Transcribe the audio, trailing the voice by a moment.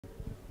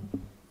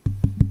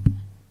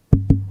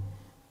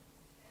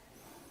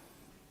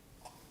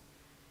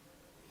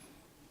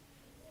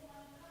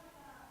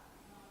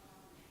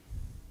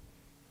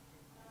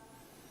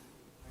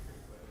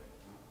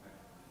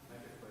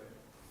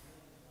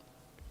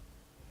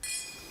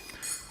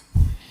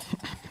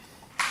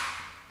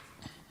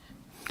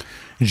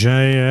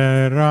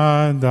Jaya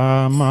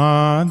Radha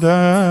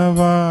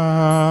Madhava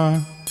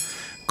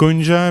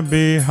Kunja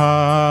Bihari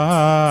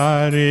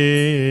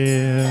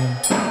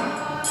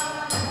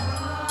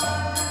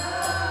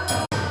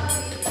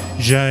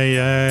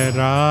Jaya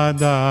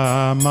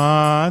Radha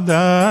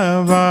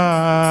Madhava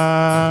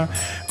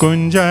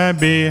Kunja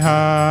Bihari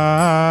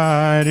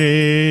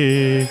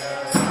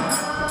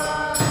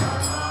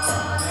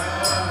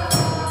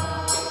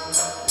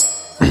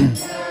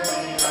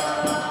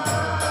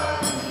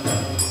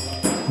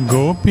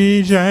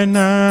Gopi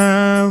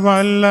Jana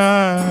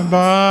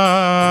Vallabha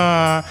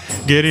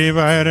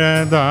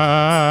Girivaradari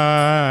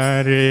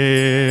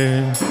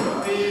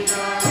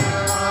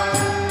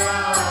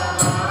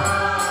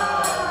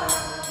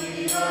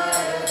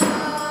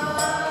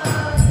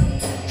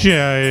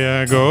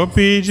Jaya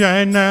Gopi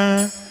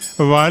Jana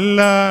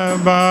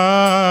Vallabha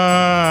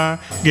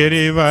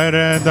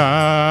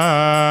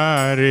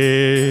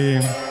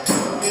Girivaradari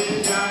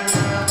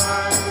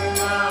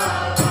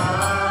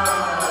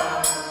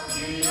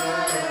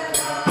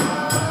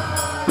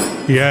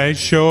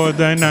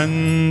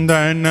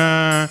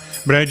Yashodanandana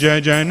Braja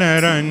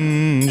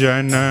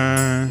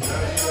Janaranjana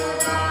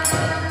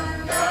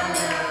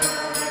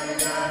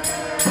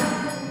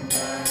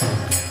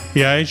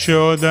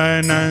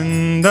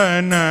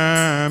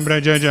Yashodanandana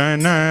Braja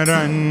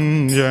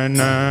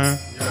Janaranjana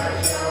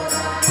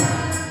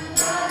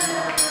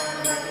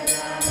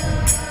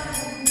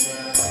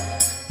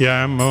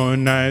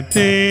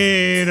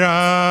Yamunatira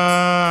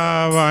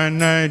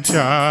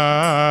Vanachari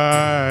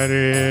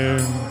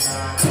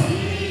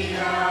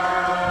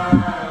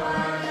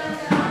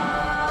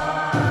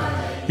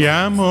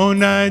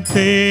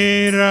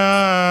Yamunatira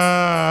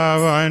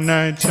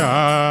Vanachari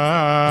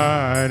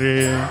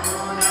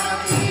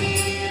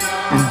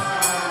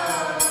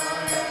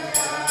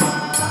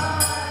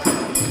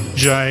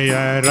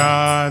Jaya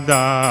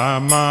Radha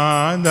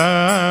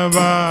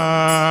Madhava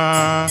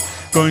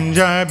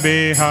Kunja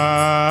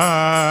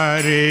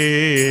Bihari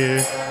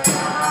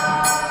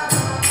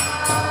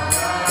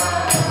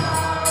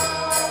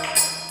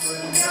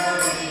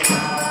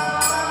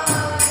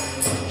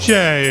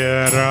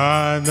Jaya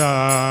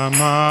Radha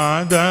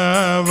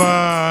Madhava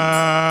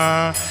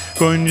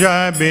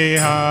Kunja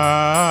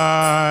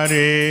Bihari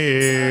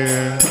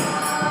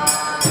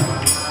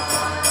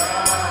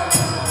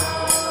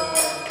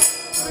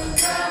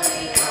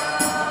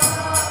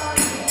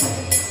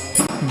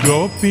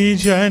Gopi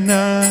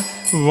Jana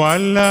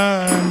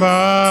Vallabha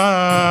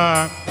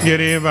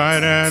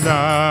Girivaradari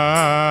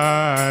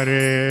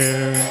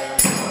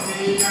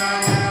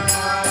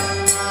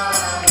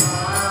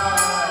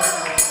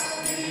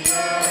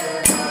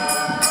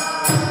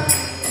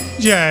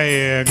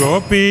Jaya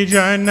Gopi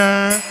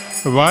Jana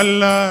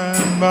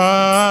Vallabha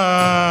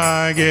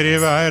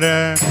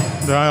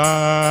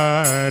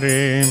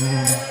Girivaradari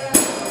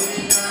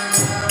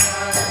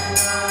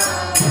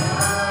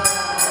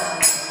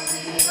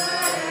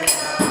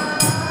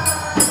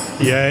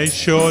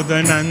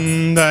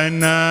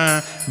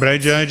Yashodanandana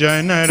Braja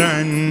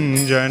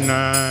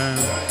Janaranjana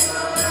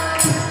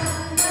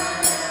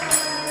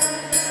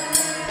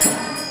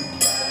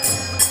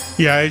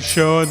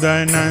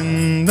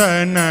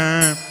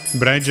Yashodanandana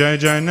Braja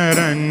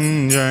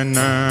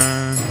Janaranjana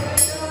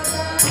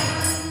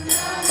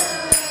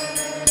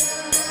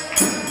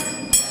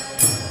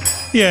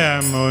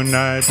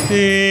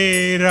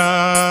Yamunatira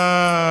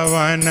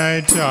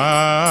Vanachari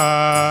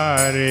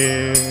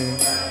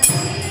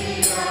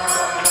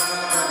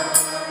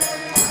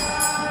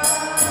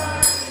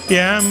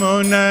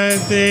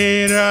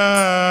Yamunatira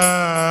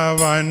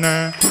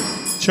Vanachari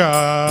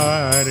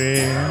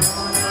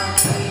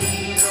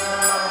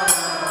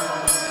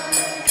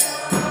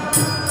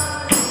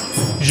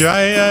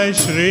Jaya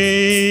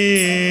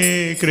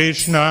Shri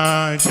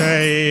Krishna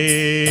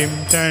Chaitanya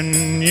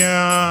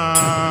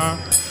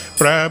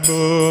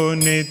Prabhu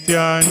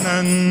Nityananda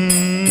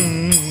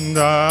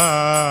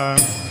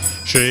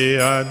Shri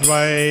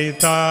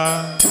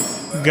Advaita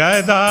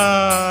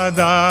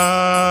Gadadhar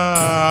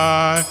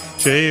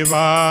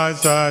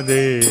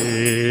Shivasadi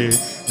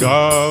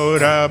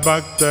Gaura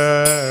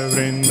Bhakta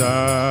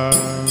Vrinda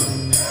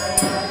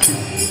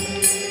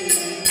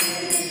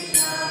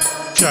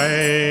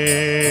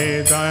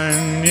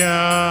Chaitanya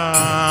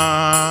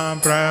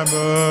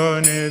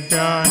Prabhu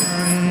Nityananda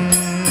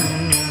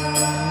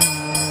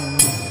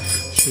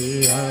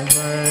Shri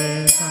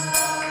Advaita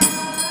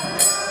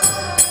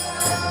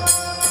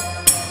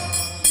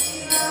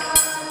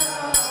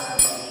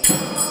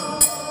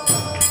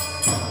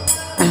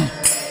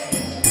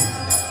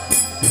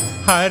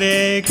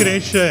Hare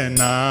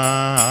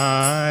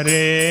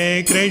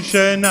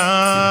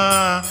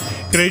Krishna,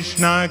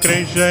 Krishna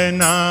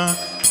Krishna,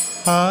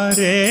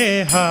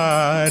 Hare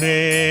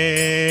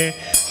Hare,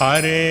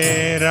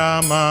 Hare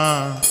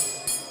Rama,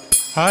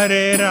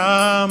 Hare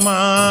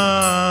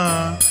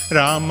Rama,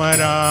 Rama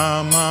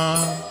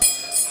Rama,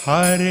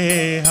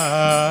 Hare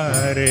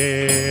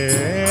Hare.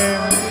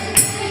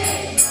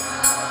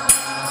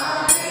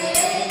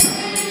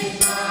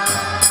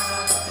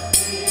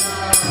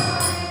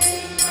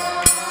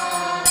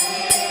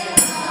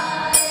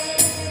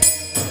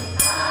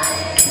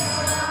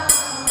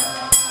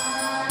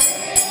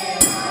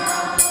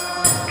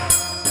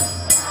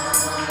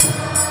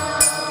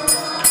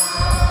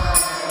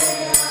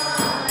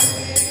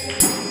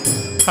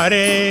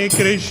 Hare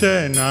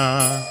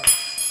Krishna,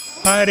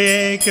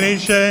 Hare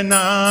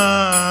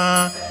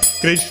Krishna,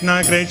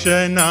 Krishna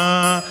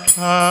Krishna,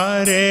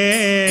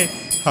 Hare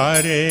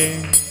Hare,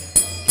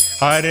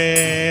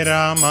 Hare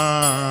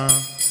Rama,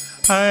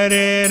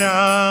 Hare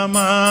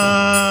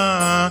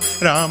Rama,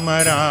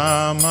 Rama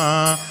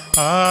Rama,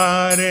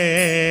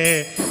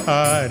 Hare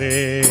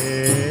Hare,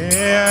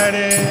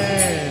 Hare.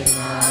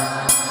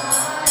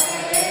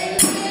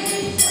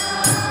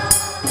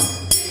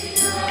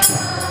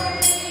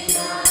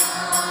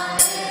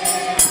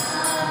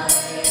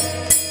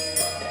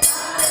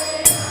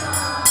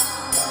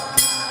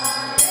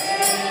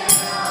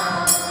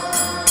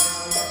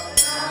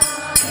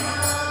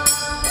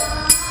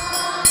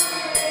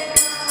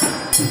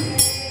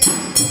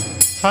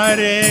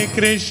 Hare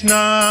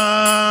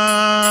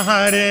Krishna,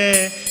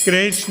 Hare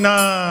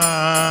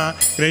Krishna,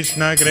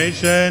 Krishna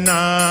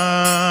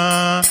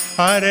Krishna,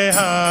 Hare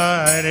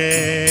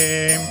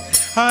Hare,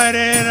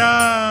 Hare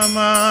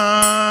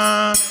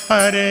Rama,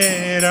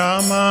 Hare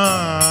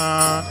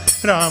Rama,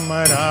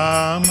 Rama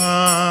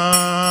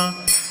Rama,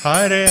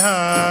 Hare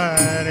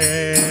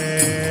Hare.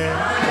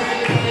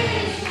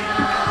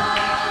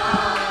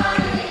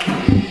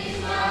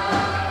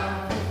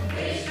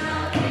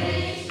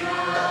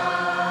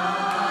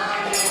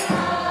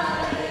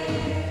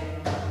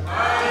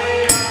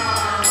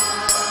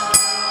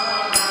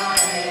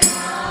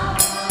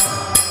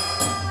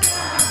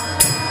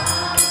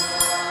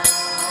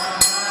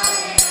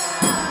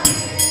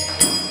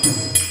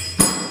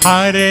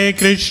 Hare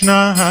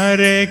Krishna,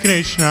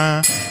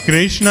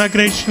 Krishna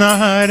Krishna,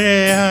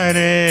 Hare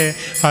Hare,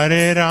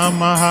 Hare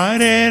Rama,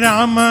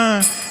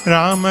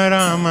 Rama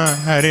Rama,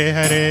 Hare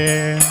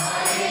Hare.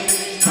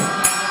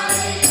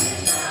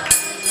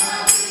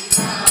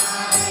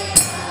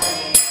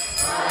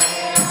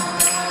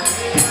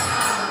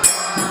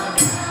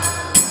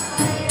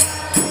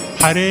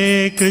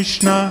 Hare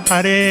Krishna,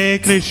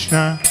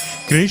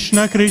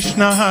 Krishna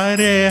Krishna,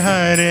 Hare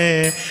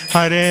Hare,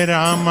 Hare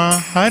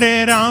Rama,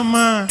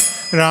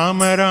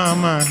 Rama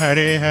Rama,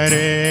 Hare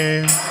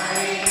Hare.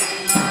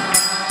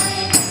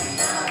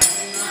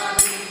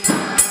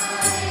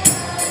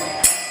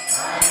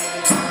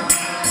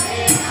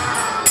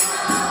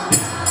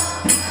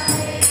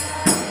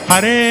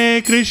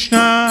 Hare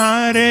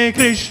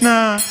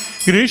Krishna,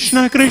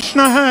 Krishna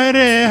Krishna,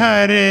 Hare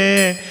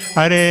Hare,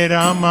 Hare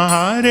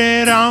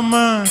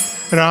Rama,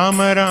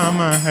 Rama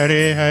Rama,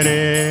 Hare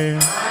Hare.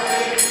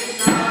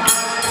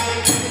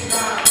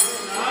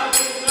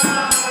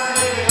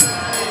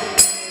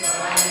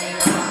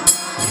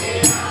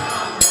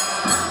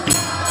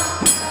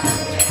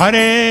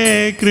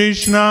 Hare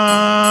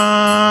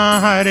Krishna,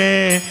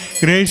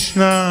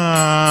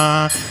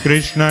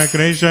 Krishna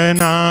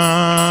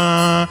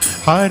Krishna,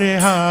 Hare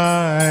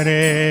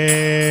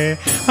Hare,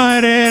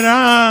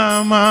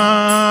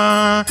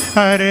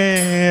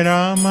 Hare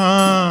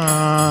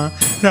Rama,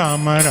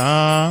 Rama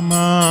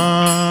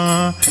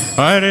Rama,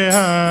 Hare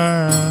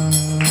Hare.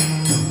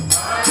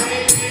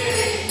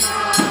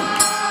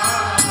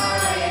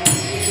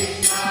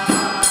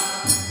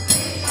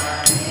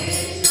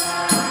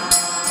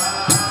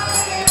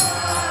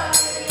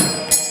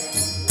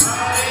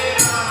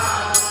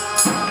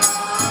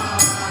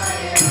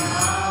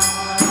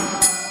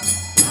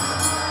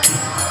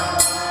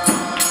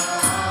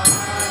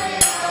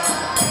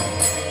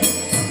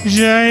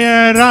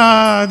 Jaya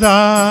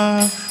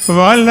Radha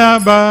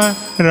Vallabha,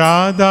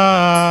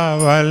 Radha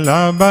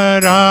Vallabha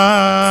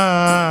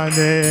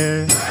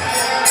Radhe.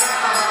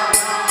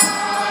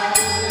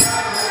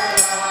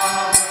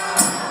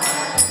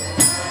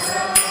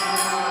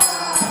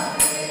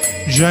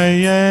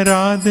 Jaya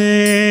Radhe,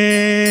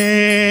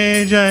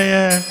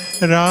 Jaya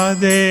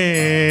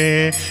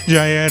Radhe,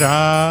 Jaya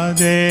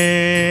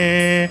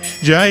Radhe,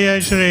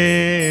 Jaya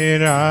Shri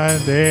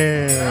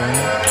Radhe.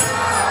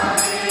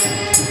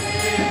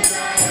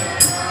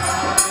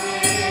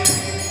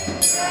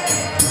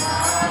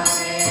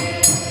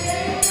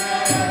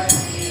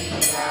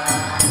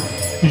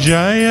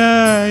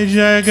 Jaya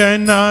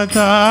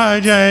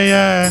Jagannatha,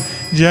 Jaya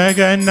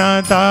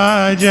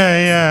Jagannatha,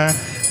 Jaya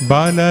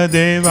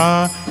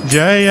Baladeva,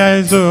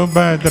 Jaya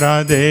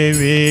Subhadra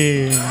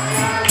Devi.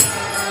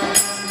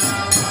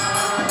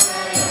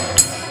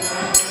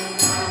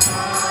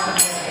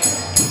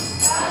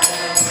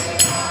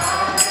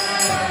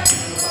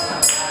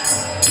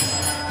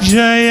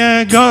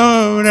 Jaya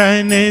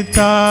Gauranitai,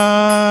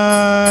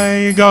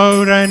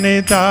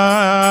 Gauranitai,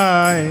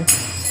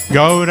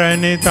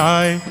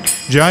 Gauranitai,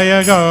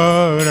 Jaya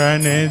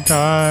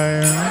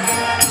Gauranitai.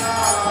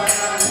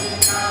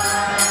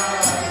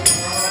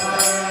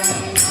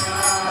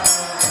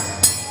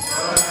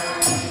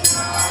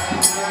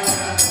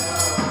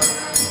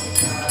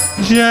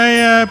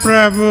 Jaya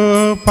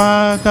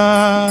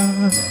Prabhupada,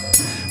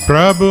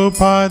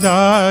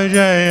 Prabhupada,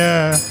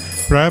 Jaya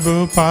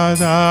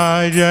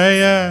Prabhupada,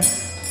 Jaya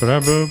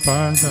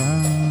Prabhupada.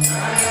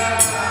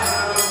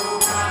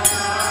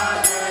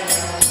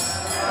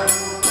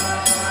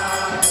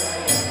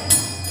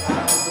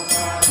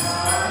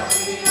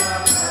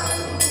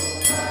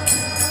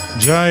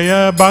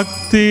 Jaya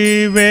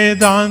Bhakti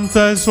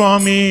Vedanta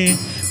Swami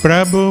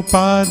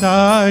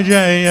Prabhupada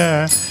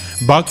Jaya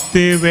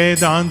Bhakti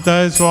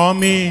Vedanta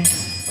Swami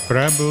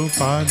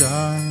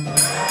Prabhupada.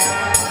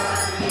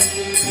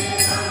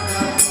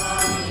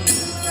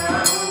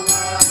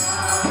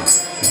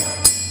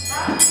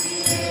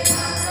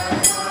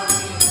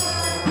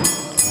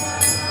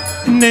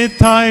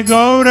 Nitai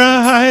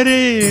Gaura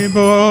Hari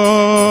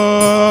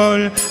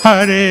Bol,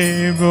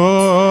 Hari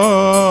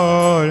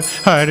Bol,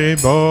 Hari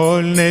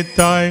Bol,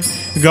 Nitai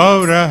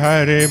Gaura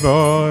Hari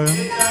Bol.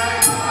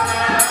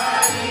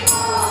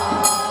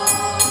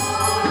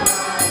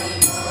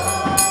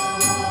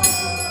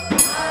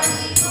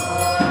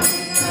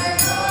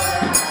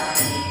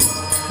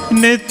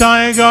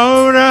 Nitai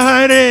Gaura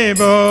Hari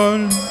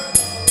Bol,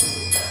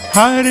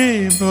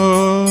 Hari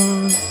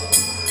Bol.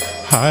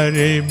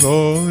 Hari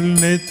Bol,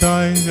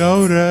 Nitai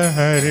Gaura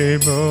Hari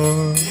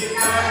Bol.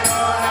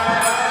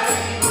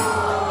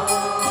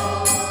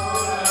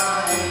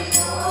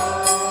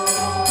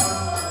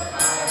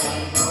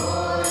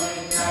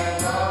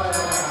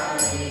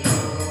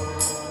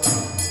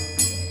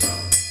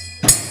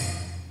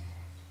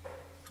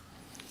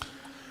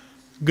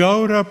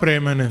 Gaura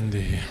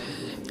Premanandi.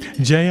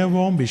 Jaya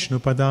Om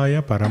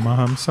Vishnupadaya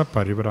Paramahamsa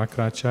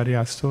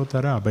Parivrakracharya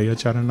Astotara Abhaya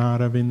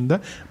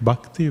Charanaravinda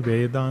Bhakti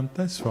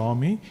Vedanta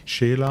Swami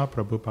Srila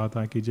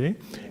Prabhupada ki jai.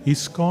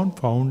 ISKCON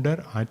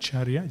founder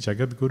Acharya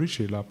Jagadguru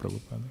Srila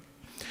Prabhupada.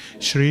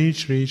 Shri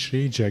Shri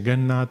Shri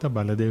Jagannatha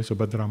Baladev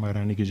Subhadra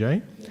Maharani ki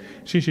jai.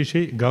 Shri Shri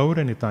Shri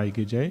Gaura Nitai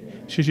ki jai.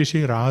 Shri Shri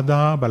Shri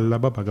Radha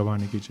Ballabha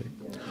Bhagavani ki jai.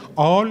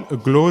 All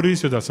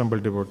glories to the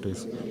assembled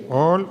devotees.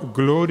 All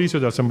glories to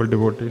the assembled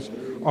devotees.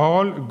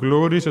 All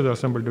glories to the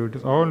assembled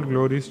devotees. All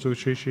glories to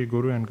Shri Shri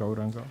Guru and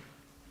Gauranga.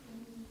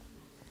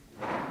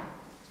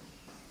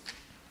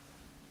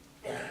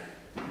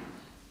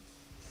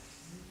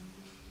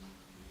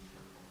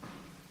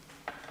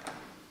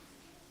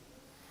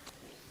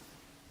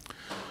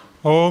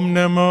 Om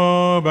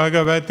Namo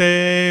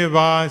Bhagavate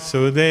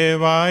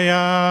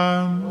Vasudevaya.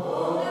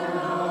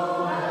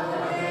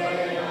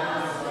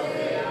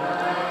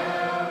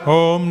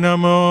 Om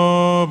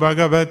Namo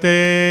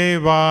Bhagavate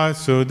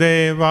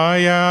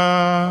Vasudevaya.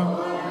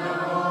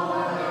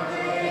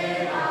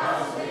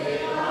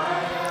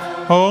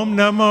 Om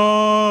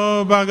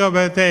Namo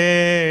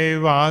Bhagavate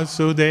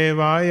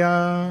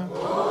Vasudevaya.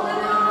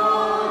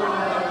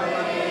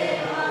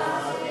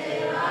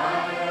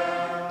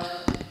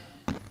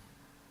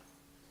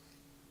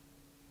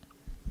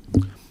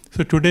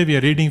 So today we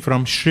are reading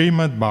from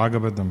Srimad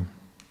Bhagavatam,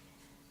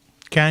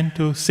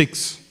 Canto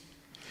 6,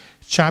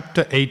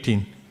 Chapter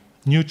 18.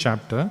 New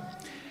chapter,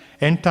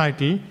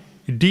 entitled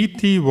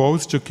Diti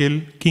Vows to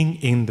Kill King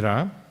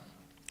Indra,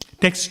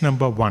 text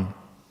number 1.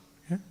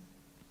 Yeah?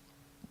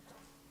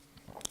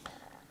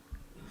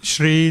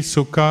 Shri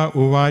Sukha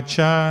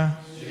Uvacha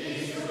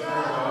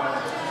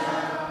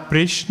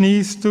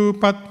Prishnistu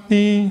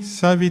Patni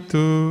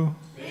Savitu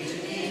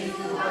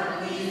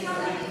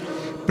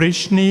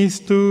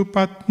Prishnistu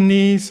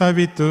Patni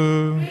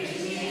Savitu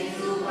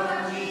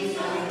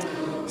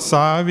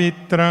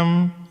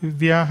Savitram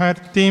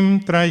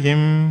Vyahartim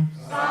Trayim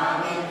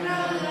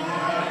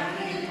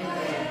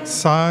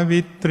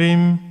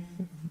Savitrim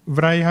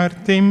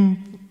Vrayhartim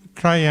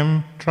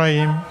Trayam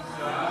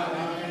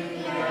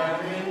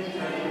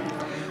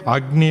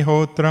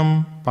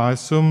Agnihotram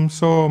Pasum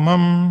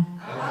Somam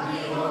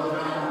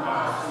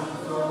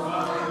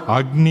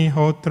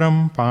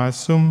Agnihotram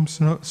Pasum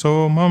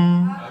Somam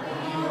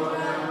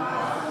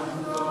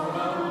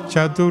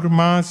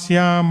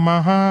Chaturmasya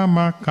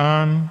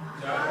Mahamakan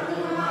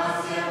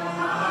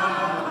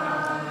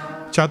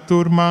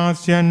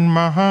Chaturmasyan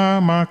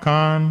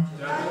Mahamakan.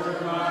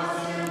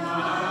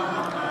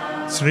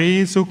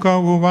 Sri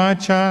Sukha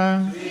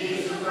Uvacha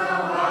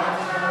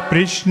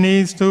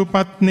Prishnistu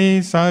Patni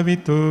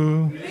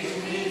Savitu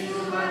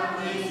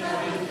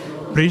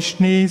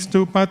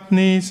Prishnistu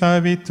Patni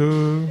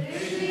Savitu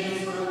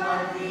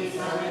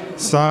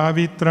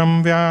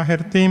Savitram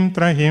Vyahartim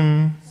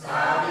Trahim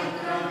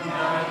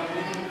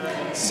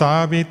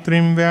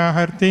Savitrim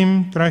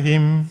Vyahartim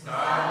Trahim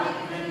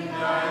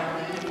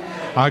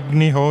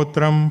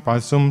Agnihotram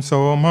Pasum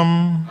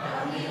Somam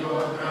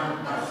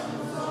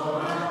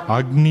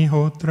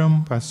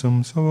Agnihotram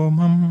Pasum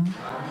Somam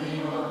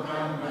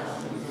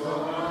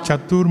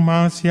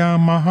Chaturmasya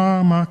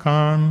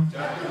Mahamakan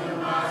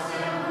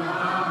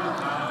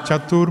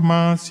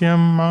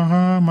Chaturmasyam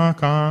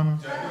Mahamakan.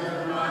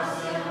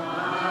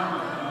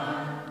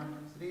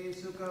 Sri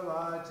Sukha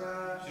Vacha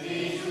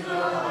Prishnistu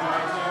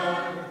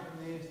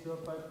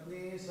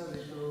Patni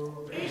Savitu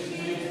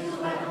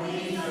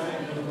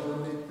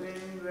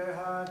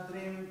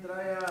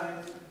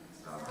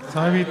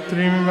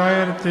Savitrim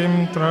Vayartim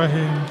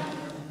Trahim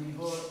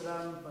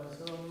Agnihotram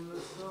Pasum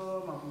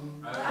Somam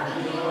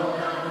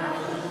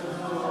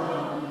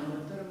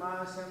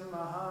Chaturmasam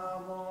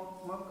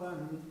Mahamakan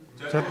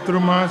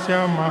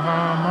Chaturmasya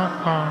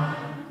Mahamakan.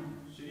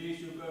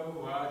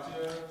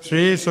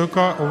 Sri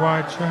Sukha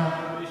Uvacha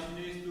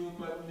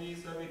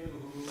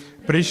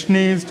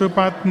Prishnistu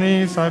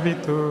Patni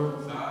Savitu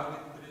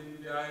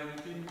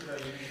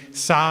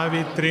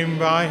Savitrim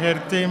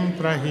Vahirtim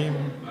Trahim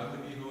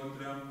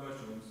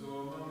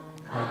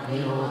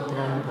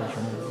Agnihotram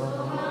Pashum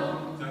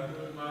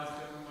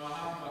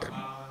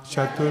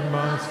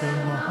Chaturmasya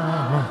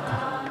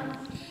Mahamaka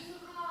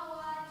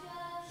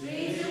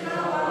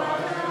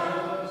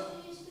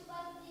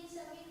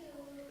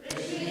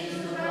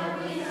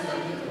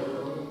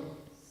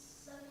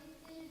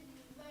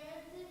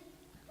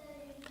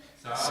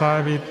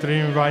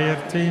Savitrim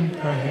Vayartim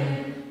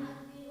Trahim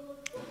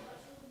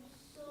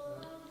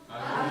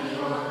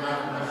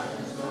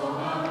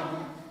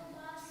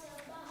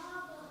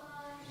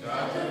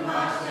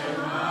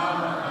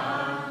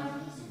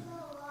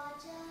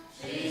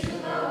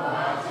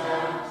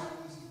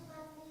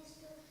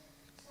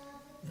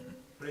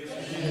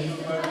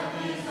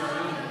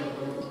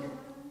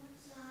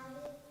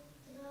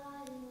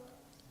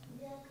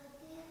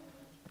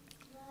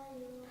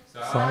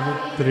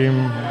Savitrim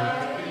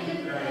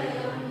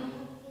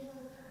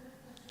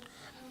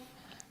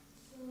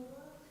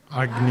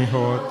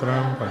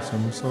Agnihotram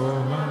Pasum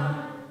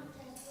Somam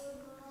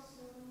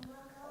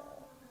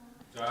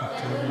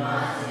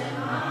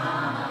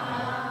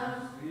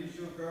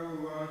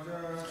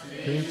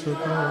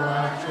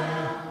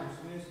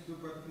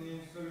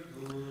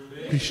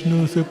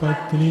Vishnu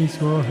Supatni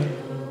Swaha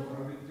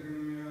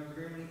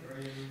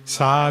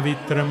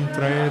Savitram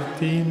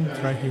Trayartim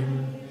Trahim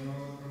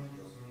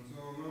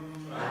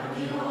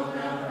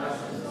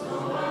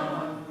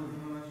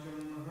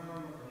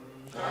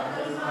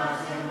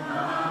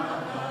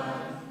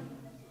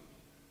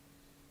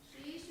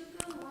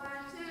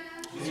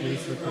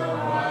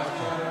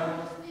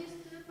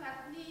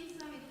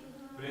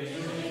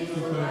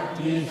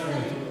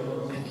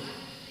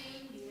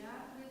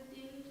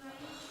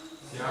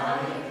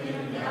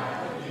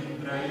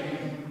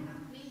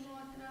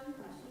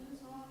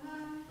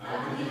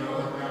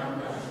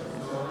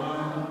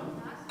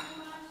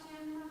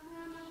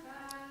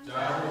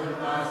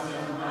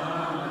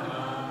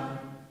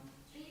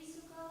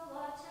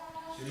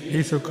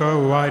Sukha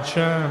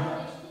Uvacha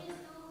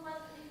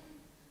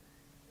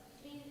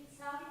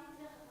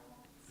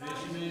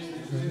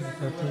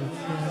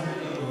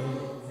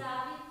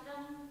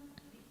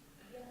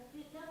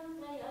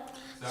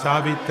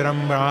Savitram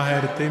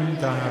Rahirtim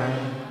Taha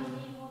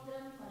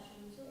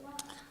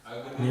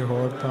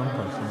Nihortam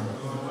Pasum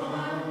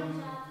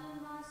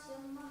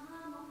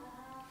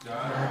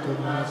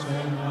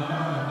Chaturmasya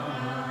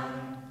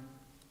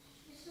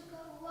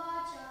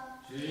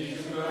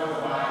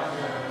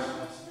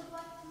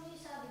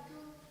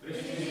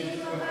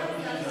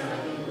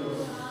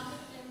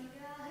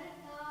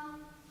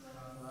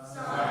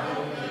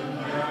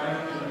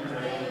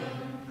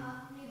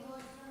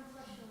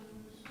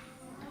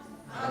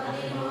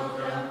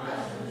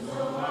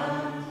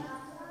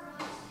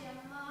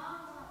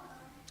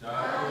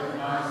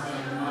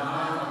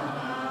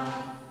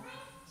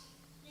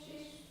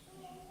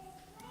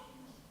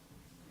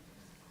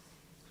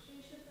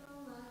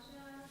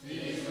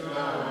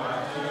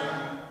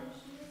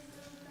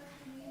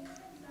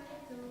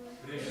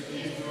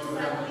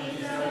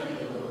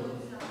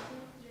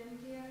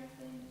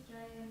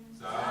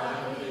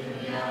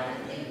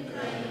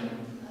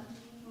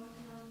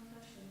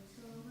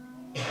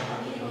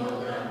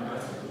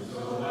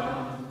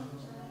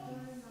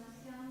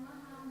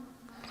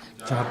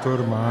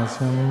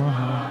Chaturmasyam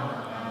Maha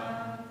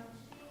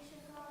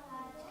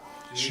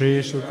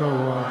Shri Sukha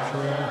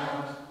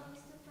Uvacha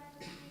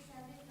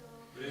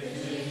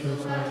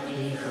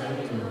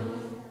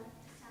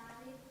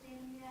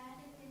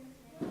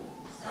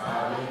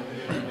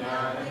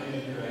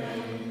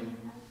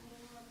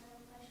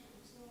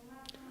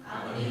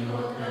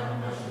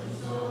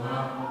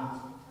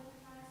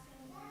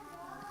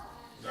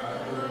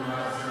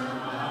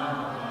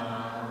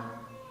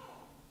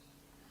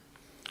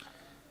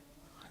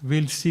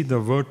We'll see the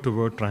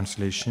word-to-word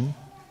translation.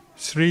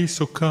 Sri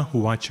Sukha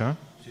Uvacha.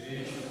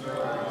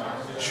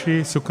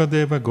 Sri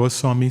Sukadeva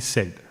Goswami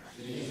said.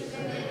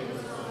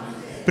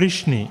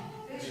 Prishni.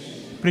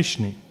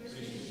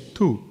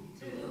 Tu.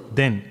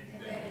 Then.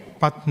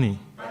 Patni.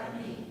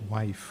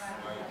 Wife.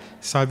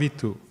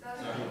 Savitu.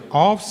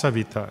 Of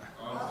Savita.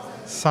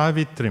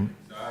 Savitrim.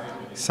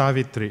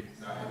 Savitri.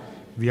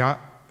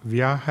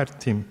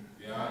 Vyahartim.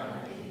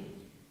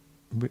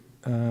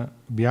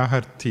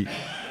 Vyaharti.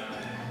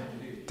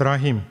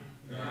 Trahim,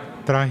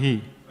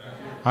 Trahi,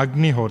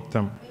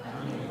 Agnihotra,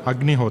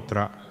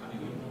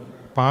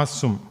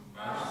 Pasum,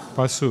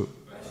 Pasu,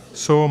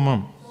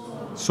 Somam,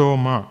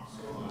 Soma,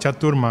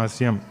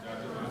 Chaturmasya,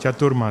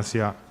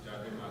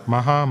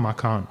 Maha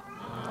Makan,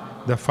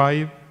 the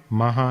 5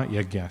 Maha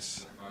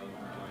Yagyas.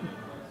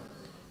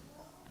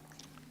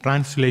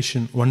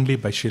 Translation only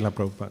by Srila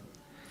Prabhupada.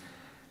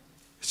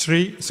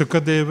 Sri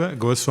Sukadeva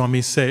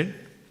Goswami said,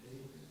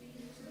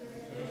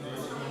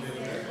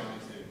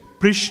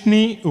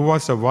 Prishni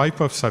was a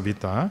wife of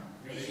Savita,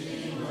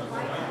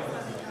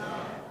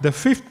 the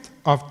 5th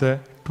of the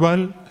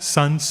 12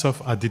 sons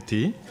of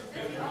Aditi.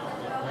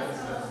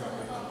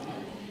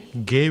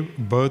 gave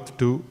birth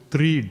to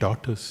 3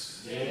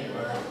 daughters.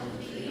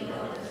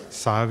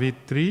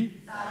 Savitri,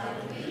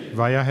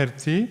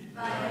 Vayaharthi,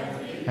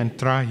 and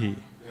Trahi.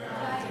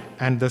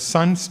 And the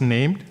sons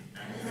named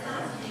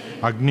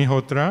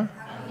Agnihotra,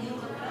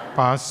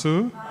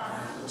 Pasu,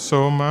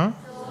 Soma,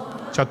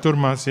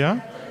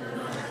 Chaturmasya,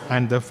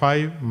 and the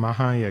 5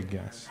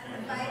 Mahayajnas.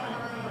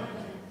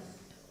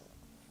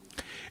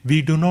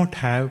 We do not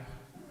have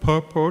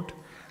purport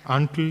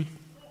until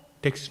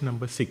text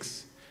number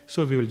 6.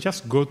 So we will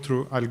just go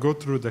through, I'll go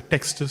through the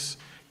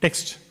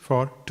text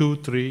for 2,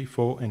 3,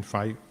 4, and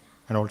 5,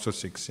 and also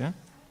 6. Yeah?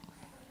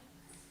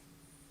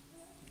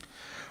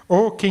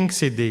 O King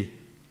Siddhi,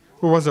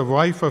 who was a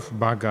wife of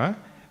Bhaga,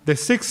 the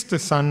 6th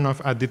son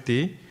of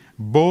Aditi,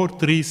 bore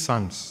 3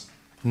 sons,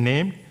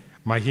 named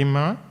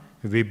Mahima,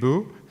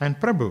 Vibhu, and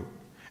Prabhu,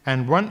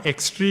 and one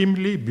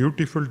extremely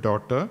beautiful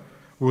daughter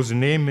whose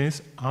name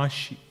is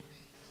Ashi.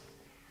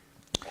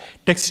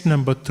 Text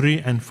number 3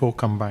 and 4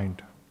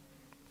 combined.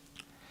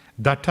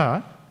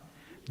 Datta,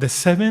 the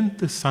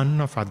 7th son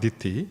of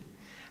Aditi,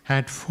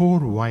 had 4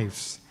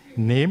 wives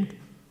named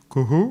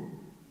Kuhu,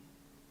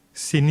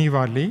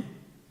 Sinivali,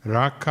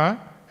 Raka,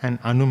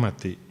 and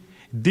Anumati.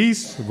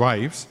 These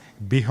wives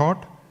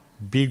begot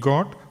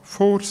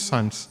 4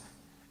 sons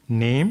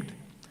named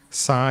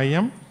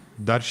Sayam,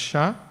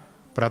 Darsha,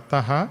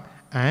 Prataha,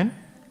 and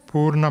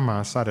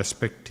Purnamasa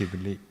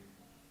respectively.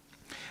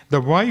 The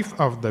wife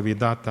of the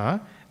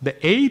Vidata, the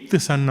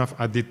 8th son of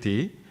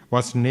Aditi,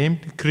 was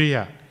named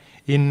Kriya.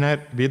 In her,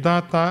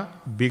 Vidata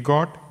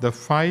begot the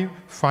 5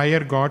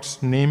 fire gods,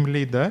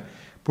 namely the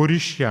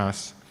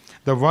Purishyas.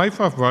 The wife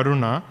of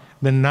Varuna,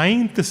 the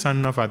 9th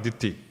son of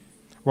Aditi,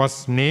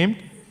 was named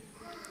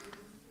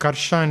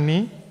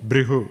Karshani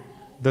Brihu.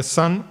 The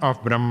son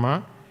of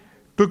Brahma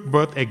took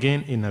birth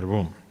again in her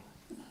womb.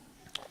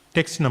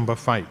 Text number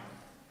 5.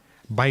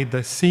 By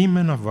the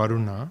semen of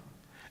Varuna,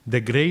 the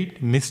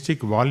great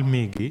mystic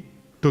Valmiki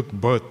took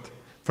birth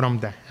from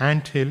the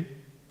anthill.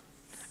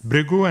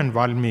 Brigu and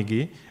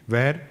Valmiki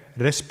were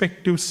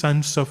respective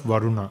sons of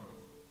Varuna,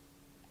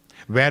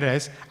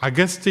 whereas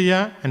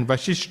Agastya and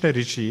Vashishta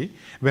Rishi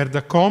were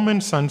the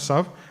common sons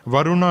of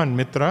Varuna and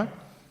Mitra,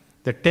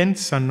 the 10th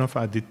son of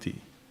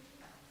Aditi.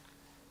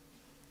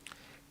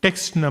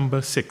 Text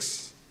number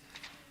 6.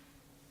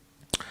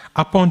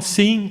 Upon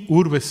seeing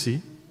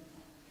Urvasi,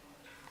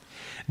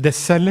 the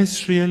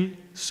celestial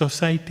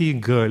society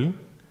girl,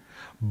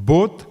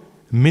 both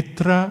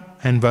Mitra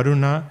and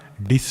Varuna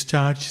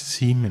discharged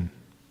semen,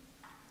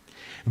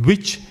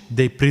 which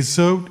they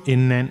preserved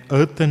in an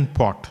earthen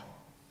pot.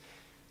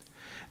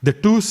 The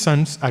 2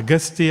 sons,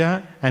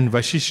 Agastya and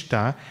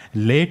Vashishta,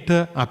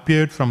 later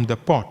appeared from the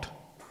pot,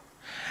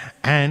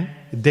 and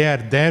they are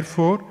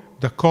therefore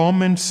the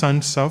common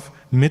sons of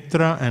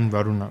Mitra and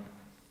Varuna.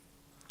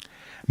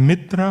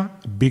 Mitra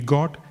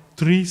begot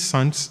 3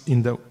 sons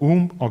in the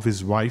womb of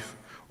his wife,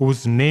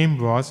 whose name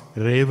was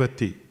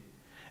Revati.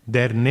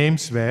 Their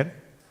names were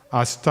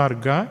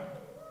Astarga,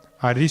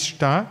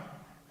 Arishta,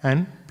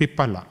 and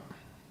Pipala.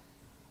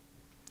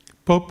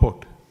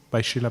 Purport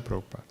by Srila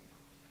Prabhupada.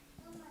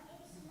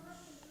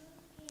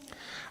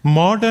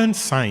 Modern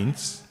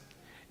science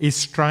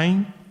is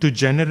trying to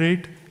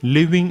generate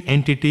living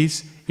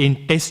entities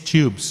in test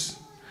tubes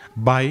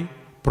by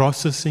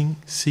processing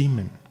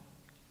semen.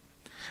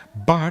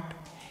 But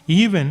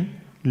even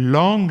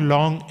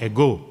long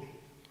ago,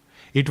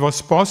 it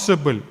was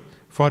possible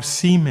for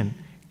semen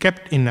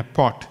kept in a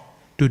pot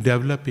to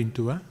develop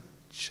into a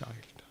child.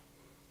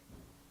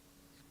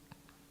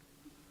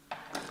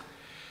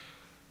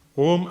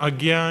 Om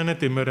Agyana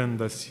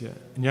Timirandasya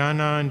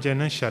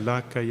Jnananjana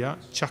Shalakaya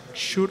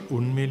Chakshur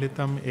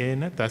Unmilitam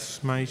Ena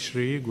Tasmai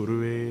Shri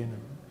Guruve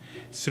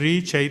Namah.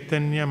 Sri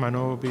Chaitanya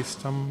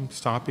Manobhistam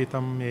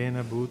Stapitam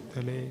Ena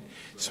Bhutale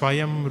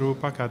Swayam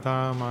Rupa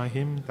Kata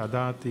Mahim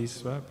Tadati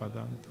Sva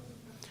Padantam.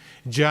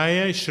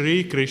 Jaya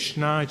Shri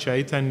Krishna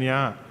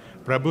Chaitanya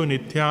Prabhu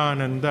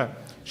Nityananda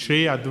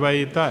Shri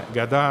Advaita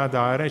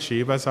Gadadhara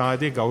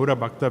Shivasadi Gaura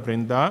Bhakta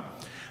Vrinda.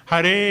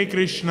 Hare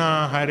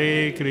Krishna,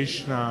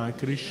 Krishna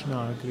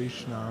Krishna,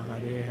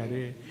 Hare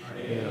Hare,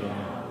 Hare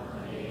Rama.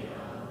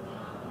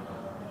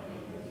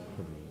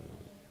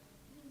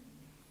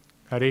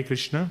 Hare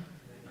Krishna.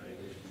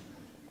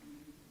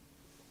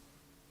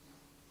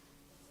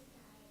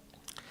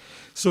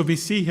 So we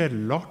see here a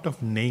lot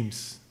of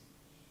names,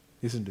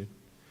 isn't it?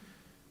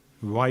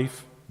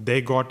 Wife, they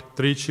got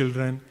 3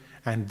 children,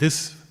 and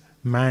this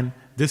man,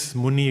 this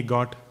Muni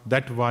got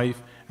that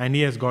wife, and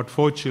he has got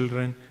 4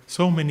 children.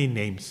 So many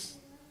names.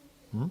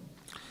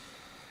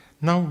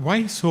 Now,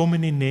 why so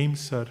many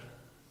names are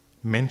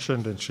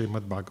mentioned in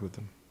Srimad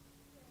Bhagavatam?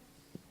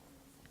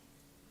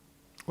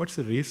 What's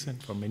the reason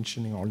for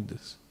mentioning all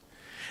this?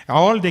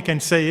 All they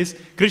can say is,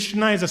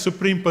 Krishna is a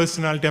supreme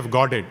personality of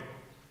Godhead.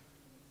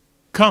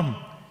 Come,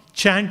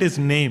 chant his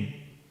name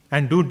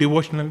and do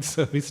devotional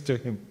service to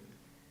him.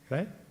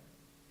 Right?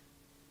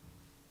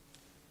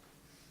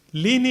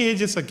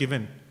 Lineages are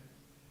given.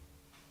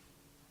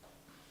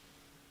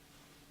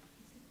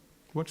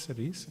 What's the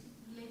reason?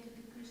 Related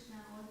to Krishna,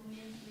 all the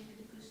names related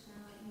to Krishna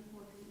are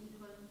important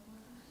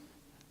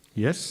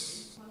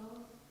Yes.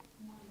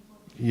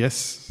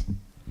 Yes.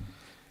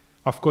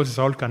 Of course, it's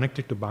all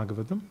connected to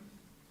Bhagavatam.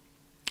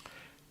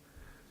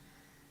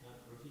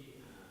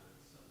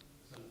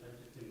 Sometimes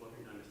it's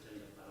important to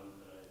understand the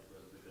parampara as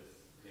well, because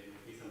there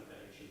might be some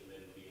corrections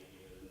when we are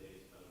here and there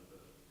is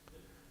parampara.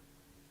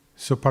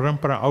 So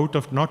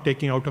parampara, not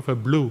taking out of a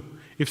blue,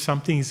 if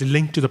something is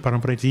linked to the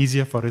parampara, it's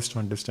easier for us to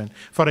understand.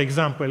 For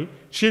example,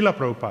 Srila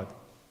Prabhupada.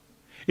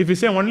 If we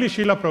say only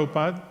Srila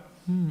Prabhupada,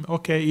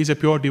 okay, he's a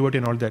pure devotee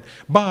and all that.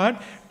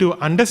 But to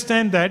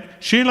understand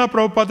that Srila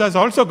Prabhupada has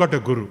also got a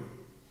guru.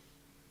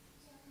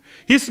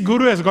 His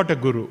guru has got a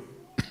guru.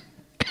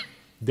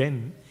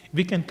 Then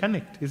we can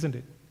connect, isn't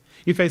it?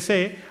 If I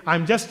say,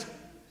 I'm just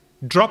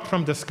dropped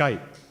from the sky,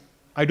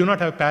 I do not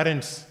have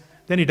parents,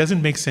 then it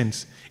doesn't make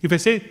sense. If I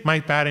say, my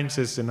parents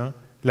is,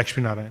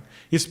 Lakshmi Narayan,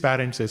 his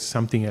parents is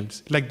something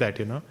else, like that,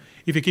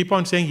 If you keep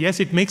on saying, yes,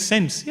 it makes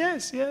sense.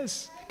 Yes,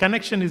 yes.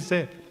 Connection is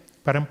there.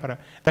 Parampara.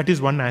 That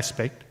is one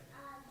aspect.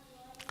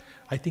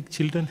 I think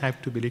children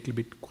have to be a little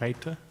bit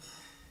quieter.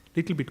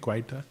 Little bit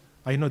quieter.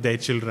 I know they're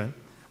children.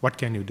 What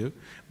can you do?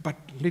 But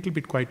little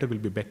bit quieter will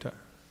be better.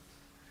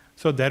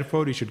 So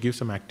therefore, you should give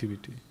some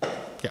activity.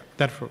 Yeah,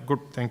 therefore, good,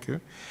 thank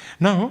you.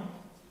 Now,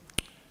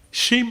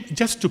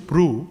 just to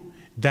prove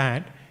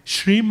that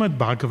Srimad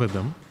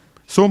Bhagavatam,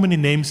 so many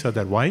names are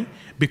there. Why?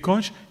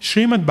 Because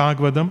Srimad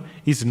Bhagavatam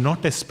is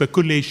not a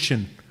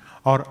speculation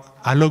or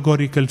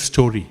allegorical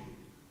story.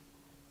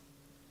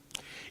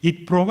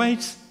 It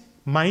provides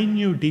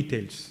minute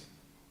details.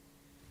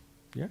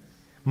 Yeah?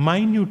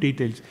 Minute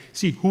details.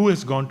 See, who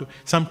has gone to...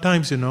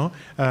 Sometimes,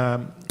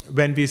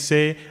 when we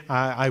say,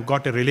 I've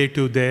got a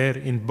relative there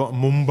in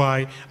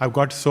Mumbai, I've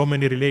got so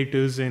many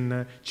relatives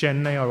in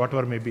Chennai or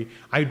whatever may be.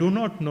 I do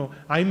not know.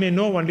 I may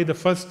know only the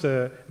first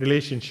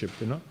relationship,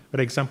 For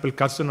example,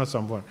 cousin or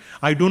someone.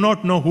 I do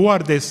not know who are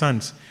their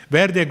sons,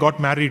 where they got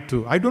married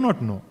to. I do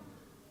not know.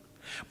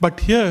 But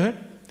here,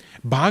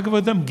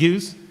 Bhagavatam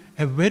gives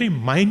a very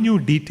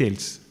minute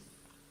details.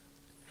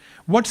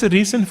 What's the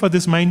reason for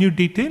this minute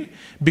detail?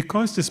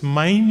 Because this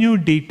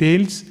minute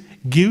details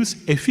gives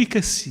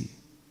efficacy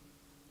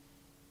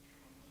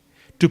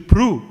to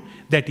prove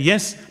that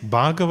yes,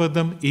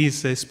 Bhagavatam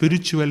is a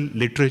spiritual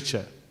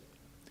literature.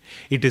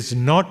 It is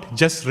not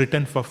just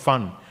written for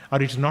fun,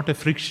 or it's not a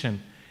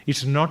friction.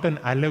 It's not an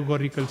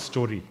allegorical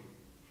story.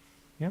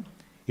 Yeah?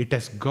 It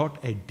has got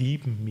a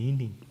deep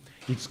meaning.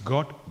 It's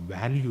got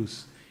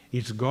values.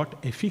 It's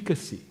got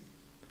efficacy.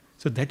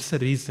 So that's the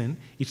reason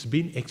it's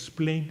been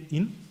explained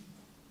in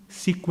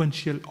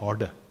sequential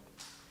order.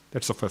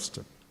 That's the first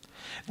step.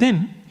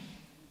 Then,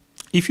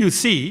 if you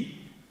see,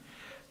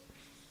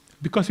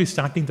 because we're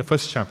starting the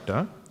first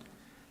chapter,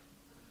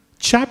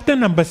 chapter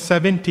number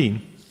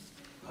 17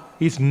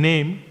 is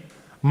named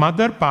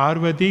Mother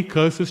Parvati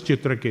Curses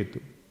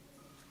Chitraketu.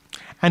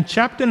 And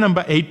chapter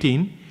number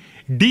 18,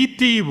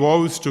 Diti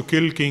vows to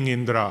kill King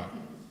Indra.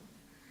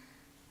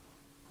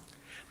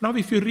 Now,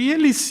 if you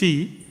really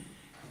see,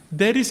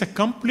 there is a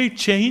complete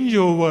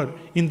changeover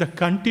in the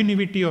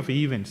continuity of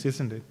events,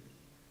 isn't it?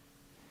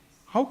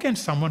 How can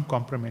someone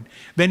compromise?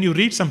 When you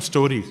read some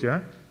stories,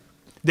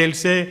 they'll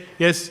say,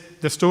 yes,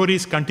 the story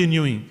is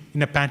continuing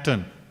in a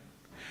pattern.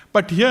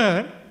 But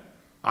here,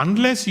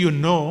 unless you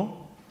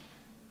know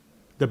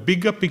the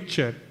bigger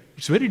picture,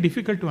 it's very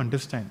difficult to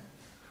understand.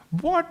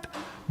 What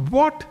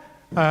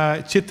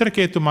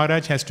Chitraketu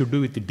Maharaj has to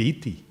do with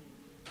Diti?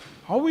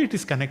 How it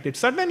is connected?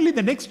 Suddenly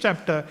the next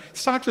chapter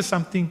starts with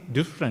something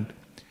different.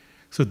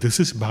 So this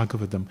is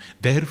Bhagavatam.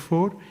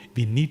 Therefore,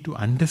 we need to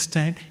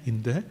understand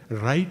in the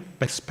right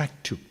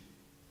perspective.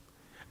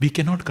 We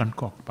cannot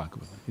concoct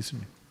Bhagavatam,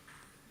 isn't it?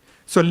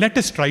 So let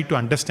us try to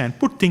understand,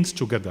 put things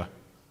together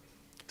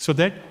so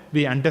that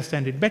we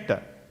understand it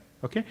better.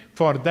 Okay?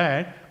 For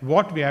that,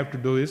 what we have to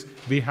do is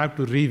we have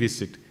to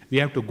revisit. We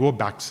have to go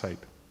backside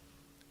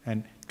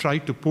and try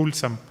to pull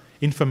some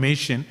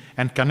information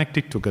and connect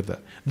it together.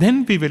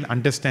 Then we will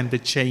understand the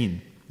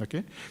chain.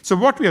 Okay? So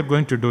what we are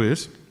going to do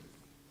is,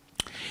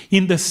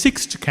 in the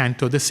 6th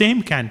canto, the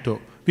same canto,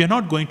 we are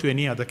not going to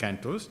any other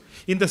cantos.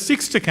 In the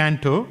 6th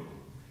canto,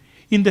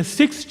 in the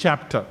 6th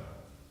chapter,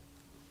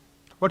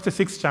 what's the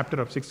 6th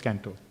chapter of 6th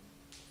canto?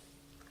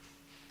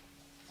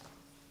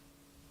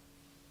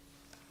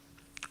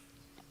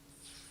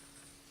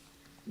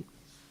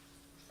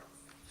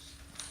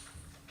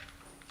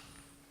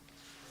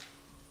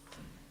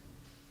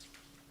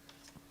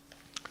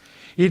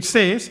 It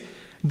says,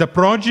 the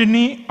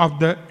progeny of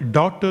the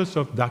daughters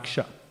of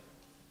Daksha.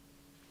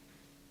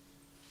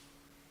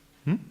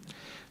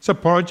 So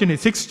progeny,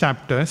 6th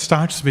chapter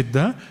starts with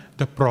the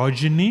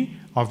progeny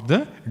of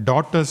the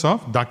daughters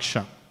of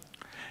Daksha.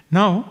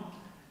 Now,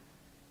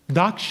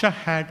 Daksha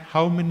had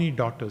how many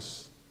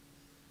daughters?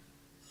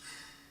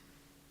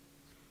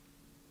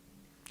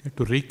 You have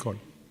to recall.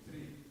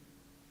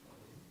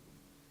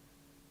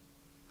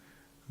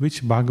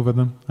 Which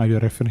Bhagavatam are you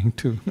referring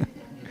to?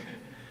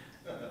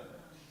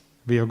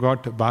 We have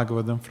got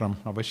Bhagavatam from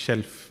our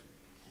shelf.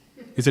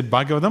 Is it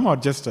Bhagavatam or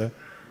just a...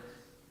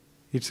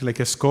 It's like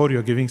a score,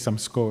 you're giving some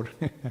score.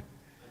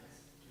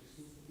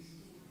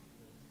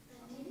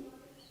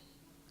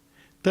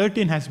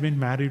 13 has been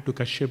married to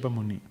Kashyapa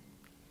Muni.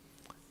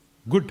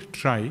 Good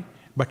try,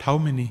 but how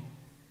many?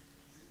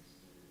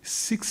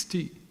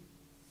 60.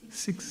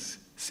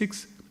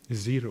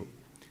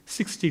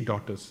 60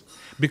 daughters.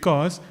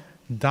 Because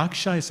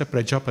Daksha is a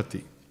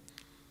Prajapati.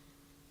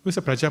 Who is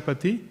a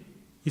Prajapati?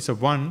 Is a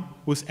one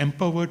who is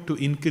empowered to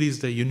increase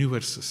the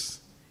universes.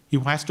 He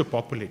has to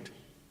populate.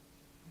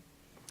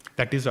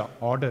 That is an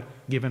order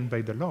given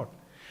by the Lord.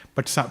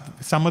 But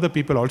some other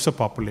people also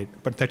populate,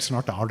 but that's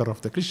not the order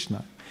of the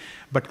Krishna.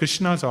 But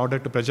Krishna's order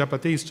to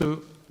Prajapati is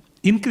to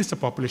increase the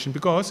population,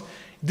 because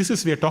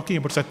we are talking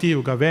about Satya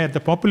Yuga, where the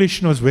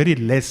population was very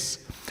less.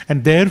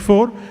 And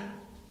therefore,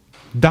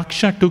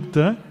 Daksha took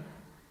the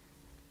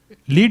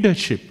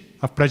leadership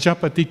of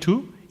Prajapati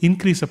to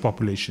increase the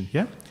population.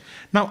 Yeah.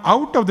 Now,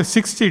 out of the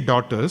 60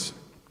 daughters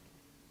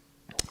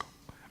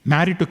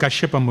married to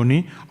Kashyapa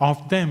Muni,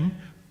 of them,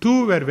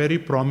 2 were very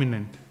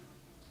prominent.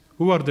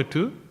 Who are the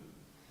 2?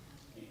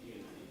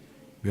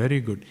 Very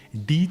good.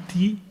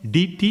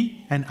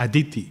 Diti and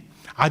Aditi.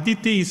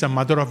 Aditi is a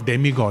mother of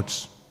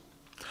demigods.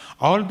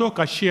 Although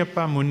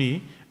Kashyapa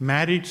Muni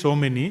married so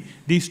many,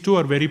 these 2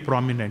 are very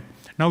prominent.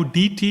 Now,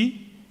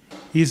 Diti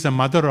is the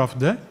mother of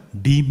the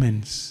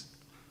demons.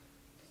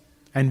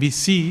 And we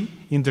see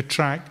in the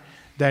track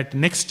that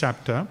next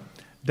chapter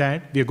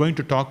that we are going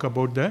to talk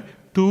about the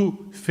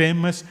 2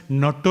 famous,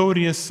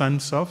 notorious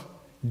sons of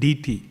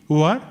Diti,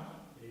 who are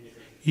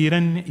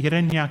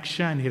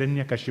Hiranyaksha and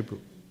Hiranyakashipu.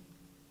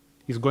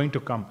 Is going to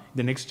come in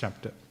the next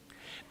chapter.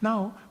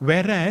 Now,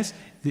 whereas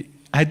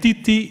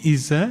Aditi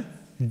is a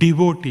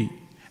devotee,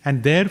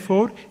 and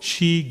therefore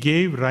she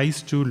gave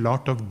rise to a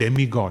lot of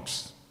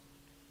demigods.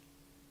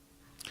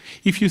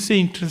 If you say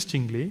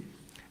interestingly,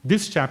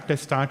 this chapter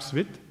starts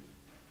with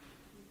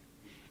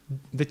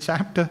the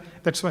chapter,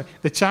 that's why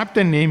the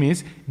chapter name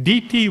is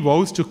Diti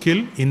vows to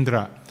kill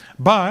Indra.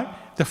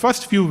 But the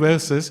first few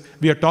verses,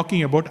 we are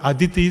talking about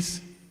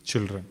Aditi's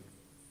children.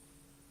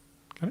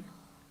 Correct?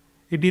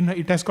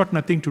 It has got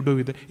nothing to do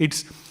with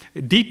it.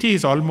 Diti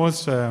is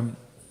almost,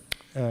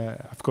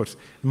 of course,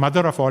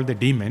 mother of all the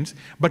demons,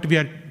 but we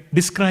are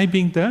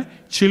describing the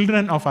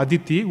children of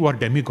Aditi who are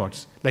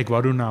demigods, like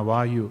Varuna,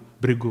 Vayu,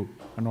 Bhrigu,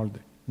 and all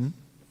that.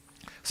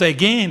 So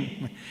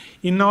again,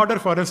 in order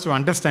for us to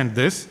understand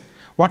this,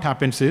 what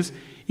happens is,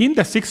 in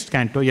the 6th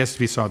canto, yes,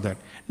 we saw that.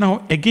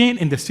 Now, again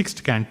in the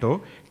 6th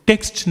canto,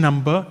 text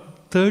number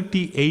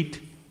 38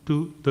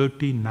 to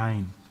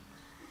 39.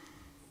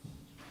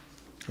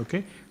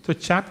 Okay, so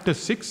chapter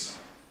 6,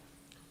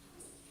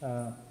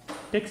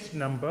 text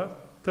number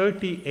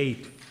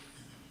 38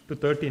 to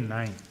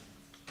 39.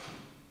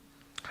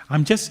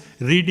 I'm just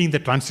reading the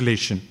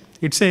translation.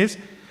 It says,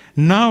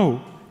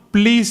 "Now,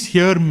 please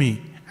hear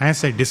me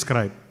as I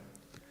describe."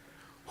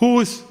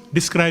 Who is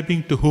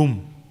describing to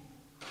whom?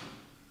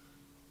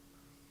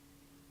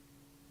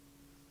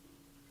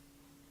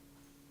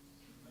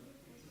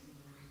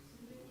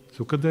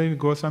 Sukadeva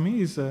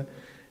Goswami is,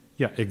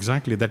 yeah,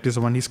 exactly, that is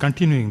the one. He's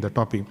continuing the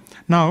topic.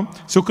 Now,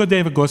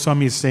 Sukadeva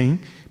Goswami is saying,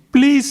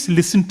 please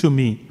listen to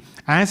me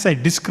as I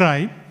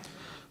describe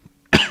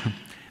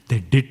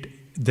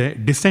the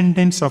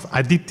descendants of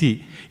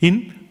Aditi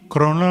in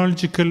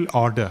chronological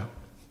order.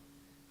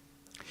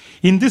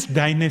 In this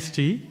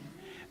dynasty,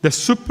 the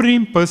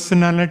Supreme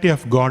Personality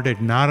of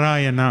Godhead,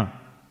 Narayana,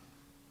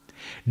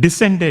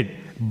 descended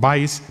by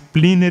his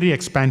plenary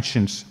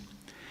expansions.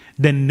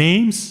 The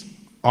names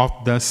of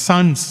the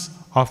sons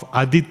of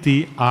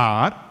Aditi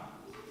are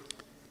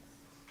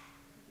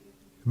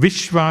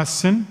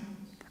Vishwasan,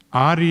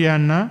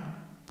 Aryana,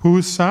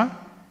 Pusa,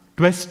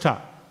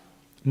 Twesta.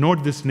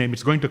 Note this name,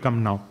 it's going to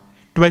come now.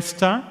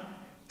 Twesta,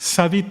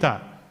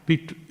 Savita.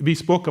 We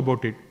spoke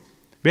about it.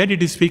 Where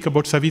did he speak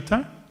about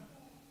Savita?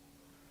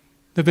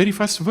 The very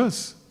first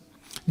verse.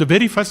 The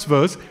very first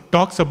verse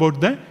talks about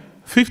the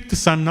 5th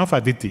son of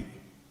Aditi.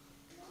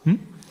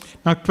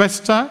 Now,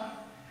 Twesta,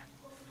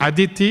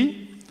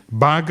 Aditi,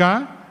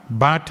 Bhaga,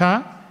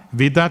 Bata,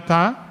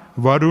 Vidata,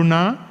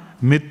 Varuna,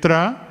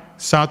 Mitra,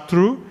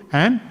 Satru,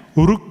 and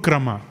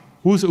Urukrama.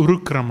 Who's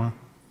Urukrama?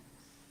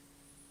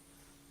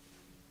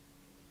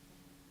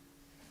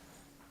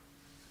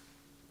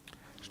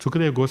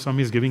 Sukadeva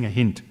Goswami is giving a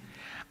hint.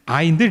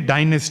 In this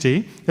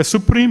dynasty, the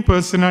Supreme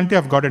Personality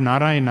of God,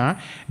 Narayana,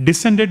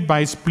 descended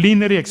by his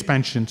plenary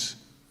expansions.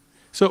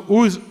 So,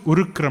 who is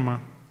Urukrama?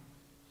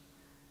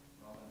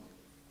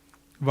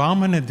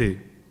 Vamanadev.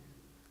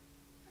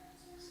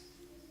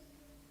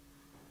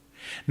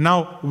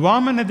 Now,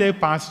 Vamanadev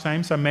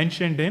pastimes are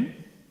mentioned in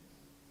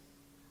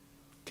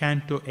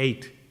Canto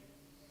 8. It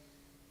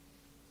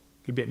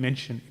will be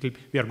mentioned.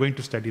 We are going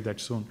to study that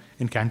soon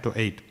in Canto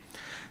 8.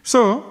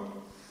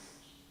 So,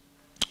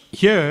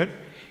 here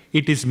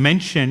it is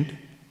mentioned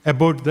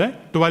about the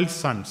 12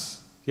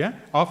 sons,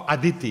 of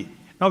Aditi.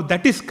 Now,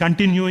 that is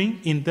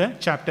continuing in the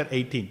chapter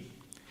 18.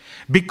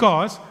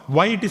 Because,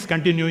 why it is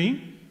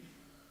continuing?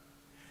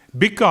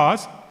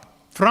 Because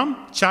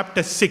from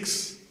chapter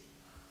 6,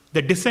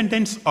 the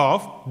descendants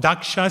of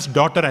Daksha's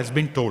daughter has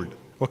been told.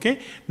 Okay?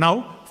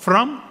 Now,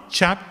 from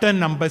chapter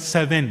number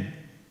 7,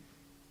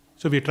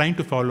 So we're trying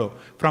to follow.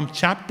 From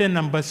chapter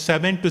number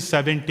 7 to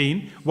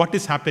 17, what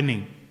is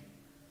happening?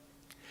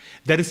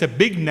 There is a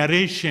big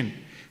narration.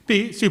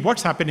 See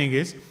what's happening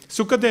is,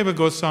 Sukadeva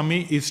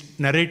Goswami is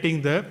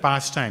narrating the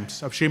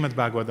pastimes of Srimad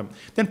Bhagavatam.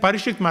 Then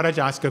Parikshit Maharaj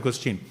asks a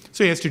question.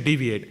 So he has to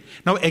deviate.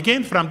 Now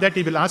again from that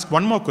he will ask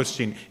one more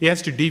question. He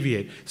has to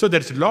deviate. So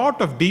there's a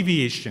lot of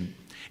deviation.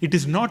 It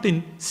is not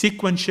in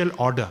sequential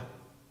order.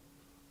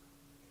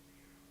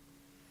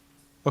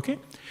 Okay?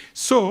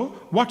 So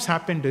what's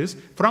happened is,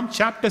 from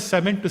chapter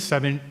 7 to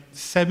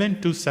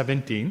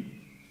 17,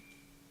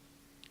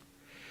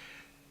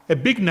 a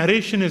big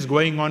narration is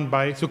going on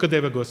by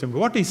Sukadeva Goswami.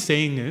 What he's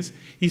saying is,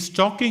 he's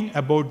talking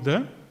about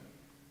the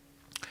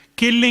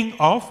killing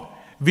of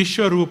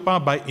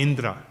Vishwarupa by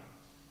Indra.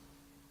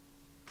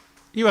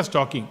 He was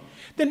talking.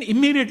 Then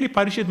immediately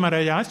Parikshit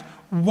Maharaj asked,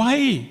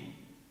 why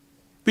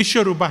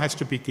Vishwarupa has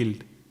to be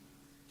killed?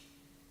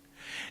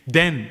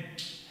 Then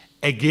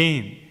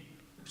again,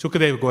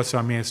 Sukadeva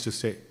Goswami has to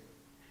say,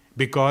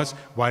 because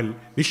while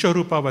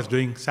Vishwarupa was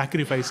doing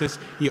sacrifices,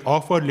 he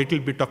offered little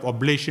bit of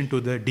oblation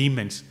to the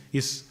demons,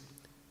 his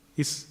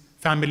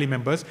family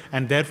members,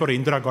 and therefore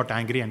Indra got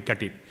angry and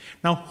cut it.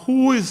 Now,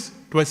 who is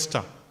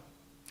Twesta?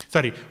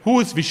 Who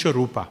is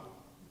Vishwarupa?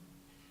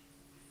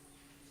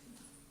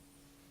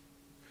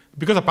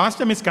 Because the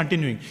pastime is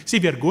continuing. See,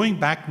 we are going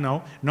back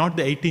now, not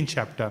the 18th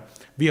chapter.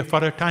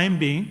 For a time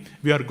being,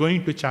 we are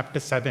going to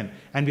chapter 7,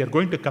 and we are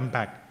going to come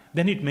back.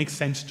 Then it makes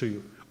sense to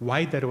you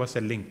why there was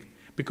a link.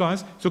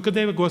 Because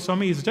Sukadeva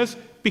Goswami is just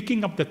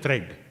picking up the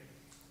thread.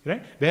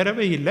 Right?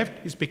 Wherever he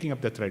left, he's picking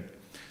up the thread.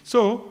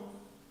 So,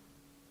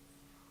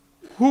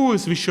 who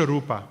is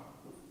Vishwarupa?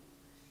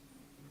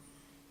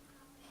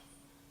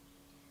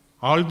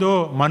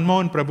 Although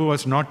Manmohan Prabhu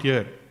was not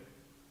here,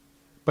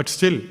 but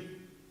still,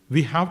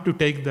 we have to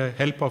take the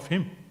help of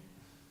him.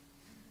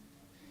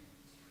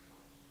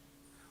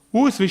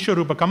 Who is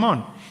Vishwarupa? Come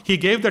on. He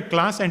gave that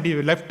class and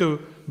he left to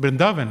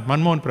Vrindavan,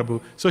 Manmohan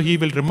Prabhu. So he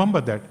will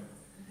remember that.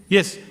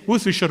 Yes, who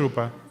is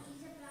Vishwarupa?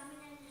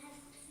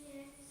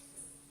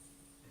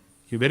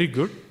 You're very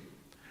good.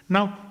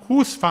 Now,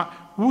 who's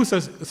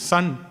a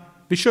son?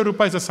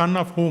 Vishwarupa is a son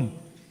of whom?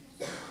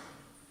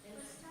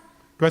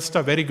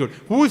 Twesta, very good.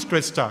 Who is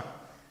Twesta?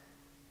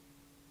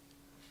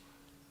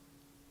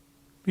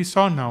 We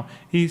saw now.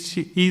 He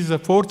is the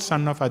fourth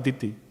son of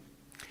Aditi.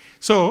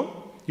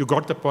 So, you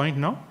got the point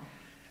now.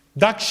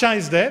 Daksha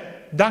is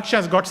there. Daksha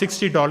has got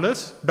 60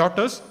 daughters.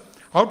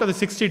 Out of the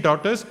 60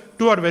 daughters,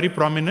 2 are very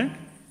prominent,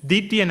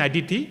 Diti and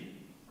Aditi.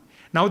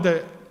 Now,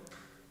 the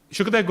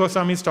Shukadeva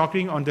Goswami is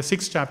talking on the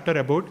 6th chapter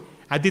about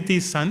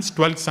Aditi's sons,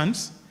 12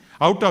 sons,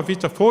 out of which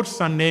the 4th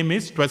son name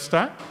is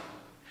Twesta.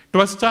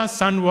 Twesta's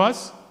son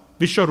was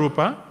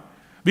Vishwarupa.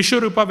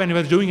 Vishwarupa, when he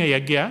was doing a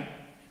yagya,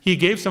 he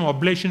gave some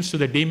oblations to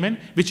the demon,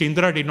 which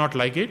Indra did not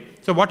like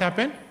it. So what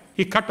happened?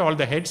 He cut all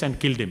the heads and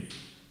killed him.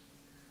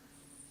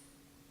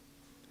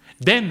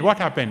 Then what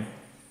happened?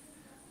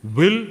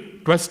 Will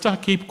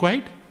Twesta keep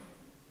quiet?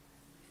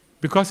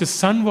 Because his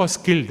son was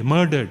killed,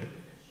 murdered.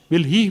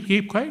 Will he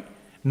keep quiet?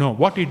 No.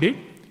 What he did?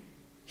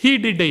 He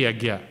did the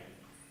yagya.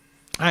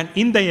 And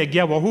in the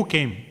yagya, who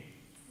came?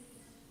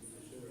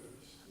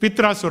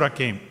 Vitrasura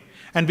came.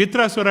 And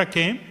Vitrasura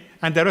came,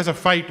 and there was a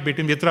fight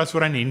between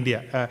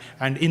Vitrasura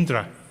and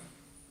Indra.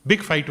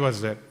 Big fight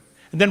was there.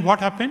 And then what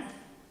happened?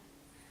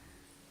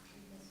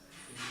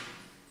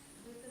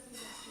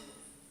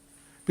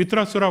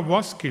 Vitrasura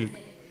was killed.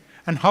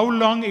 And how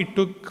long it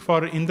took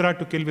for Indra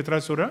to kill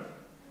Vitrasura?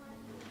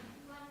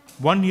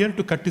 1 year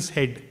to cut his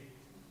head.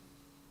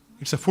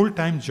 It's a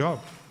full-time job.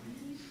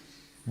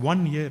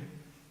 1 year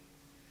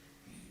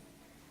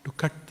to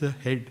cut the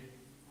head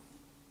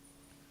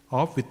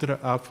of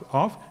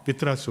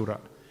Vitrasura.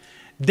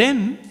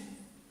 Then,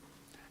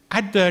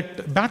 at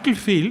that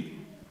battlefield,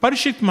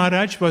 Parikshit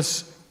Maharaj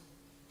was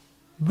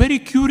very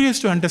curious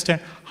to understand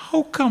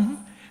how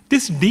come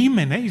this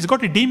demon, he's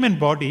got a demon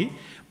body,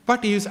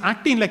 but he is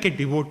acting like a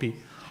devotee.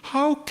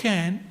 How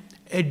can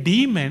a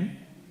demon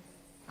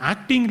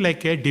acting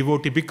like a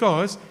devotee?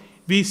 Because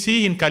we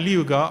see in Kali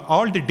Yuga,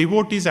 all the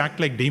devotees act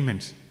like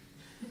demons.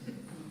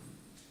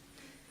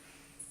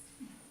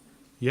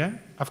 Yeah?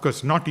 Of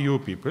course, not you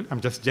people. I'm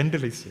just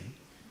generally saying.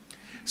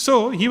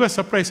 So he was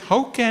surprised.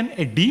 How can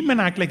a demon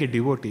act like a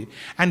devotee?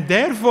 And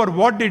therefore,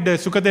 what did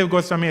Sukadeva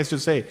Goswami has to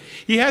say?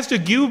 He has to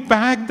give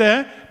back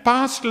the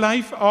past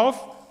life of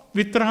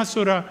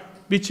Vitrasura,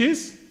 which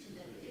is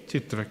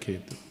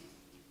Chitraketu.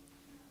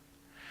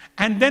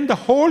 And then the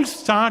whole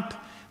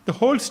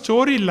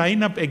story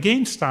lineup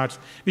again starts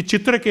with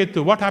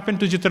Chitraketu. What happened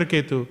to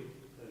Chitraketu?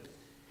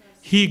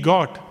 He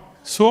got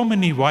so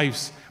many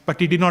wives, but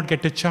he did not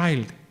get a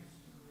child.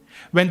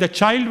 When the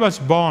child was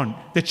born,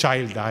 the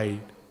child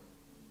died.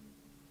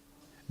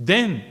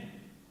 Then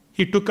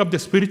he took up the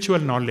spiritual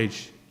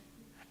knowledge,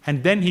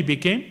 and then he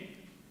became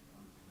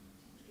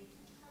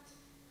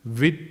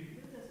Vitrasura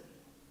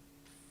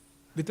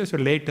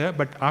later,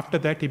 but after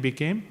that he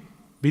became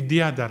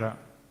Vidyadhara.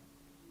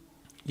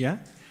 Yeah?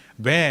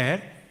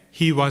 Where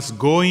he was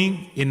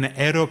going in an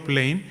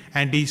aeroplane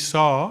and he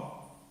saw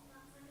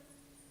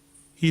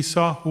he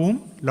saw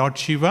whom? Lord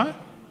Shiva.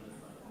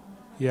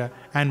 Yeah,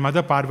 and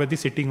Mother Parvati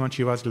sitting on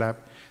Shiva's lap.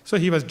 So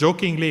he was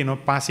jokingly,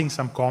 passing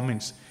some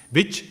comments,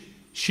 which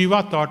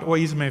Shiva thought, oh,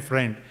 he's my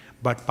friend.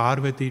 But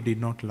Parvati did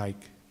not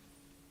like.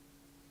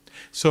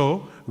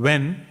 So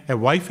when a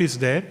wife is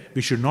there,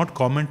 we should not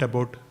comment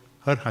about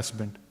her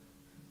husband.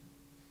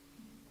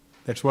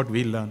 That's what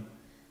we learn.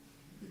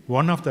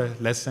 One of the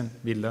lessons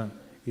we learn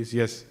is,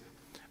 yes,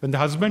 when the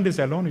husband is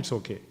alone, it's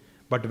okay.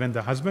 But when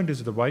the husband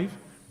is the wife,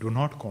 do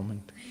not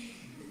comment.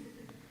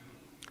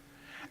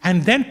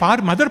 And then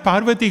Mother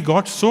Parvati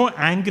got so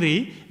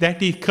angry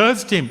that he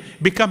cursed him,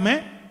 become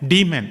a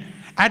demon.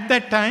 At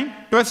that time,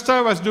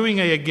 Twesta was doing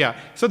a yagya.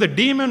 So the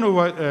demon who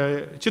was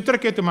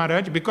Chitraketu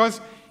Maharaj,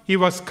 because he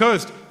was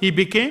cursed, he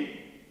became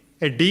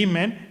a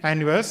demon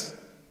and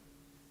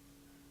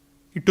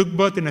he took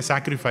birth in a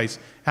sacrifice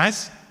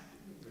as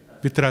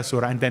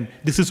Vitrasura. And then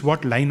this is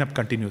what lineup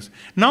continues.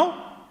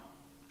 Now,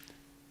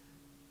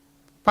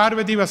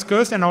 Parvati was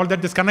cursed and all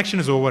that, this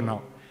connection is over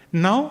now.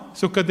 Now,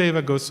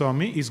 Sukadeva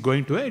Goswami is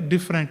going to a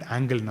different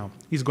angle now.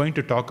 He's going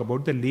to talk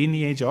about the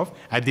lineage of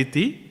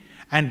Aditi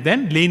and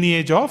then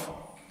lineage of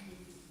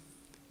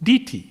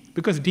DT,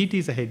 because DT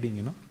is a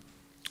heading,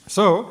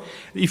 So,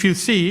 if you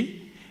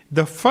see,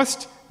 the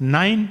first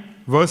 9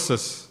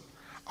 verses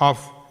of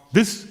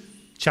this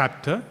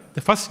chapter,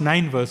 the first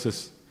 9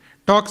 verses,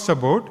 talks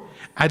about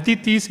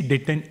Aditi's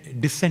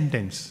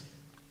descendants,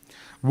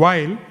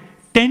 while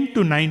 10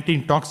 to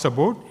 19 talks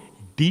about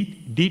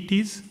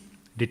DT's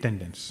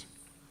descendants.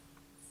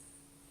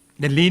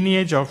 The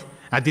lineage of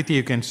Aditi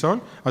you can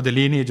solve, or the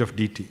lineage of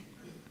DT.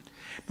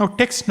 Now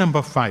text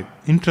number 5,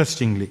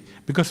 interestingly,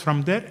 because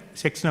from there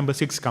text number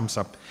 6 comes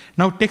up.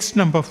 Now text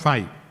number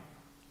 5,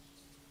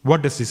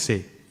 what does it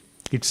say?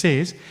 It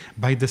says,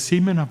 by the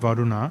semen of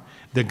Varuna,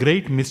 the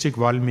great mystic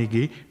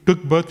Valmiki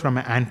took birth from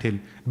an anthill.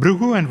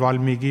 Bhrigu and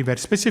Valmiki were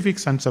specific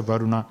sons of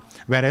Varuna,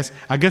 whereas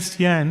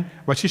Agastya and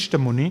Vashishta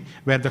Muni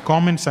were the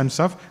common sons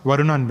of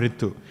Varuna and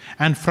Mritu.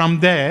 And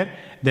from there,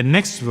 the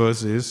next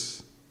verse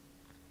is,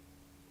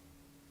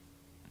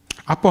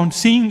 upon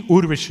seeing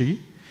Urvashi,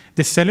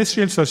 the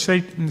celestial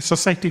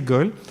society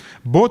girl,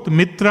 both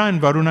Mitra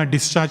and Varuna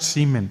discharged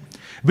semen,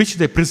 which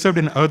they preserved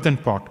in an earthen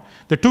pot.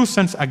 The 2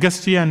 sons,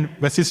 Agastya and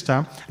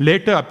Vasistha,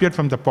 later appeared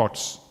from the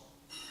pots.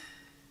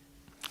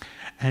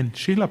 And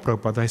Srila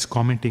Prabhupada is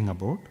commenting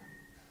about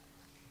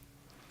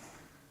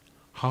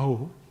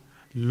how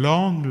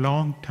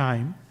long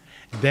time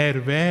there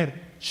were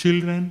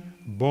children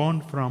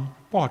born from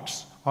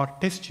pots or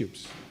test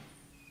tubes.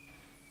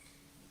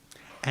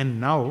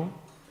 And now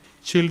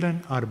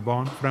children are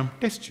born from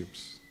test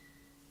tubes.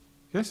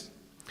 Yes?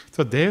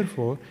 So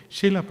therefore,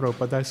 Srila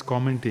Prabhupada is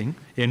commenting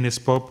in his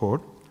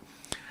purport,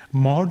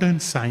 modern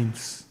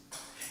science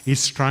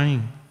is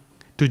trying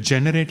to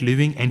generate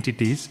living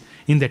entities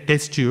in the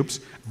test tubes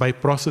by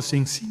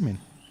processing semen.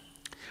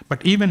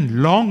 But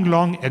even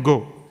long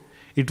ago,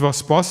 it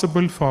was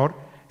possible for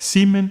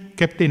semen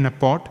kept in a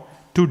pot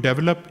to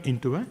develop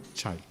into a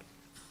child.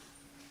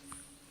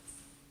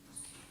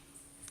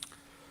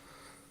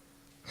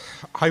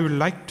 I would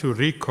like to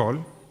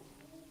recall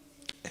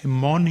a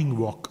morning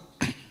walk.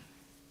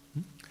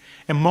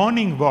 A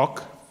morning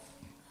walk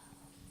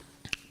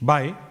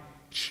by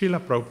Srila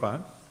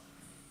Prabhupada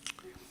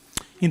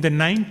in the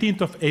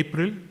 19th of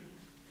April,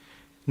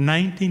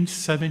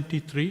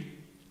 1973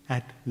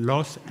 at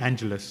Los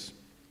Angeles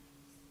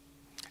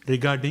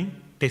regarding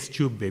test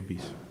tube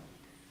babies.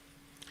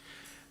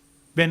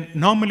 When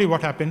normally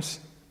what happens,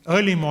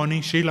 early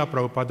morning, Srila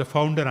Prabhupada, the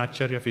founder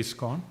Acharya of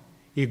ISKCON,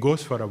 he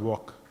goes for a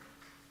walk.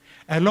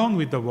 Along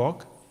with the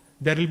walk,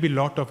 there will be a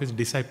lot of his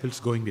disciples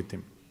going with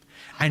him.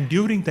 And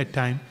during that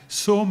time,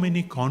 so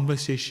many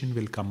conversations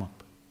will come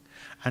up.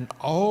 And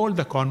all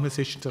the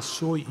conversations are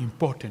so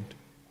important.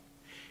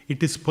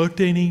 It is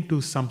pertaining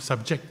to some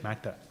subject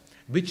matter,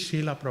 which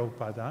Srila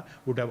Prabhupada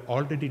would have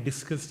already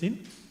discussed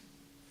in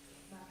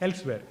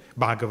elsewhere,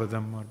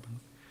 Bhagavatam. Or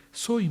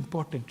so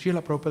important.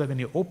 Srila Prabhupada, when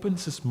he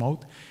opens his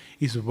mouth,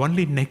 is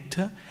only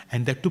nectar,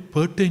 and that too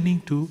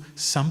pertaining to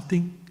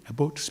something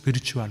about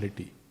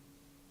spirituality.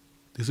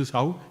 This is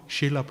how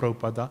Srila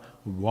Prabhupada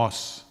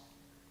was.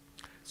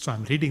 So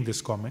I'm reading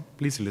this comment.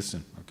 Please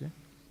listen. Okay.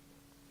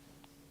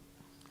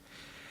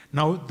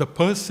 Now the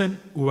person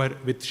who were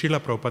with Srila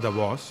Prabhupada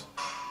was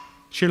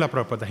Srila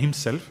Prabhupada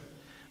himself,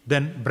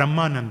 then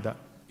Brahmananda.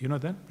 You know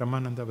that?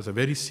 Brahmananda was a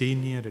very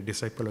senior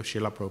disciple of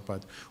Srila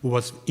Prabhupada who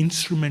was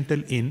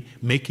instrumental in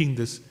making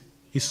this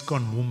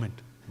ISKCON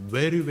movement.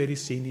 Very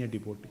senior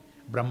devotee,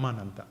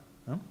 Brahmananda.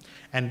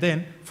 And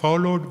then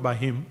followed by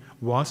him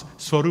was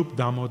Swarup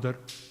Damodar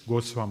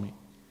Goswami,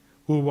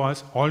 who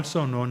was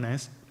also known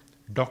as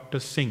Dr.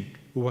 Singh,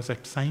 who was a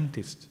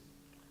scientist.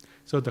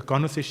 So the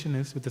conversation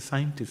is with a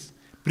scientist.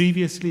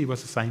 Previously he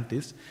was a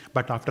scientist,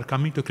 but after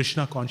coming to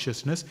Krishna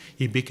consciousness,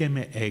 he became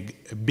a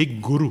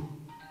big guru,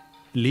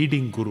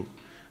 leading guru,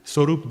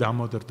 Swarup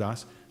Damodar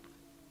Das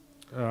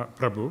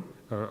Prabhu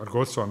or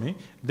Goswami.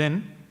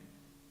 Then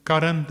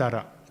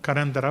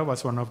Karandara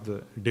was one of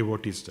the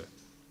devotees there.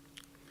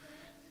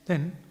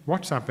 Then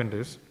what's happened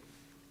is,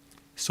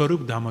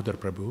 Swarup Damodar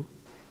Prabhu,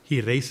 he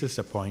raises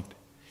a point.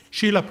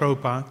 Srila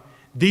Prabhupada,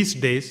 these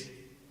days,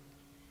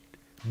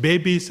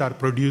 babies are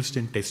produced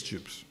in test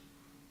tubes.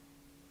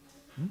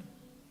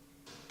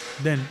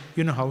 Then,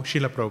 you know how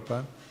Srila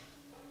Prabhupada,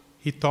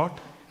 he thought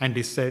and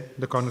he said,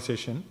 the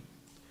conversation,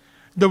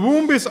 the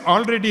womb is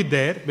already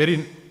there,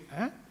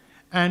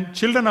 and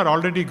children are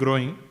already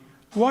growing.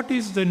 What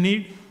is the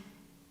need?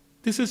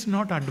 This is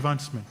not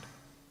advancement.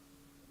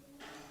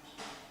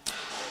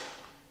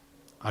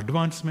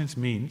 Advancements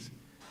means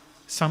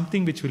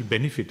something which will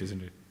benefit,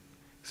 isn't it?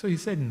 So he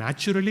said,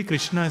 naturally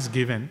Krishna has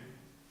given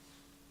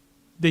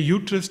the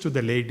uterus to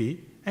the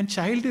lady, and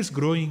child is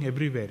growing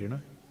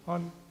everywhere,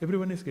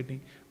 everyone is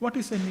getting. What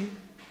is the need?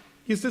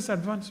 Is this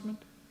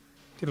advancement?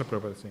 Srila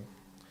Prabhupada is saying.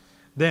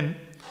 Then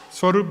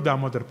Swarup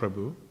Damodar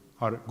Prabhu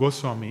or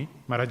Goswami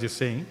Maharaj is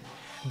saying,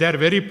 they are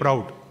very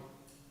proud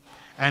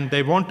and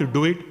they want to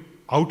do it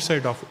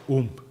outside of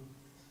womb.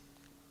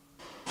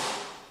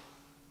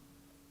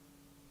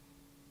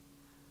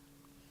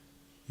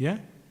 Yeah?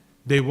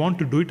 They want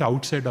to do it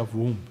outside of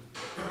womb.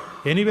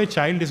 Anyway,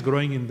 child is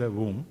growing in the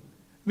womb.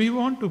 We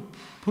want to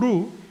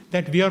prove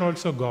that we are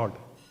also God.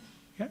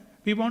 Yeah?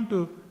 We want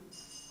to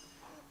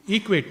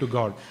equate to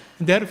God.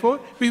 And therefore,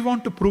 we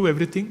want to prove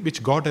everything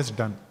which God has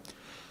done.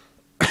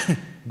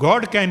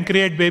 God can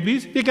create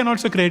babies, we can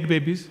also create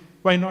babies.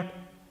 Why not?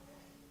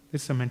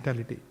 It's a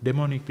mentality.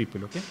 Demonic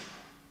people, okay?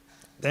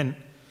 Then,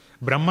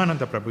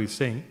 Brahmananda Prabhu is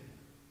saying,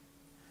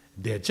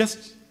 they are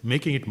just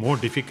making it more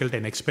difficult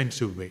and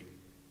expensive way.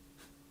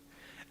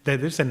 There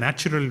is a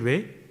natural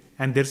way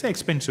and there's an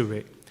expensive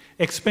way.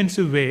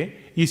 Expensive way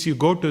is you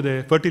go to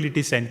the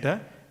fertility center,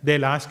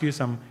 they'll ask you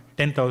some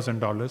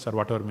 $10,000 or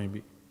whatever may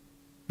be,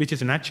 which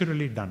is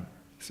naturally done.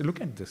 So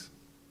look at this.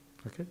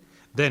 Okay?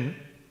 Then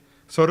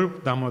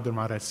Swarup Damodar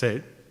Maharaj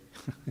said,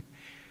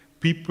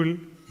 people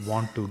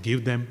want to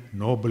give them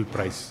Nobel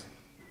Prize.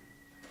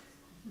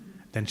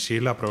 Then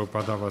Srila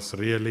Prabhupada was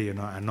really,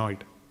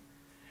 annoyed.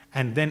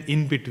 And then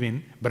in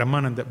between,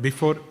 Brahmananda,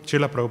 before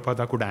Srila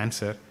Prabhupada could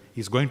answer,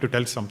 he's going to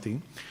tell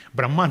something.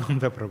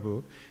 Brahmananda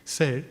Prabhu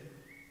said,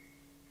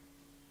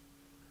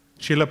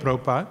 Srila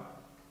Prabhupada,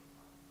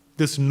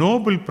 this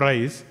Nobel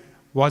Prize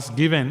was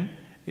given,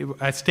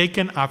 as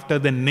taken after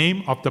the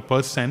name of the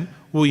person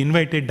who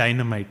invented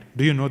dynamite.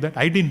 Do you know that?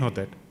 I didn't know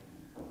that.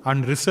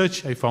 On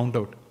research, I found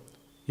out.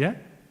 Yeah?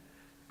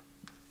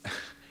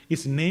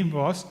 His name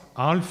was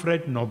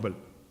Alfred Nobel.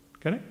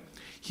 Correct?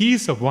 He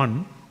is the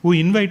one who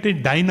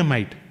invented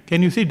dynamite.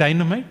 Can you see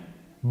dynamite?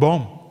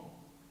 Bomb.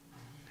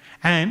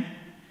 And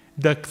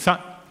the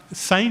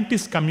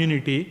scientist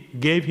community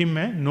gave him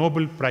a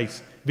Nobel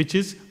Prize, which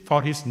is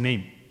for his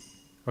name.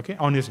 Okay,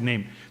 on his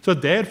name. So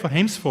therefore,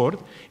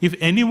 henceforth, if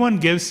anyone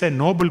gives a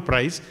Nobel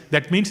Prize,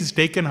 that means it's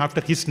taken after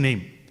his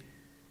name.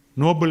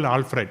 Nobel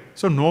Alfred.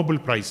 So Nobel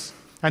Prize.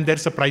 And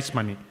there's a prize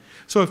money.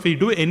 So if we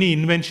do any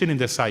invention in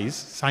the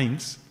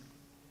science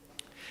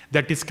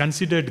that is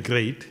considered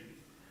great,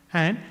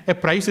 and a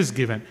prize is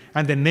given,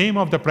 and the name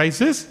of the prize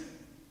is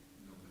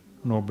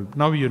Nobel.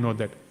 Now you know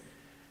that.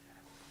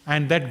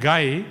 And that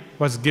guy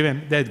was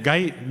given,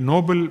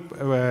 Nobel,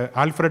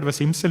 Alfred was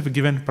himself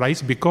given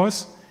prize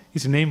because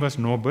his name was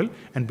Nobel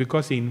and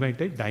because he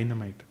invented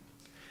dynamite.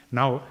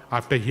 Now,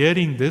 after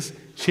hearing this,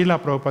 Srila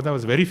Prabhupada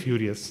was very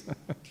furious.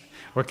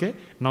 Okay?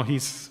 Now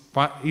he's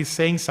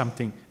saying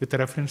something with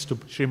reference to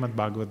Srimad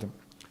Bhagavatam.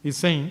 He's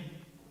saying,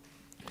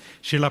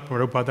 Srila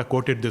Prabhupada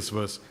quoted this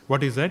verse.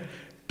 What is that?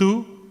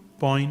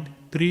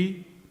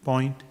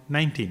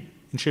 2.3.19 in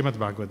Srimad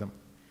Bhagavatam.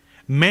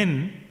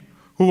 Men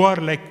who are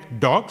like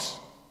dogs,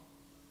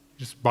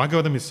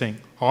 Bhagavatam is saying,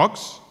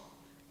 hogs,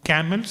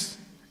 camels,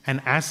 and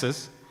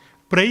asses,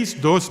 praise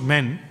those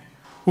men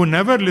who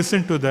never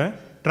listen to the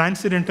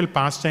transcendental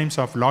pastimes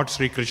of Lord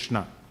Sri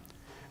Krishna,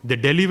 the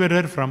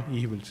deliverer from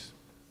evils.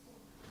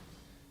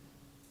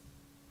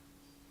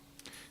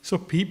 So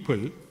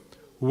people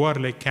who are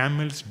like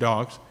camels,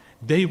 dogs,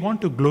 they want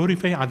to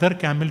glorify other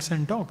camels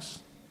and dogs.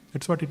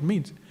 That's what it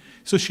means.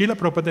 So Srila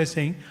Prabhupada is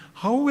saying,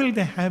 how will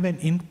they have an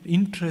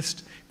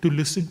interest to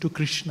listen to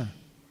Krishna?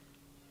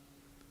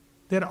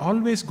 They're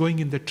always going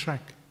in the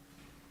track.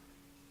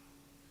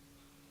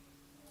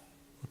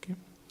 Okay?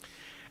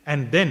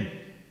 And then,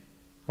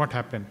 what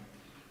happened?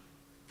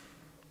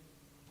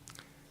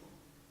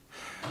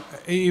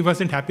 He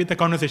wasn't happy, the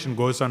conversation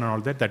goes on and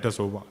all that, that was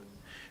over.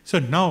 So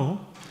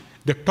now,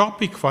 the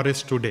topic for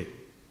us today,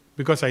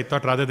 because I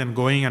thought rather than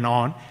going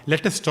on,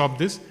 let us stop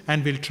this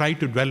and we'll try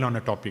to dwell on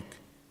a topic.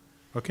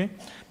 Okay?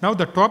 Now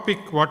the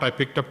topic what I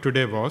picked up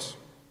today was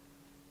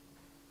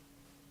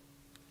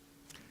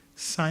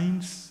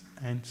science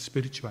and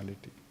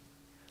spirituality.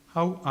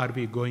 How are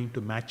we going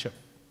to match up?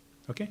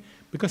 Okay?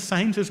 Because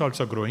science is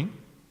also growing.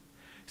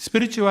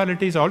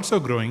 Spirituality is also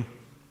growing.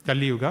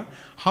 Kali Yuga.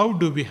 How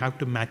do we have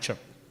to match up?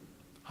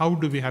 How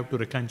do we have to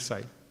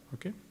reconcile?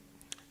 Okay?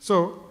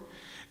 So,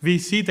 we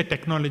see the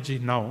technology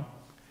now.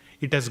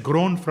 It has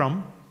grown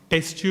from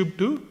test tube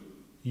to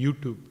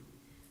YouTube.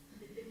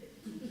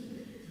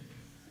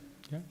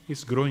 Yeah,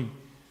 it's growing.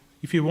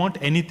 If you want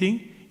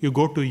anything, you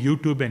go to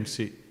YouTube and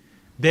see.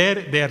 There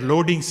they are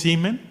loading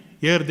semen,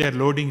 here they are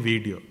loading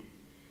video.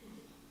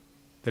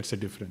 That's the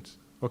difference.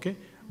 Okay?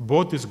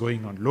 Both is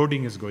going on.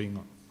 Loading is going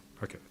on.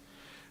 Okay.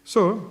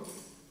 So,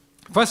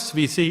 first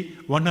we see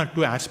one or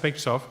two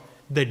aspects of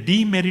the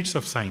demerits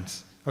of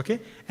science. Okay?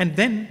 And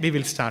then we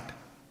will start.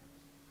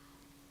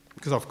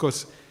 Because of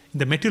course, in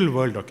the material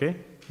world, okay,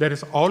 there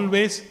is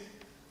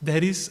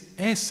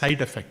a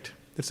side effect.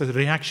 There's a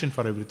reaction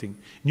for everything.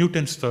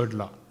 Newton's third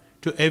law.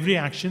 To every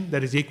action,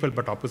 there is equal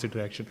but opposite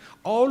reaction.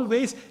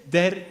 Always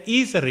there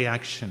is a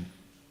reaction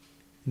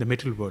in the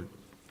material world.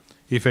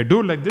 If I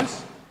do like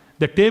this,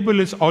 the table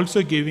is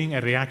also giving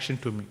a reaction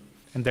to me.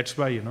 And that's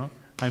why,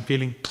 I'm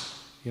feeling,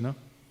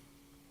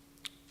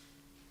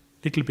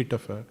 little bit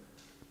of a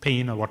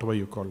pain or whatever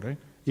you call, right?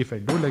 If I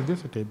do like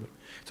this, a table.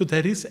 So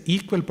there is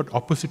equal but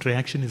opposite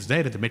reaction is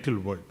there in the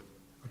material world.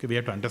 Okay, we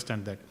have to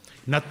understand that.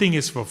 Nothing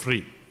is for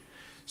free.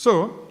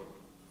 So,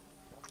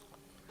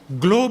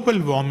 global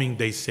warming,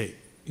 they say,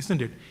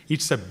 isn't it?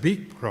 It's a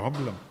big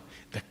problem.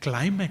 The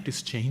climate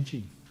is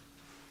changing.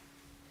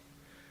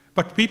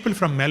 But people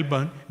from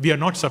Melbourne, we are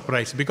not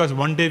surprised because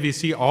one day we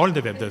see all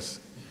the weathers.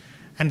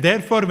 And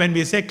therefore, when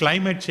we say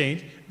climate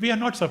change, we are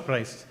not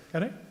surprised.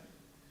 Correct?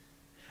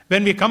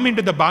 When we come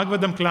into the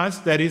Bhagavatam class,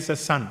 there is a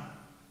sun.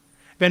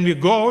 When we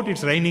go out,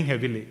 it's raining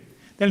heavily.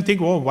 Then we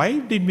think, why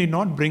did we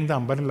not bring the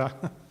umbrella?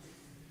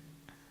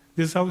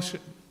 This is how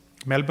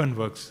Melbourne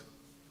works.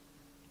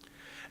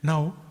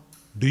 Now,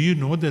 do you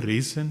know the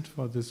reason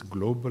for this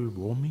global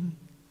warming?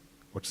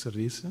 What's the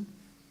reason?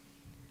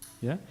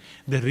 Yeah?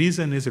 The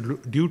reason is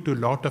due to a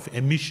lot of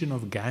emission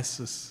of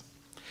gases.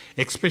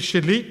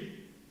 Especially,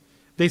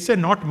 they say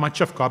not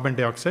much of carbon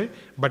dioxide,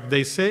 but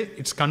they say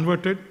it's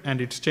converted and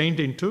it's changed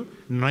into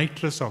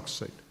nitrous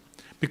oxide.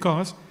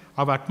 Because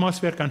our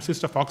atmosphere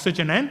consists of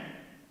oxygen and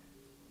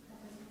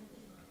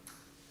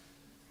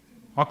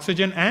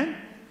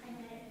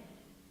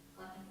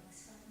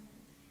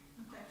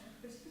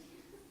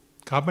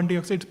carbon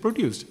dioxide is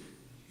produced.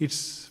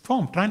 It's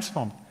formed,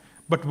 transformed.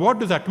 But what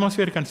does the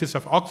atmosphere consist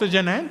of?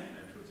 Oxygen and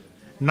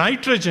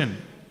nitrogen.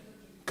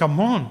 Come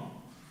on.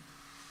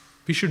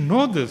 We should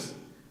know this.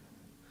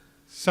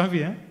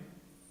 Savia,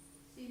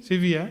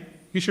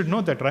 you should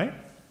know that, right?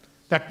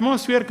 The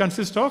atmosphere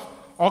consists of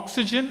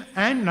oxygen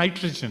and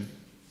nitrogen.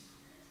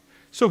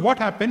 So what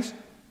happens?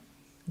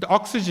 The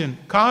oxygen,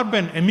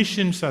 carbon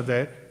emissions are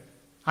there.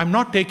 I'm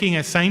not taking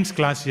a science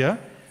class here,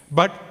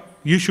 but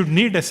you should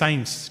need a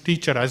science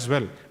teacher as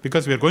well,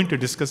 because we are going to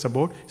discuss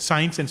about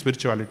science and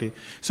spirituality.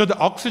 So the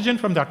oxygen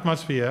from the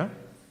atmosphere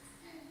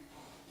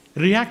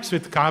reacts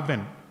with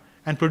carbon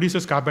and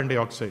produces carbon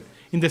dioxide.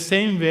 In the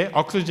same way,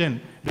 oxygen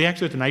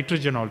reacts with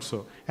nitrogen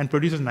also and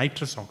produces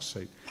nitrous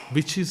oxide,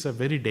 which is a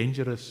very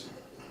dangerous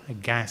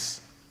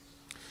gas.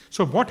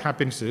 So what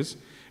happens is,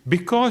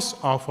 because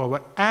of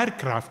our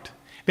aircraft,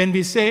 when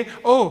we say,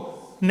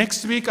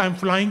 next week I'm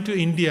flying to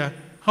India,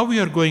 how we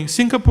are going?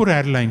 Singapore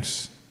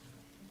Airlines.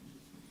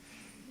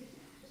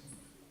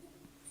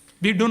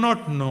 We do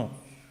not know.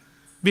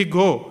 We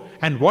go,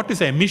 and what is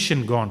the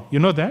emission gone? You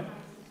know that?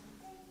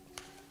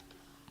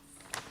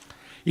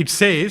 It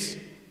says,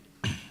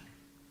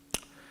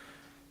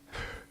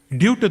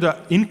 due to the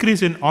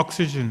increase in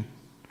oxygen,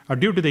 or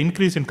due to the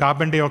increase in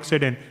carbon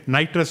dioxide and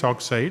nitrous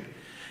oxide,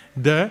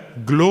 the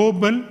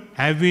global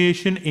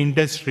aviation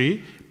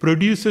industry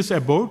produces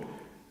about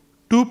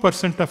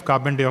 2% of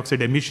carbon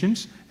dioxide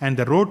emissions, and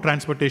the road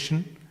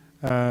transportation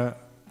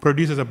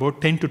produces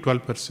about 10 to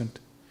 12%.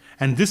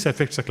 And this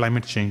affects the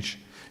climate change.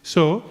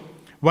 So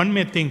one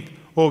may think,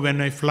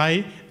 when I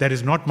fly, there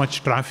is not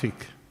much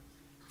traffic.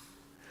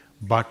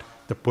 But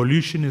the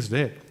pollution is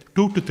there,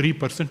 2 to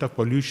 3% of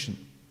pollution.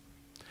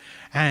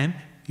 And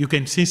you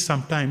can see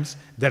sometimes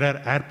there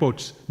are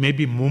airports,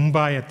 maybe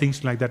Mumbai or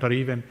things like that, or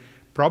even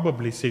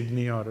probably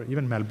Sydney or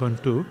even Melbourne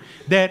too,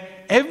 there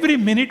every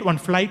minute one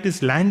flight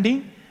is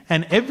landing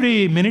and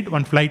every minute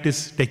one flight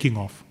is taking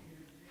off.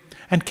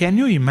 And can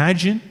you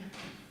imagine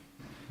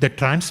the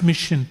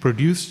transmission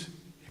produced?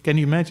 Can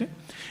you imagine?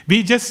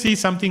 We just see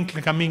something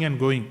coming and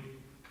going,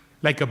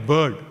 like a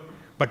bird.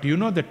 But you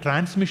know the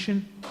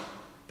transmission,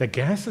 the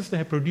gases they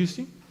are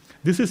producing,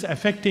 this is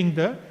affecting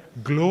the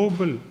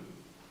global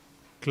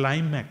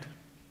climate.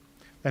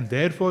 And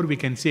therefore we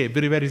can see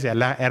everywhere is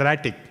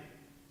erratic.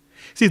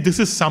 See, this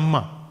is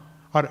summer,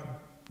 or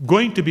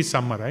going to be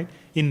summer, right?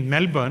 In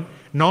Melbourne,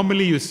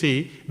 normally you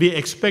see, we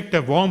expect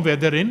a warm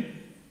weather in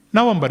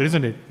November,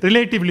 isn't it?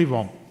 Relatively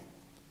warm.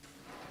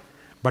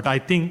 But I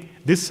think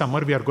this summer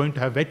we are going to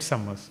have wet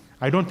summers.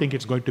 I don't think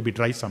it's going to be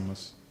dry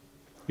summers.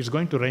 It's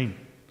going to rain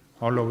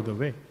all over the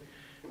way.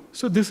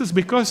 So this is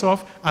because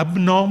of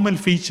abnormal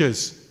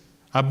features,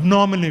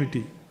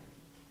 abnormality.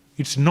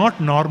 It's not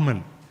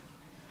normal.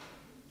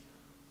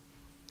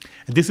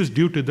 And this is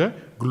due to the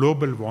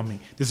global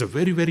warming. This is a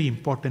very, very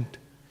important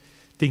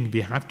thing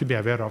we have to be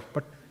aware of,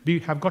 but we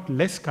have got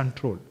less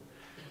control.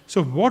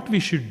 So what we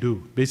should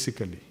do,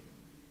 basically,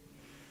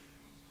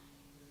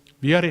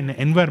 we are in an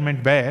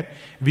environment where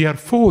we are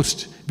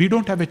forced, we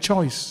don't have a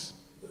choice.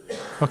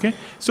 Okay?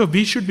 So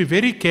we should be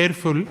very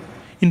careful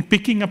in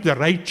picking up the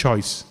right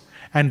choice.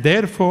 And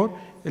therefore,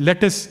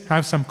 let us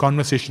have some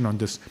conversation on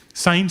this.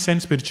 Science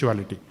and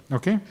spirituality.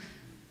 Okay?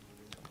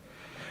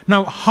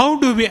 Now, how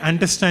do we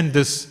understand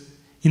this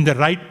in the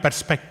right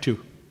perspective?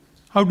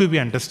 How do we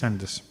understand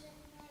this?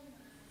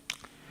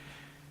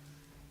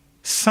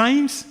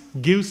 Science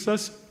gives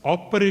us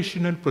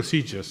operational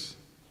procedures.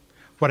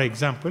 For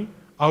example,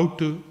 how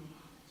to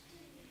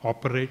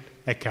operate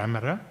a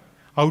camera,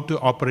 how to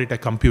operate a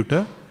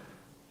computer.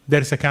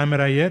 There's a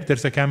camera here,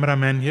 there's a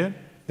cameraman here,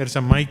 there's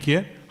a mic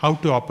here. How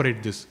to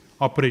operate this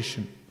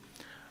operation.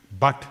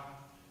 But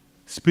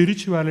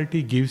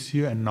spirituality gives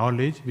you a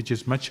knowledge which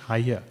is much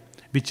higher,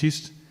 which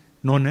is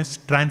known as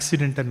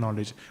transcendental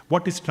knowledge.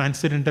 What is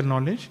transcendental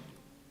knowledge?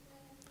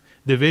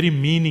 The very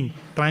meaning,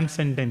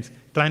 transcendence,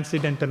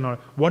 transcendental knowledge.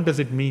 What does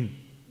it mean?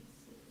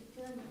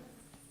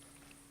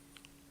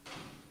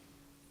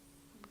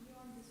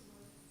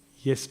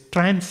 Yes,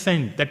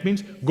 transcend. That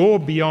means go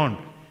beyond.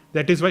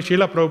 That is why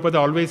Srila Prabhupada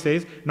always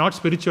says, not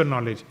spiritual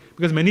knowledge.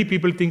 Because many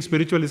people think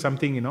spiritual is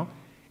something,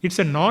 It's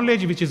a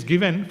knowledge which is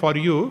given for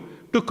you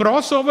to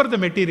cross over the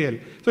material.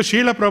 So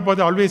Srila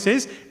Prabhupada always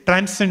says,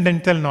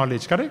 transcendental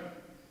knowledge, correct?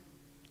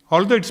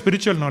 Although it's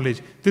spiritual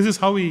knowledge, this is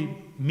how he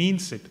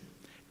means it.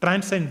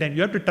 Transcendent.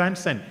 You have to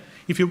transcend.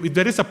 If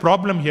there is a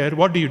problem here,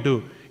 what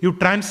do? You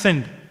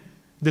transcend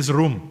this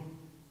room.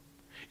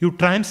 You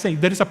transcend.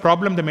 If there is a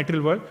problem in the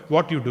material world,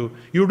 what do?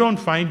 You don't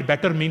find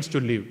better means to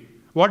live.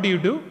 What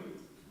do?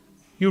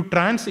 You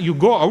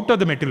go out of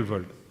the material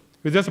world.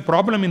 If there's a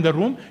problem in the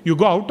room, you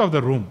go out of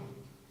the room.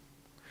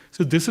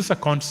 So this is a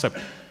concept.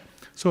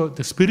 So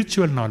the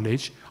spiritual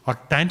knowledge or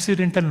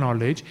transcendental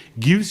knowledge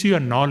gives you a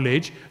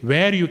knowledge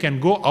where you can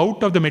go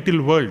out of the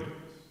material world.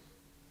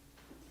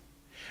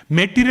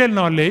 Material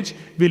knowledge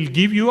will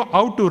give you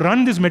how to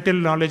run this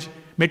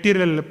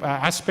material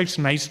aspects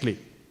nicely.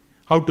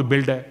 How to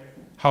build a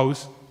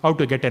house, how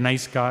to get a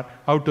nice car,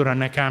 how to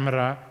run a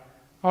camera,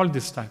 all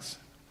these things.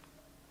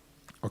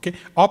 Okay?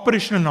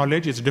 Operational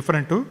knowledge is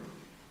different to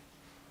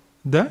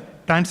the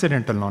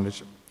transcendental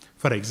knowledge.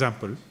 For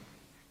example,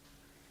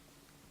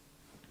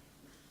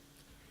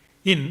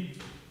 in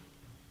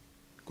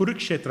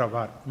Kurukshetra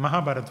war,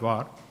 Mahabharata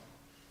war,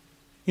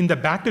 in the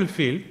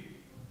battlefild,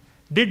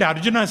 did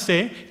Arjuna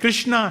say,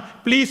 Krishna,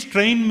 please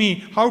train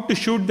me how to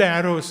shoot the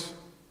arrows?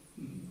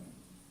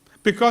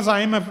 Because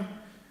I am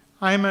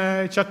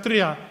a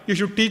Kshatriya, you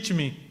should teach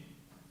me.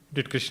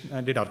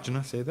 Did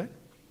Arjuna say that?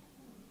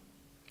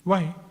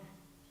 Why?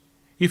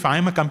 If I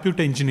am a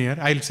computer engineer,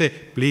 I'll say,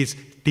 please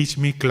teach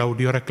me cloud.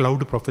 You're a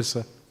cloud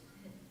professor.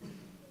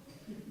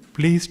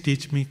 Please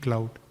teach me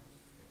cloud.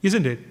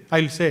 Isn't it?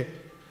 I'll say,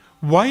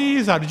 why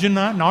is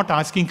Arjuna not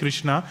asking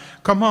Krishna,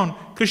 come on,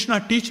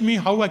 Krishna, teach me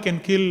how I can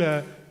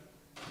kill,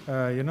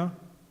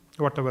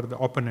 whatever the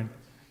opponent,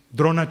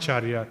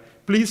 Dronacharya.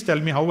 Please tell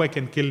me how I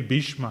can kill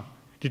Bhishma.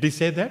 Did he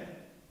say that?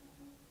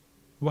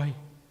 Why?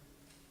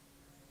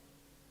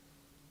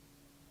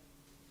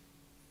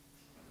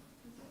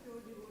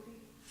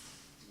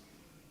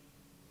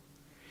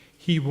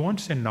 He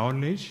wants a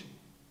knowledge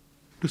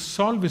to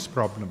solve his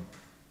problem.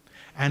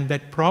 And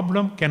that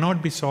problem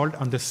cannot be solved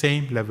on the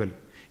same level.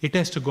 It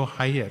has to go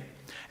higher.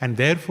 And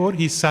therefore,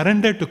 he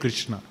surrendered to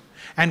Krishna.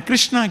 And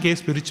Krishna gave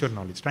spiritual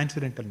knowledge,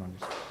 transcendental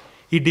knowledge.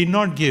 He did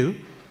not give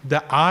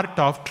the art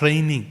of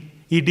training.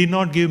 He did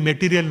not give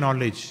material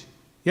knowledge.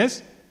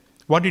 Yes?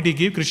 What did he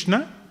give,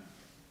 Krishna?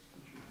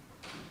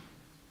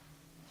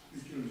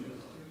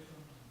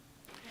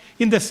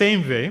 In the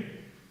same way,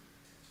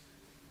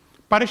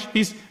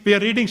 we are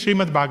reading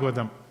Srimad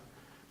Bhagavatam.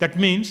 That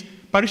means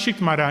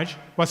Parikshit Maharaj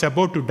was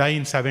about to die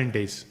in 7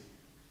 days.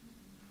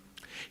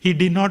 He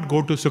did not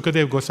go to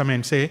Sukadeva Goswami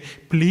and say,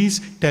 please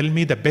tell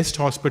me the best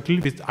hospital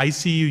with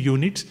ICU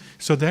units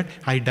so that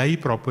I die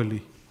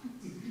properly.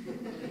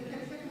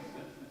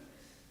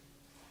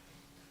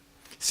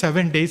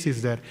 7 days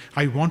is there.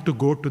 I want to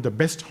go to the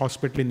best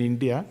hospital in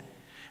India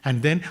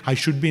and then I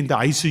should be in the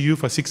ICU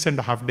for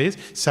 6.5 days.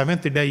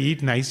 7th day I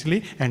eat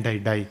nicely and I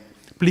die.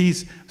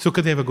 Please,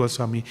 Sukadeva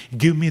Goswami,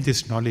 give me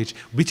this knowledge.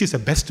 Which is the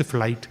best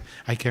flight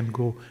I can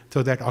go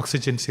so that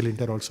oxygen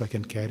cylinder also I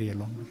can carry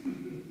along.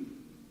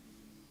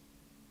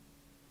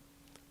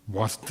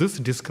 Was this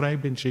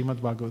described in Srimad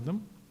Bhagavatam?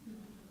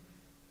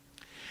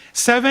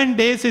 7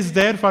 days is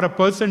there for a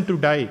person to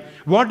die.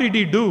 What did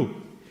he do?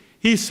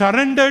 He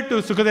surrendered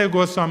to Sukadeva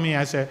Goswami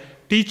as a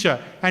teacher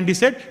and he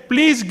said,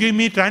 please give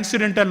me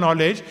transcendental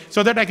knowledge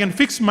so that I can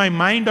fix my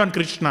mind on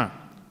Krishna.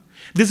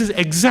 This is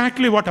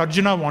exactly what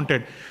Arjuna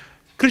wanted.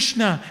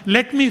 Krishna,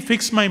 let me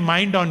fix my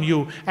mind on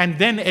you and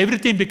then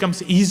everything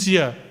becomes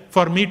easier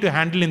for me to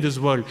handle in this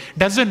world.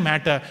 Doesn't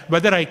matter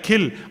whether I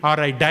kill or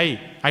I die.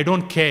 I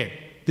don't care.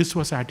 This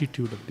was the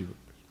attitude of devotee.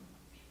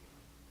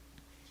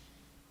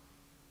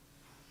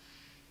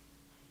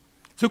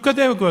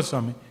 Sukadeva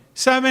Goswami,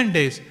 7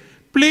 days.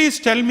 Please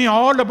tell me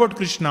all about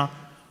Krishna.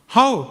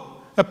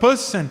 How a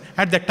person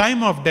at the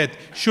time of death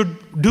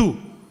should do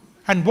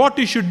and what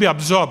he should be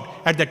absorbed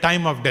at the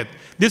time of death.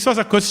 This was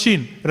a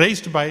question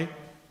raised by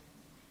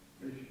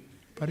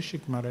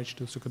Parikshit Maharaj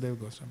to Sukadeva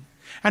Goswami.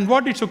 And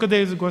what did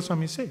Sukadeva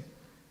Goswami say?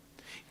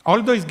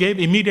 Although he gave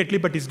immediately,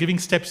 but he's giving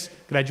steps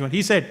gradually.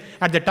 He said,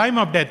 at the time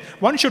of death,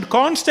 one should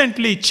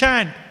constantly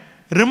chant,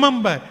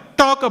 remember,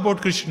 talk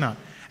about Krishna.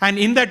 And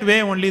in that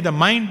way only the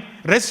mind,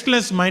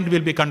 restless mind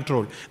will be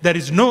controlled. There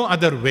is no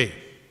other way.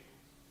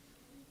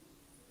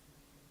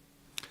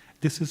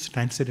 This is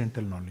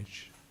transcendental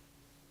knowledge.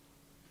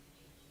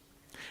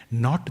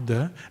 Not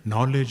the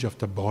knowledge of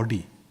the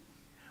body,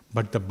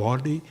 but the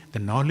body, the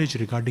knowledge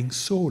regarding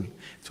soul,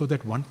 so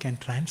that one can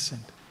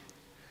transcend.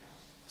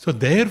 So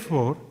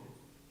therefore,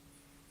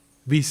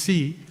 we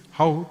see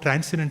how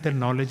transcendental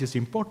knowledge is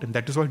important.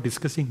 That is why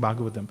discussing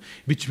Bhagavatam,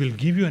 which will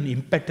give you an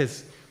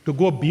impetus to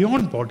go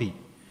beyond body.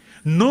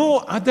 No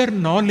other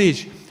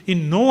knowledge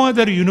in no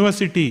other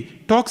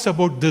university talks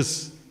about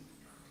this.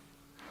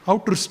 How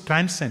to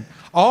transcend.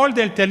 All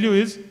they'll tell you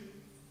is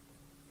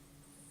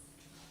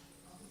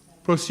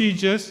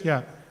procedures,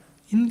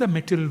 in the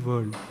material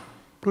world.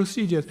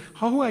 Procedures.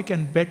 How I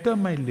can better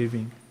my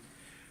living.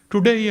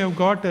 Today you have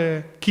got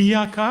a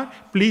Kia car,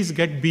 please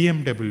get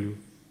BMW.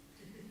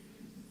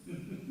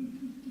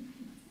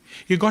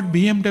 You got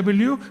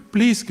BMW,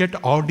 please get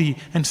Audi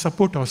and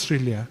support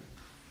Australia.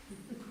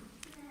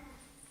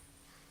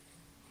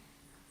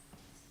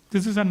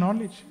 This is a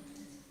knowledge.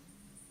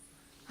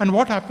 And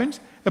what happens?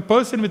 A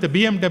person with a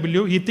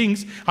BMW, he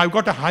thinks, I've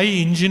got a high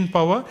engine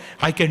power,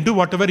 I can do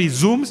whatever, he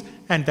zooms,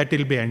 and that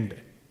will be end.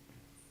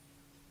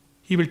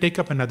 He will take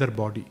up another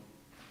body.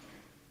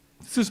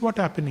 This is what's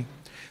happening.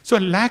 So a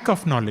lack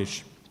of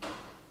knowledge.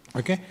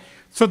 Okay?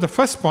 So the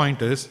first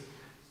point is,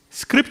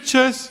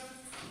 scriptures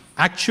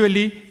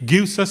actually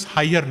gives us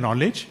higher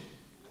knowledge,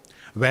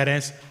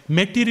 whereas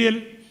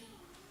material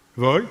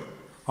world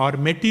or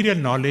material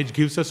knowledge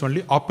gives us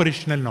only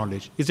operational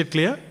knowledge. Is it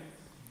clear?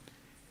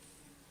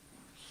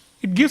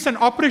 It gives an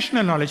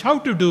operational knowledge, how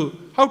to do,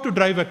 how to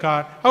drive a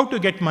car, how to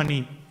get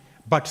money.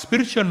 But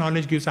spiritual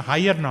knowledge gives a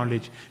higher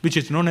knowledge, which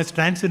is known as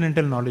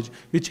transcendental knowledge,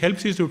 which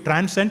helps you to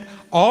transcend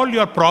all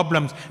your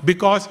problems.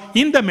 Because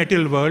in the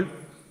material world,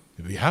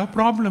 we have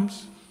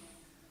problems.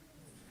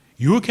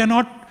 You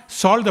cannot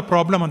solve the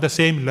problem on the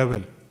same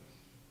level.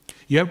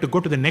 You have to go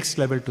to the next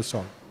level to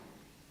solve.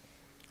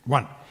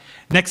 One.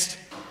 Next,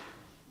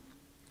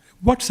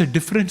 what's the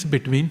difference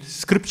between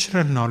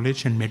scriptural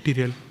knowledge and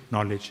material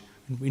knowledge?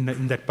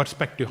 In that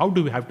perspective, how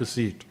do we have to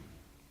see it?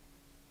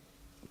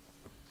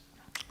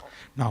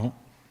 Now,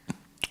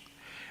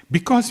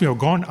 because we have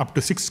gone up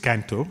to 6th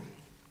canto,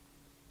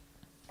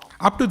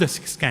 up to the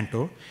 6th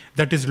canto,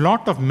 that is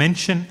lot of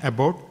mention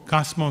about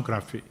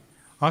cosmography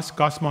or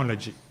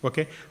cosmology,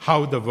 okay?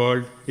 How the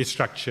world is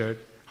structured,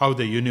 how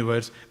the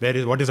universe,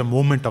 what is the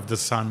movement of the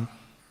sun,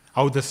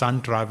 how the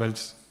sun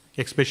travels,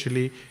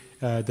 especially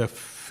the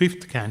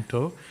 5th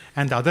canto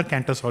and the other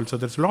cantos also.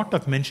 There's a lot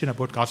of mention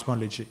about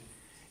cosmology.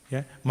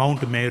 Yeah?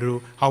 Mount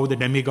Meru, how the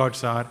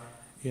demigods are,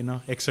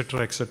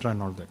 etc.,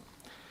 and all that.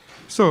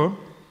 So,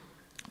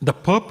 the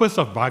purpose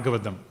of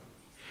Bhagavatam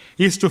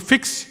is to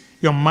fix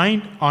your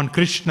mind on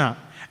Krishna,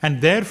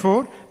 and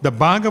therefore the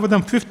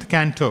Bhagavatam 5th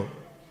canto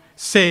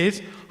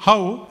says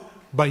how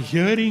by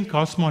hearing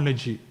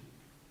cosmology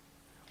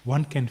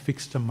one can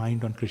fix the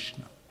mind on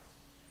Krishna.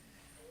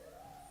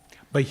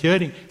 By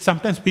hearing,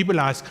 sometimes people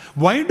ask,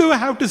 why do I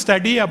have to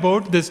study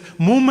about this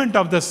movement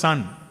of the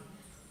sun,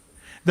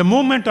 the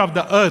movement of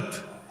the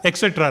earth,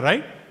 etc.,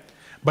 right?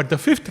 But the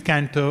 5th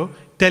canto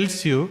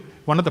tells you,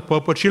 one of the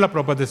purpose, Srila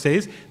Prabhupada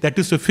says, that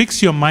is to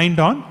fix your mind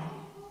on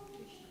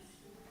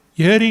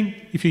hearing.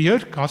 If you hear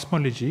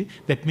cosmology,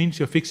 that means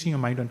you're fixing your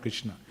mind on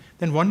Krishna.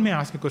 Then one may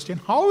ask a question,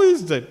 how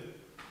is that?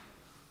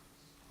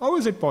 How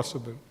is it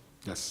possible?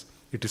 Yes,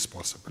 it is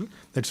possible.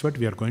 That's what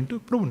we are going to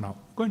prove now,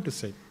 going to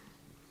say.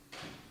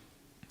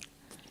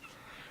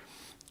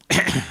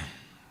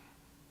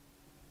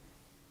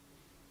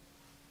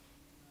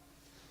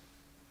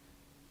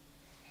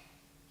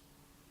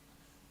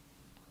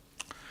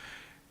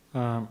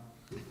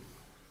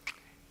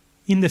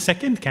 In the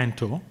 2nd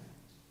canto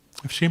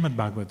of Srimad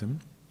Bhagavatam,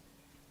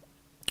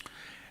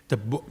 the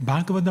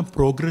Bhagavatam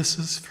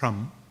progresses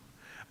from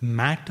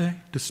matter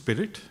to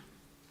spirit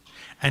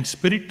and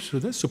spirit to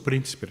the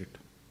Supreme Spirit.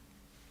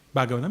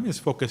 Bhagavatam is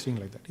focusing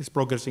like that. It's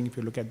progressing if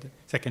you look at the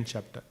 2nd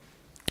chapter.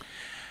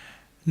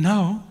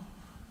 Now,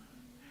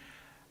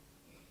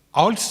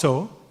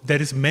 also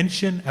there is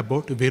mention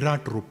about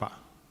Virat Rupa,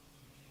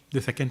 the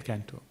 2nd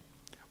canto.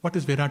 What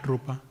is Virat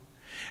Rupa?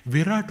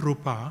 Virat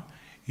Rupa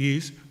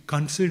is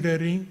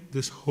considering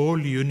this whole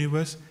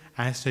universe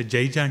as a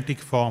gigantic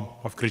form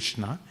of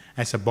Krishna,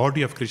 as a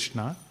body of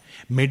Krishna,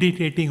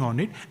 meditating on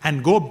it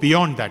and go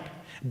beyond that.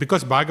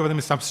 Because Bhagavatam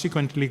is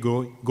subsequently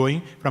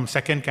going from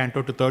 2nd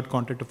canto to 3rd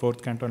canto to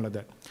 4th canto and like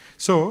that.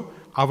 So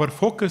our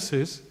focus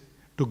is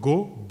to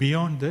go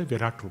beyond the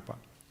Virat Rupa.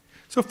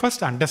 So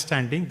first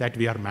understanding that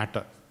we are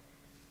matter.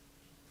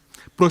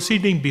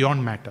 Proceeding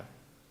beyond matter.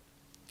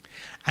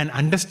 And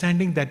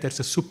understanding that there's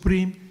a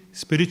supreme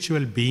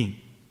spiritual being.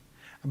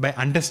 By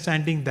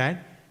understanding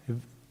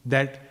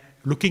that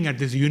looking at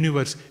this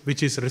universe,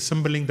 which is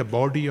resembling the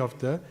body of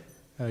the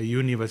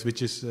universe,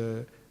 which is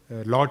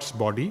Lord's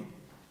body,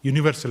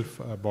 universal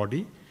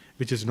body,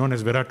 which is known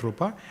as Virat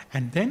Rupa,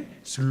 and then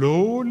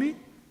slowly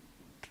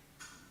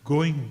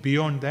going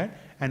beyond that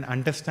and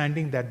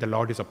understanding that the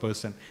Lord is a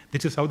person.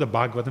 This is how the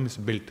Bhagavatam is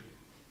built.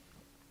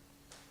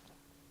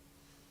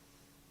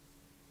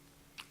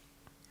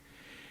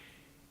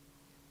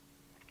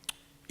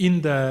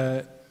 In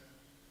the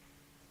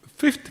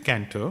 5th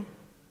canto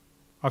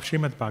of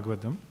Srimad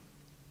Bhagavatam,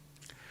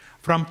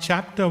 from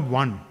chapter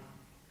 1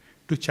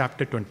 to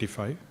chapter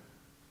 25,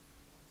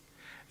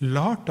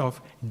 lot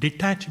of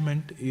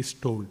detachment is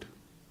told.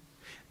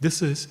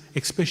 This is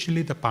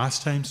especially the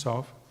pastimes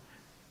of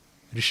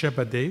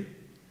Rishabhadev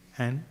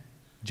and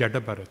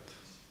Jadabharat.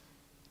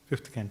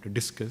 5th canto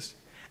discussed,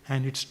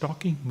 and it's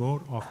talking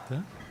more of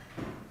the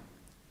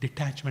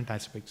detachment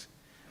aspects,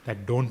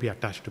 that don't be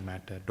attached to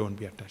matter, don't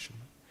be attached to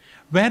matter.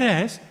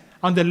 Whereas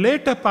on the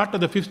later part of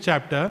the 5th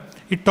chapter,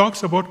 it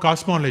talks about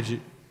cosmology,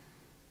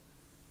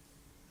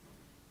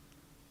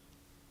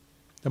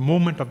 the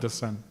movement of the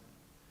sun,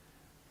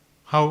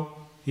 how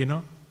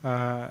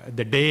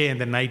the day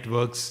and the night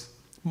works,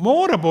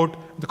 more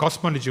about the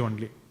cosmology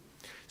only.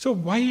 So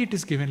why it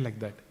is given like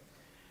that?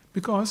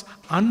 Because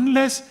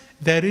unless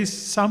there is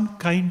some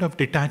kind of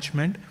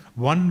detachment,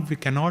 we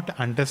cannot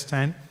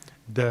understand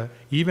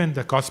even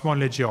the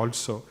cosmology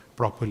also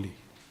properly.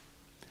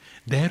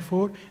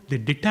 Therefore, the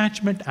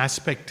detachment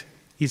aspect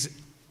is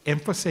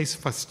emphasized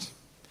first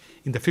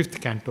in the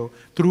 5th canto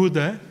through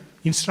the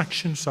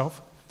instructions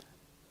of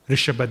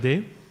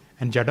Rishabhadev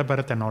and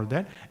Jadabharat and all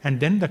that,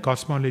 and then the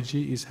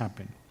cosmology is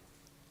happening.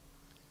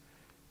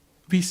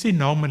 We see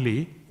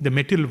normally the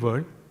material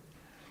world,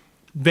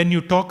 when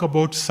you talk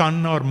about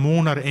sun or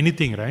moon or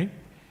anything, right?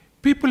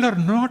 People are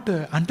not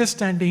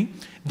understanding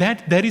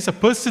that there is a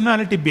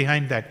personality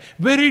behind that.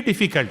 Very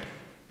difficult.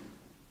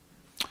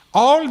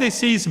 All they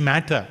see is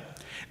matter.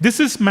 This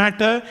is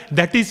matter,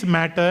 that is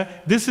matter,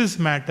 this is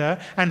matter,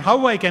 and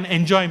how I can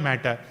enjoy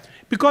matter.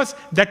 Because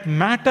that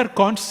matter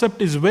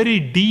concept is very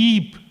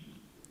deep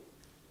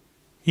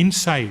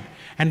inside,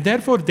 and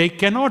therefore they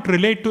cannot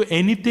relate to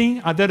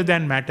anything other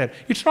than matter.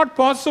 It's not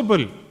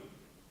possible.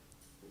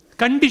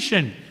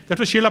 Conditioned. That's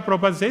what Srila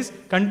Prabhupada says,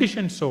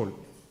 conditioned soul.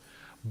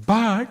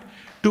 But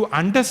to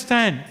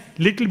understand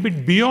little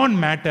bit beyond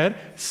matter,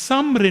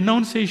 some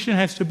renunciation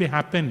has to be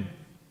happen.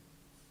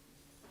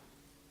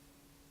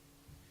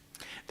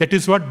 That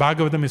is what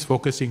Bhagavatam is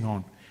focusing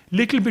on.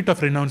 Little bit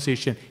of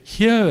renunciation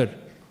here,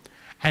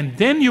 and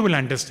then you will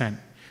understand.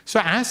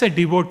 So as a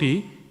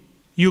devotee,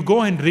 you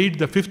go and read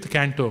the 5th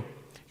canto.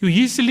 You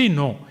easily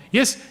know,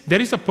 yes, there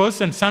is a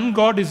person, sun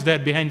god is there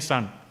behind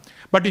sun.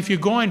 But if you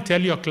go and tell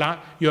your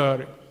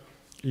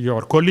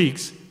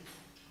colleagues,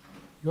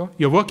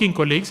 your working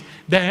colleagues,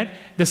 that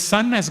the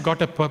sun has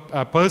got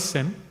a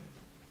person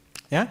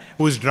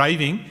who is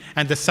driving,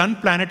 and the sun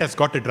planet has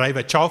got a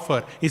driver,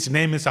 chauffeur, his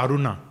name is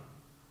Aruna.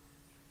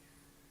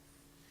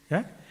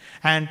 Yeah?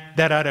 And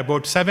there are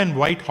about 7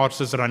 white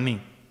horses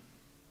running.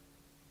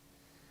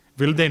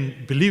 Will they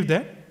believe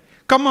that?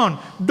 Come on,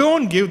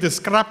 don't give this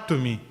crap to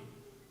me.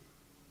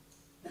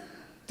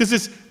 This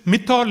is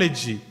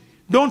mythology.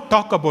 Don't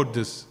talk about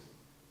this.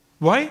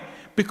 Why?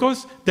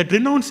 Because the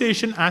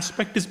renunciation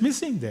aspect is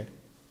missing there.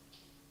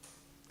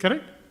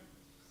 Correct?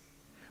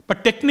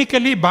 But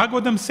technically,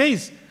 Bhagavatam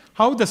says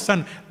how the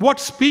sun, what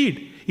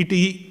speed.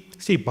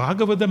 See,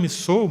 Bhagavatam is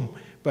so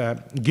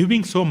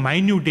giving so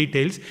minute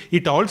details.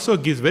 It also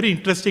gives very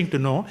interesting to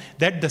know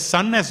that the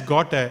sun has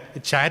got a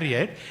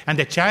chariot, and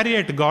the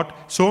chariot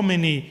got so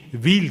many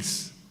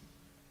wheels.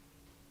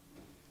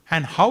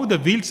 And how the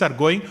wheels are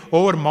going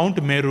over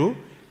Mount Meru,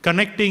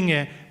 connecting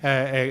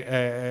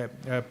a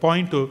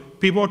point to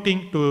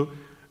pivoting to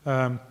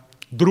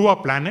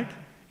Dhruva planet.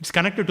 It's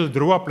connected to the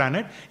Dhruva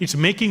planet. It's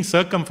making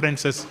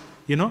circumferences,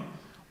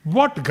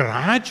 What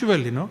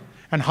gradual,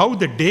 and how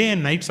the day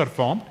and nights are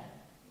formed,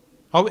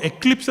 how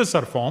eclipses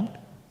are formed.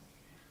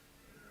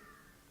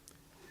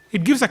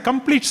 It gives a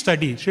complete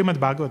study, Srimad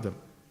Bhagavatam.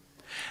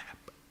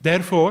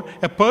 Therefore,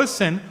 a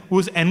person who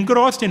is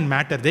engrossed in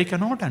matter, they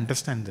cannot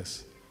understand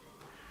this.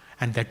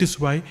 And that is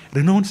why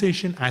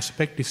renunciation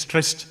aspect is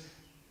stressed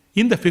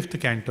in the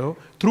 5th canto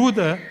through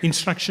the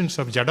instructions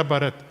of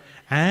Jadabharat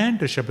and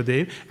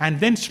Rishabhadev, and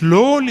then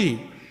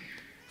slowly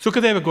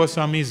Sukadeva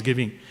Goswami is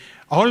giving.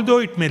 Although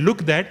it may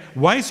look that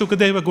why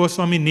Sukadeva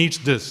Goswami needs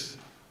this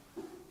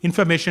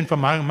information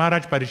from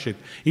Maharaj Parishit.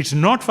 It's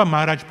not for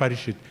Maharaj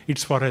Parishit,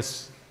 it's for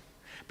us.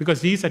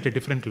 Because he is at a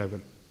different level.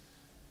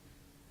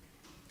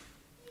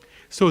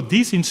 So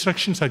these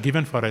instructions are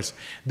given for us.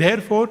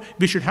 Therefore,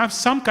 we should have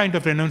some kind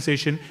of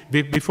renunciation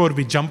before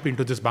we jump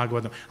into this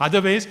Bhagavatam.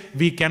 Otherwise,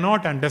 we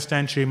cannot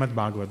understand Srimad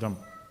Bhagavatam.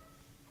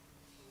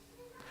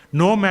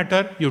 No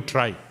matter you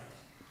try.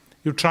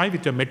 You try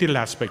with your material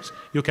aspects,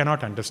 you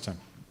cannot understand.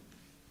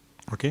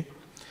 Okay?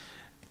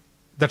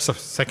 That's the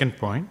second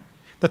point.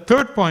 The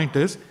third point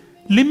is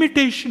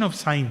limitation of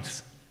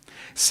science.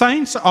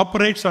 Science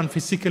operates on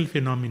physical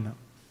phenomena.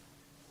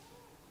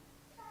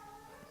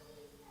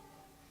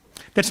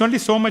 That's only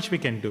so much we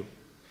can do.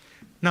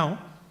 Now,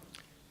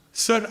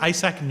 Sir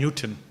Isaac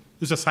Newton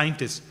is a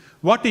scientist.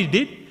 What he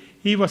did,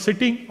 he was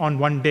sitting on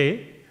one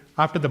day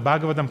after the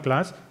Bhagavatam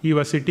class, he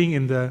was sitting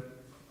in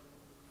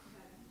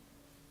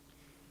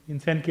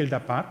St. Kilda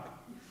Park.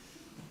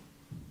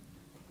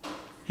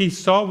 He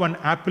saw one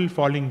apple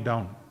falling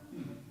down.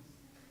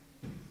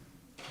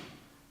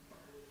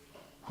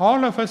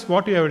 All of us,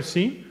 what we have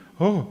seen,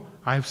 oh,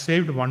 I've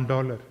saved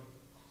 $1.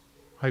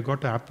 I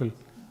got an apple.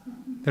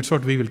 That's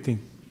what we will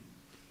think.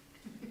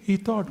 He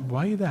thought,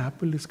 why the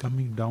apple is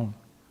coming down?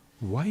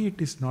 Why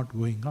it is not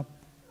going up?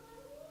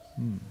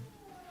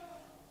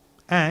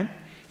 And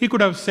he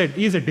could have said,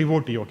 he is a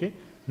devotee, okay?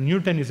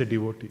 Newton is a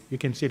devotee. You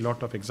can see a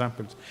lot of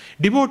examples.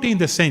 Devotee in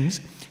the sense,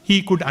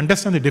 he could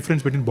understand the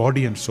difference between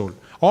body and soul.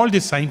 All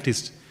these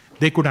scientists,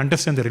 they could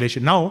understand the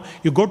relation. Now,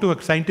 you go to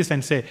a scientist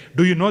and say,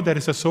 do you know there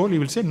is a soul? He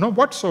will say, no,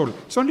 what soul?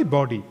 It's only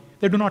body.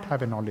 They do not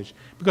have a knowledge.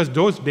 Because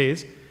those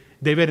days,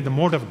 they were in the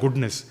mode of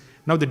goodness.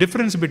 Now, the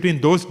difference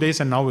between those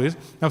days and now is,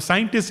 now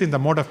scientists in the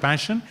mode of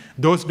passion,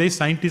 those days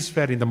scientists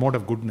were in the mode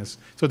of goodness.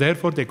 So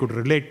therefore, they could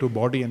relate to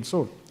body and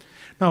soul.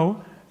 Now,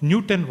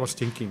 Newton was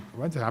thinking,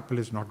 why the apple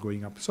is not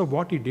going up? So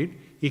what he did,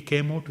 he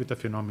came out with a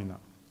phenomena,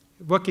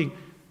 working,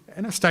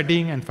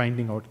 studying and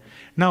finding out.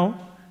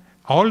 Now,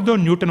 although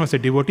Newton was a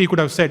devotee, he could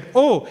have said,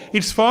 oh,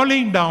 it's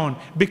falling down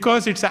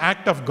because it's an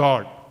act of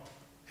God.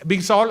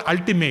 It's all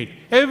ultimate.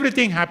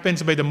 Everything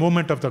happens by the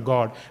movement of the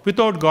God.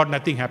 Without God,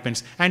 nothing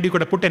happens. And he could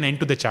have put an end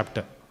to the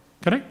chapter.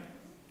 Correct?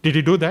 Did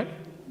he do that?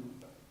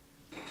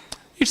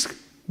 It's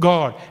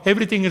God.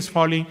 Everything is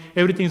falling.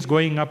 Everything is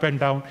going up and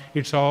down.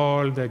 It's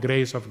all the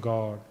grace of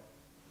God.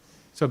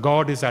 So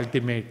God is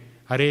ultimate.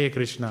 Hare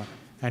Krishna.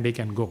 And he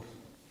can go.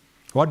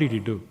 What did he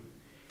do?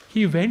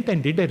 He went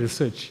and did a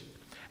research.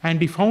 And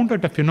he found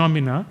out a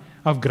phenomena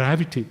of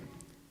gravity.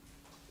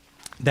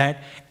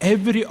 That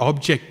every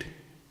object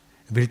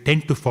will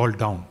tend to fall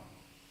down.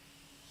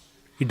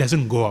 It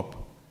doesn't go up.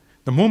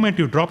 The moment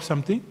you drop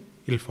something,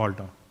 it will fall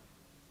down.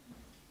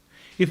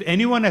 If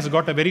anyone has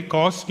got a very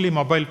costly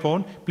mobile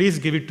phone, please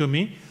give it to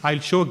me. I'll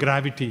show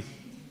gravity.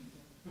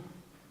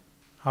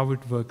 How it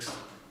works.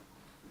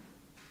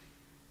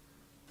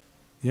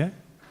 Yeah?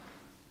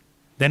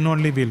 Then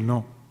only we'll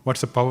know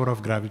what's the power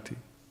of gravity.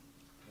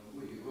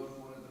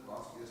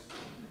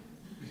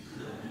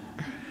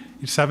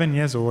 It's 7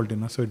 years old,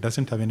 so it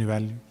doesn't have any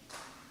value.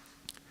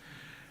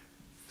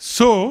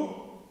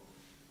 So,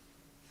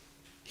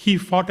 he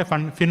fought a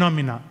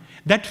phenomena.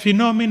 That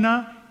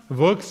phenomena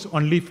works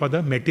only for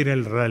the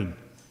material realm.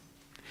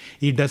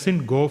 It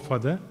doesn't go for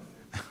the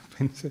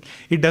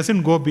it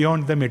doesn't go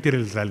beyond the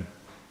material realm.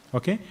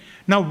 Okay?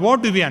 Now,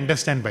 what do we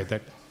understand by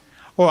that?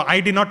 Oh,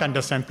 I did not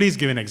understand. Please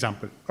give an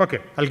example. Okay,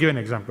 I'll give an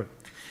example.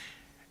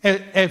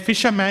 A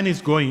fisherman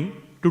is going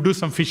to do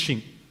some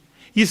fishing.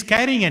 He is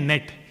carrying a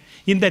net.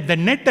 In that, the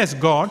net has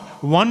got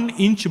 1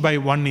 inch by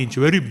 1 inch,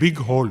 very big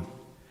hole.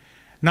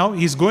 Now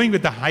he's going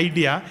with the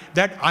idea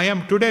that I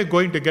am today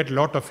going to get a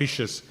lot of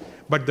fishes.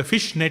 But the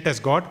fish net has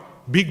got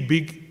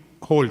big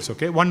holes,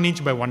 okay? 1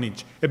 inch by 1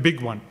 inch, a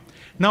big one.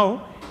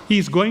 Now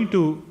he's going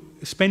to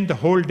spend the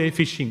whole day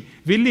fishing.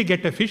 Will he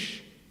get a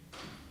fish?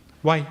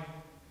 Why?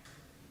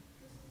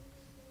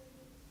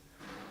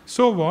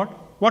 So what?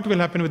 What will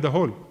happen with the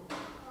hole?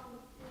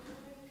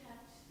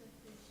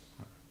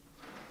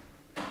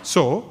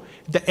 So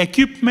the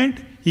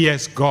equipment he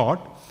has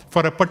got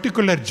for a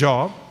particular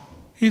job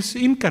is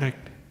incorrect.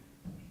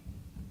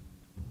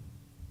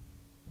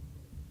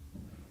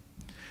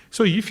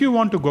 So if you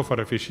want to go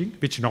for a fishing,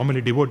 which normally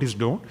devotees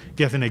don't,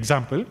 as an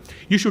example,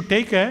 you should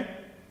take a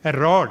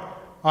rod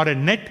or a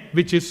net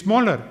which is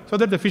smaller so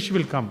that the fish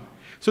will come.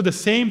 So the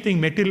same thing,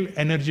 material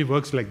energy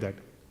works like that.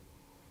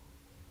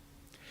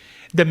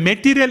 The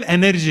material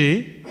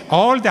energy,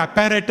 all the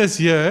apparatus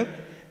here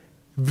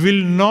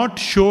will not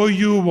show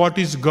you what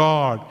is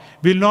God,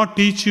 will not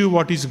teach you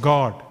what is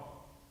God.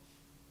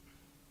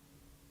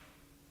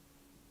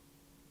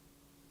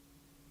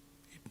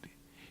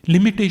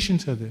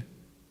 Limitations are there.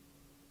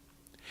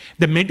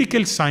 The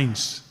medical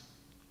science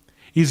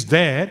is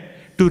there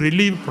to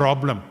relieve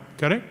problem,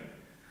 correct?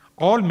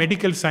 All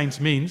medical science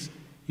means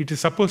it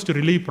is supposed to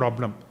relieve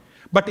problem.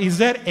 But is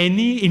there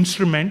any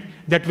instrument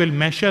that will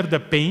measure the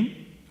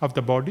pain of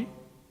the body?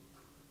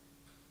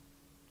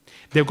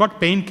 They've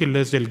got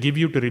painkillers they'll give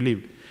you to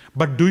relieve.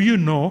 But do you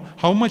know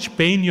how much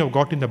pain you have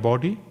got in the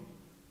body?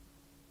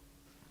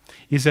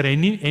 Is there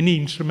any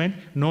instrument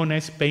known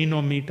as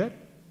painometer?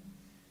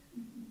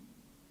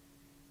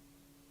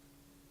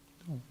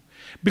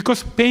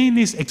 Because pain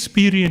is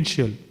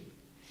experiential.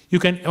 You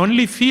can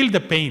only feel the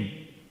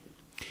pain.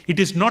 It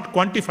is not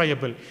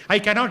quantifiable. I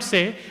cannot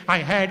say, I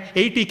had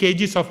 80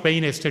 kgs of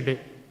pain yesterday.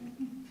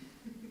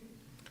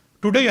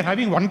 Today you're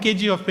having 1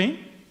 kg of pain?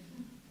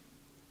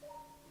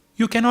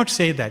 You cannot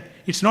say that.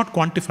 It's not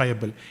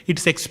quantifiable.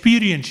 It's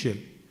experiential.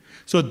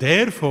 So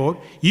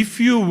therefore, if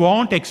you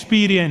want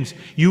experience,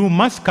 you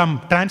must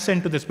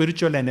transcend to the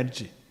spiritual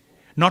energy.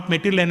 Not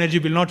material energy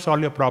will not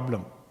solve your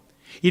problem.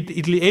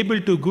 It will be able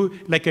to go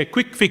like a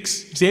quick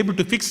fix. It's able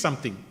to fix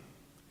something.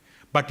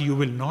 But you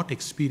will not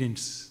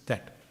experience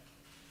that.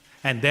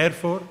 And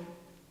therefore,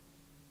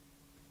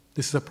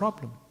 this is a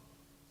problem.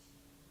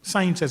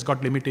 Science has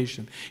got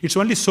limitation. It's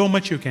only so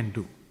much you can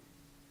do.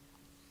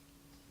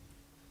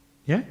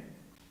 Yeah?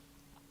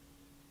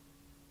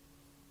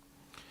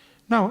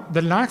 Now,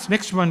 the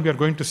next one we are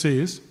going to see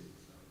is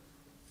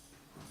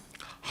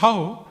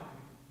how,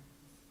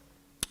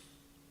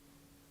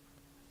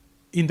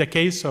 in the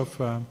case of,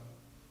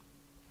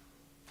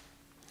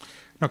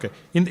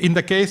 in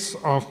the case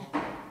of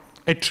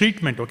a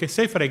treatment, okay,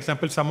 say for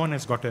example, someone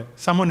is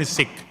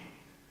sick,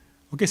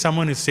 okay,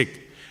 someone is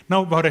sick.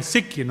 Now, for a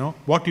sick,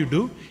 what you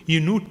do,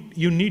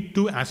 you need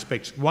two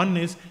aspects. One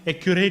is a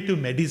curative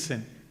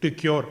medicine to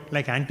cure,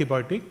 like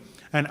antibiotic,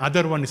 and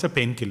other one is a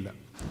painkiller.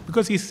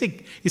 Because he's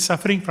sick, he's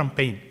suffering from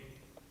pain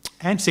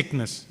and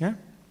sickness. Yeah?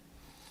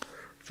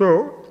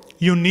 So,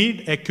 you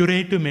need a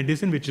curative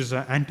medicine, which is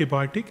an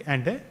antibiotic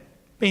and a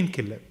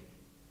painkiller.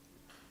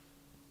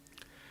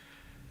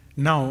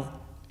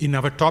 Now, in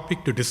our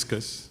topic to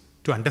discuss,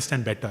 to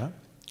understand better,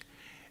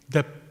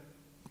 the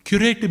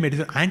curative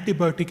medicine,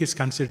 antibiotic is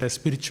considered as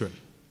spiritual,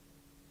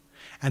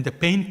 and the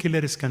painkiller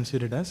is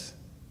considered as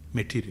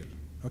material.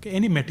 Okay,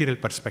 any material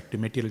perspective,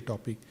 material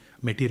topic,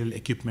 material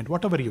equipment,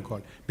 whatever you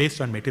call,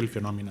 based on material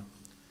phenomena.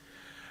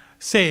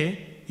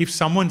 Say, if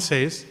someone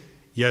says,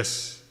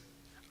 yes,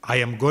 I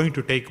am going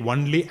to take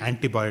only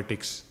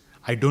antibiotics,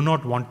 I do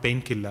not want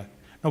painkiller.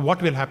 Now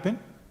what will happen?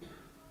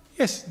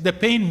 Yes, the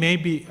pain may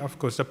be, of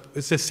course,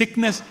 the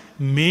sickness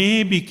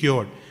may be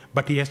cured,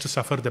 but he has to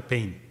suffer the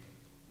pain.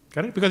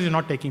 Correct? Because he's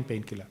not taking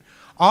painkiller.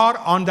 Or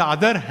on the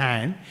other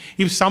hand,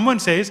 if someone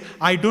says,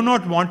 I do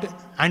not want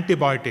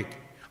antibiotic,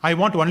 I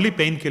want only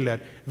painkiller,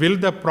 will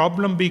the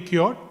problem be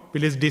cured?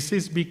 Will his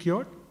disease be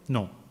cured?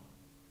 No.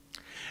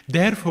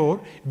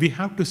 Therefore, we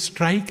have to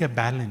strike a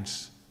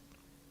balance.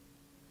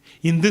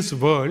 In this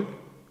world,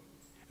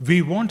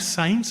 we want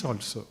science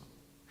also.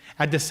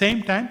 At the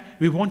same time,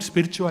 we want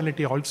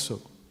spirituality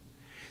also.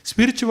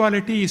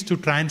 Spirituality is to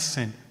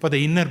transcend for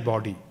the inner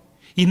body,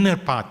 inner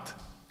path.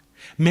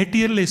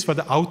 Material is for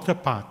the outer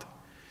path.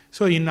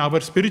 So in our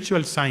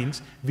spiritual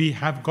science, we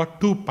have got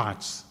two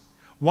paths.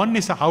 One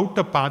is an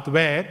outer path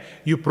where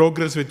you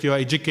progress with your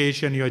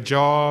education, your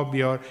job,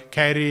 your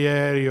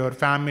career, your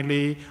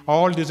family.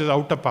 All this is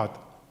outer path.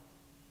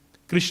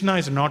 Krishna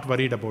is not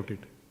worried about it.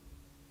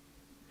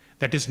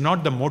 That is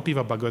not the motive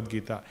of Bhagavad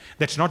Gita.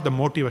 That's not the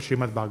motive of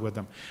Srimad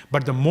Bhagavatam.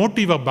 But the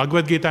motive of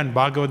Bhagavad Gita and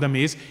Bhagavatam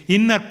is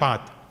inner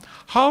path.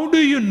 How do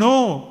you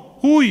know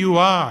who you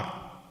are?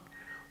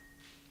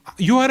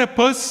 You are a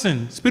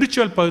person,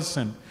 spiritual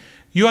person.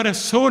 You are a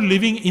soul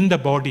living in the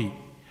body.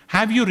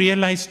 Have you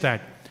realized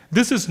that?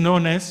 This is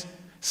known as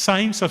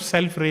science of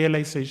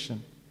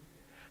self-realization.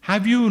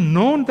 Have you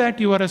known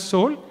that you are a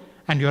soul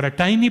and you are a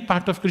tiny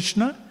part of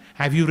Krishna?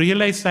 Have you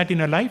realized that in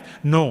your life?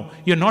 No.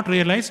 You are not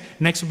realized.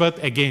 Next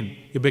birth again,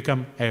 you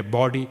become a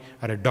body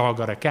or a dog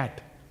or a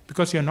cat.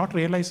 Because you are not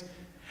realized.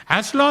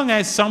 As long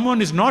as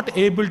someone is not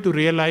able to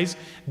realize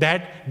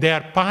that they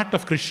are part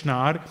of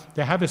Krishna or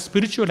they have a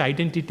spiritual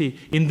identity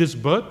in this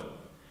birth,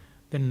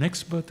 then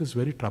next birth is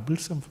very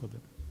troublesome for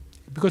them.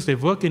 Because they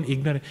work in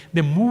ignorance,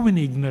 they move in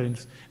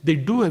ignorance, they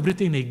do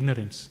everything in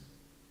ignorance.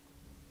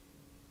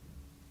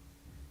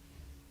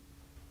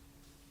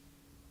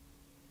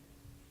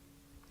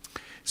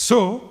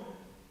 So,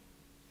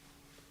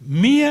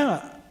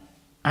 mere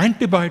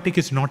antibiotic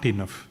is not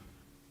enough.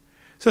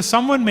 So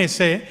someone may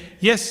say,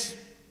 yes,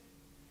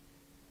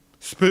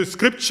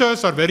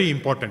 scriptures are very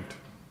important.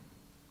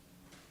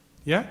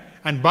 Yeah?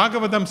 And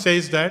Bhagavatam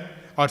says that,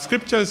 or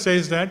scripture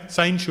says that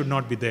science should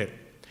not be there.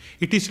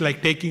 It is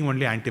like taking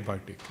only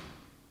antibiotic.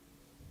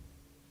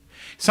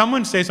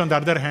 Someone says on the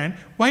other hand,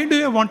 why do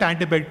you want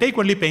antibiotic? Take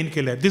only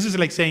painkiller. This is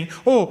like saying,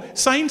 oh,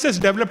 science has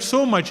developed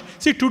so much.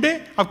 See,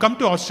 today I've come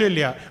to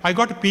Australia. I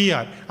got a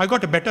PR. I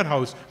got a better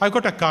house. I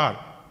got a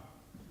car.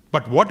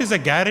 But what is a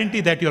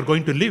guarantee that you're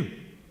going to live?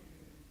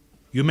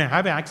 You may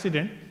have an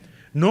accident.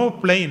 No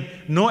plane,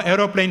 no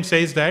aeroplane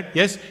says that,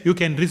 yes, you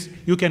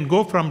can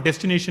go from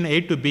destination A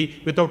to B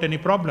without any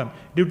problem.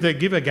 Did they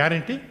give a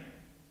guarantee?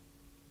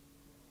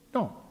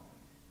 No.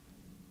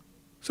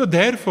 So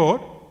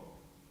therefore,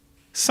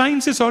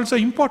 science is also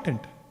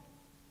important.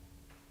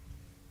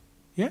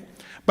 Yeah?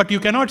 But you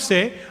cannot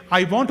say,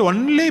 I want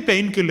only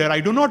painkiller,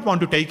 I do not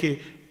want to take it.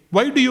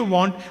 Why do you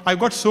want, I've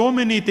got so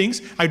many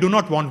things, I do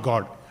not want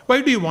God. Why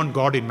do you want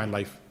God in my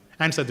life?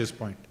 Answer this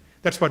point.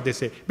 That's what they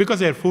say. Because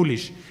they are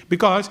foolish.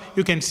 Because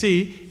you can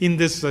see in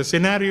this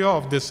scenario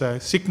of this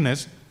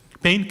sickness,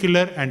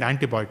 painkiller and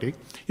antibiotic,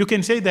 you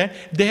can say that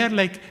they are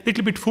like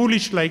little bit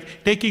foolish,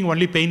 like taking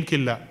only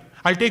painkiller.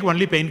 I'll take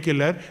only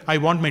painkiller, I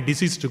want my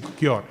disease to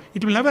cure.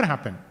 It will never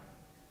happen.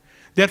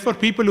 Therefore,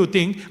 people who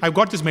think, I've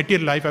got this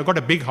material life, I've got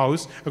a big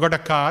house, I've got a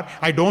car,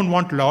 I don't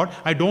want Lord,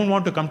 I don't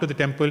want to come to the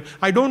temple,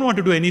 I don't want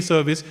to do any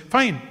service,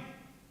 fine.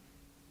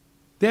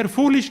 They are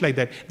foolish like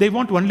that. They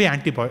want only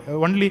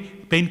only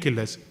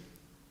painkillers.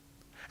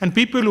 And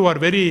people who are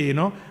very,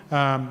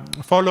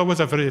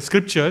 followers of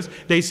scriptures,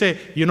 they say,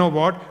 you know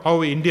what,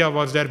 how India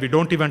was there, we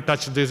don't even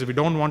touch this, we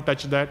don't want to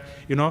touch that,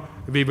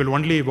 we will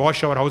only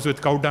wash our house with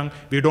cow dung,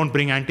 we don't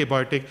bring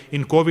antibiotic.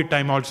 In COVID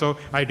time also,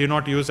 I did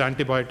not use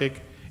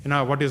antibiotic.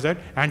 What is that?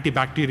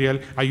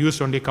 Antibacterial, I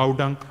used only cow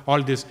dung,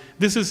 all this.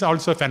 This is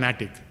also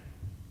fanatic.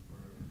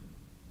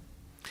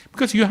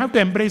 Because you have to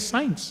embrace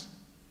science.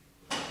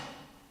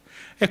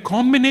 A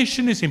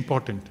combination is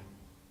important.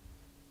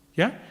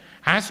 Yeah?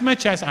 As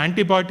much as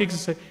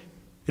antibiotics is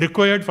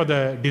required for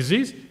the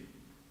disease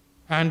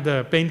and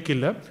the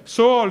painkiller,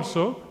 so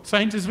also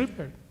science is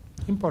required.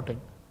 Important.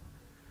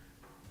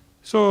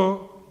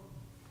 So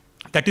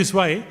that is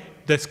why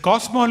this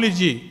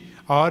cosmology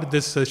or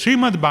this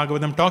Srimad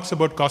Bhagavatam talks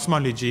about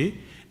cosmology,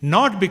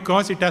 not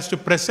because it has to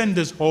present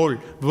this whole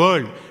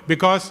world,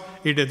 because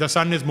the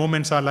sun's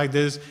movements are like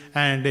this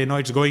and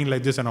it's going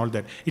like this and all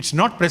that. It's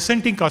not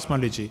presenting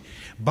cosmology,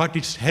 but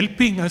it's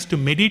helping us to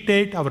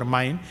meditate our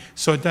mind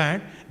so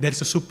that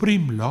there's a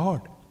supreme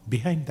Lord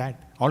behind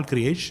that, all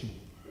creation.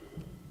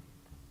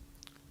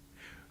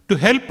 To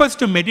help us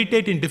to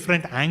meditate in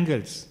different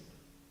angles.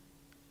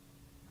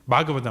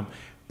 Bhagavatam.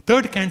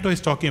 3rd canto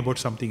is talking about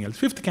something else.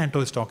 5th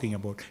canto is talking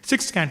about.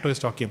 6th canto is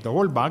talking about the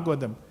whole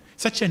Bhagavatam.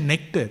 Such a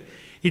nectar.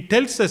 It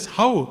tells us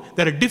how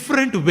there are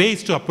different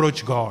ways to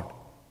approach God.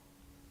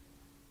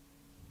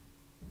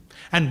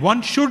 And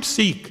one should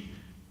seek,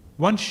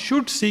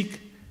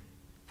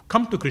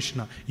 come to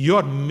Krishna.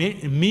 Your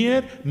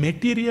mere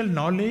material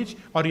knowledge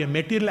or your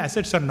material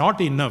assets are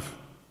not enough.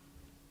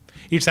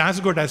 It's as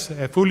good as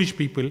foolish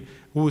people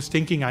who is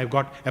thinking, I've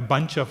got a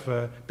bunch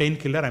of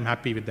painkiller, I'm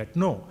happy with that.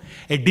 No.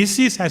 A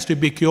disease has to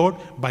be cured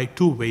by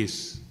 2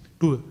 ways,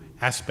 2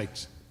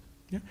 aspects.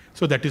 Yeah?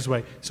 So that is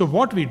why. So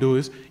what we do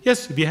is,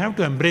 yes, we have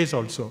to embrace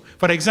also.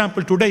 For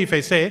example, today if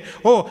I say,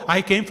 oh,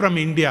 I came from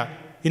India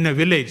in a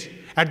village.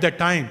 At that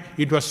time,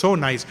 it was so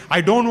nice.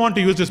 I don't want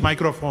to use this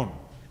microphone.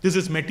 This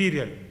is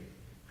material.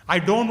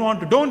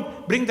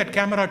 Don't bring that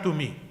camera to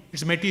me.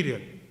 It's material.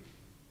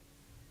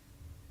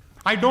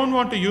 I don't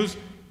want to use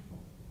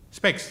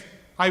specs.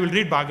 I will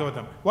read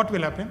Bhagavatam. What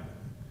will happen?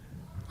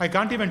 I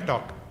can't even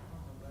talk.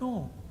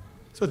 No.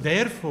 So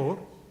therefore,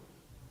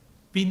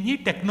 we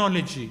need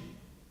technology,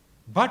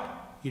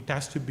 but it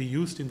has to be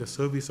used in the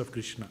service of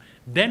Krishna.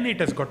 Then it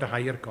has got a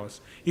higher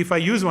cost. If I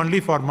use only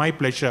for my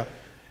pleasure,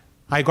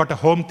 I got a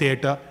home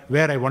theater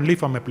where I only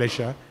for my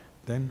pleasure,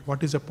 then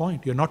what is the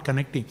point? You're not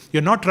connecting.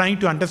 You're not trying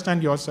to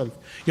understand yourself.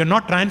 You're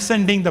not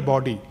transcending the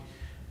body.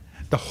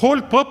 The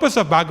whole purpose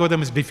of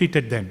Bhagavatam is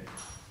defeated then.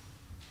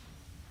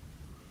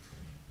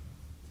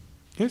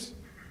 Yes?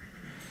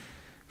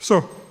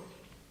 So,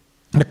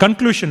 the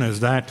conclusion is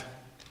that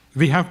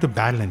we have to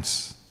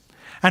balance.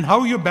 And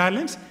how you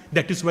balance?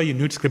 That is why you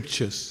need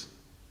scriptures.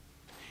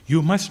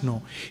 You must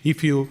know.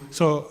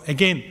 So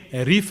again,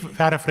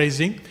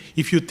 paraphrasing,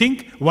 if you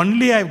think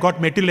only I've got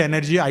material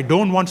energy, I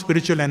don't want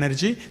spiritual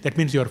energy, that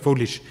means you're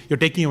foolish. You're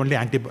taking only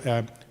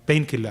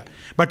painkiller.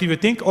 But if you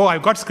think, oh,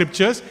 I've got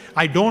scriptures,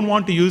 I don't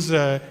want to use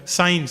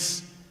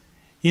science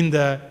in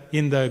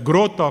the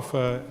growth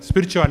of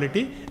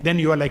spirituality, then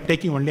you are like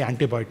taking only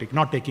antibiotic,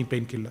 not taking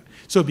painkiller.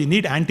 So we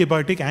need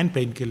antibiotic and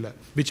painkiller,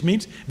 which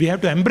means we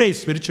have to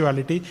embrace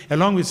spirituality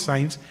along with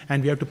science,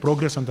 and we have to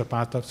progress on the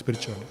path of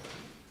spirituality.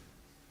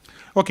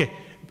 Okay,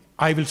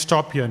 I will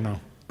stop here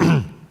now.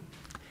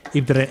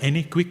 If there are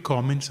any quick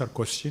comments or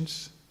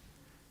questions,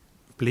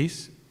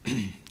 please,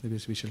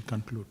 otherwise we shall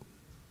conclude.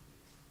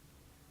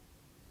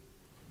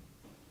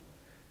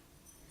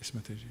 Yes,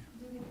 Mataji.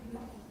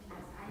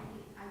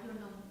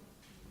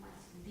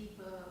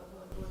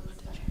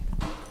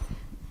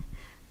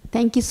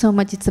 Thank you so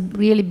much. It's a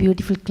really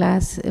beautiful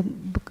class.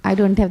 I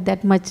don't have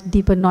that much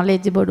deeper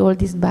knowledge about all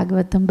this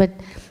Bhagavatam, but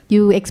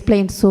you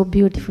explained so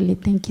beautifully.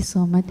 Thank you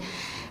so much.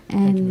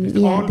 And it's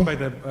all by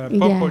the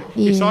purport.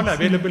 It's all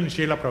available in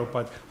Srila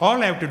Prabhupada.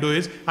 All I have to do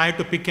is, I have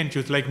to pick and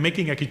choose, like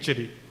making a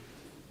khichdi.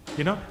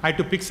 I have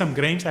to pick some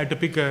grains, I have to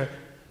pick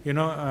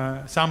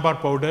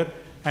sambar powder,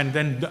 and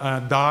then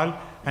dal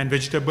and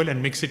vegetable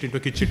and mix it into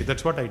khichdi.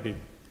 That's what I did.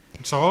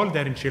 It's all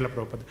there in Srila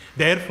Prabhupada.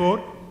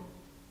 Therefore,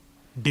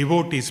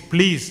 devotees,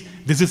 please,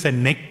 this is a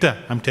nectar,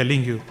 I'm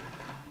telling you.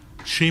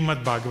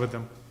 Srimad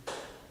Bhagavatam.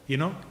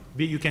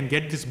 You can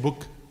get this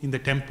book in the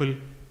temple,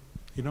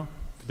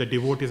 the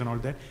devotees and all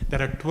that.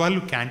 There are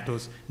 12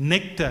 cantos.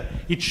 Nectar.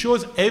 It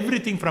shows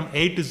everything from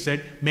A to Z,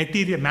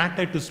 material,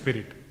 matter to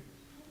spirit.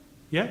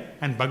 Yeah?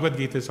 And Bhagavad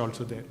Gita is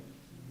also there.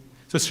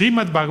 So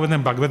Srimad Bhagavatam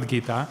and Bhagavad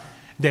Gita,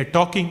 they're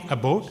talking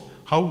about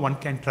how one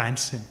can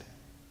transcend.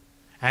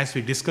 As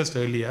we discussed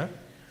earlier,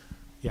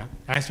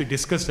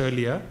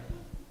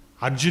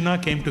 Arjuna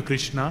came to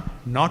Krishna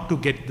not to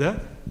get the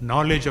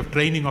knowledge of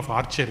training of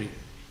archery.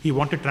 He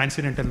wanted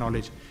transcendental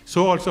knowledge.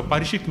 So also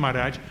Parishit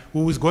Maharaj,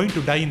 who was going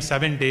to die in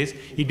 7 days,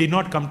 he did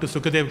not come to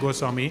Sukadev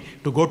Goswami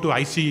to go to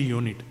ICU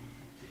unit.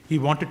 He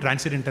wanted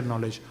transcendental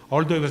knowledge,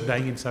 although he was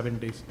dying in 7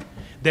 days.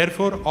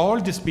 Therefore,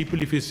 all these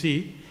people, if you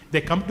see,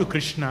 they come to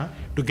Krishna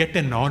to get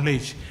a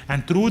knowledge,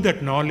 and through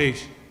that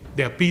knowledge,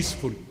 they are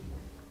peaceful.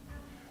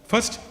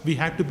 First, we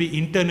have to be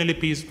internally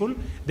peaceful,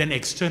 then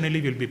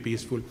externally we'll be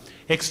peaceful.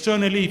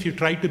 Externally, if you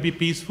try to be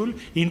peaceful,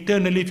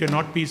 internally, if you're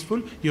not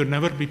peaceful, you'll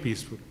never be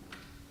peaceful.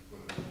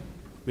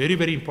 Very,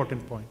 very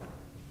important point.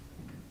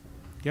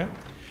 Yeah?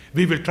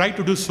 We will try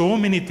to do so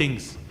many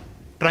things,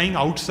 trying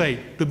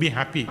outside to be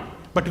happy,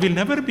 but we'll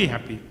never be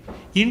happy.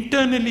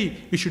 Internally,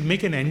 we should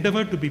make an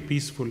endeavor to be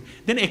peaceful.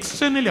 Then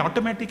externally,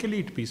 automatically,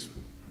 it's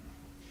peaceful.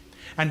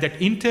 And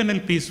that internal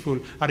peaceful,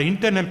 our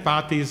internal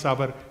path is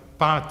our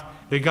path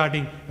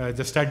regarding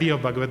the study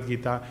of Bhagavad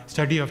Gita,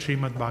 study of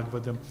Srimad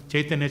Bhagavatam,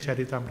 Chaitanya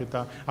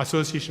Charitamrita,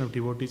 association of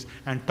devotees,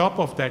 and top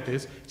of that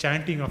is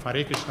chanting of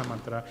Hare Krishna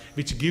mantra,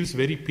 which gives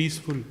very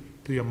peaceful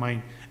to your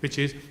mind, which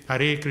is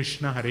Hare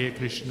Krishna,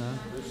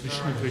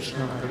 Krishna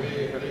Krishna, Hare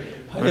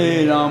Hare.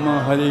 Hare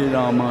Rama,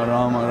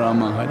 Rama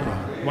Rama, Hare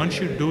Hare. One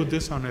should do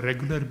this on a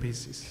regular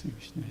basis.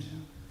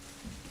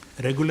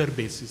 Regular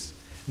basis.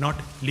 Not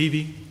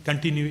leaving,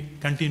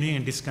 continuing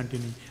and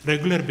discontinuing.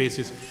 Regular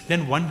basis.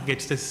 Then one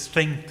gets the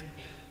strength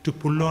to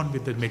pull on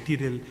with the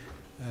material,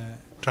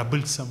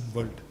 troublesome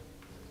world.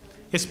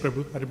 Yes,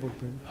 Prabhu.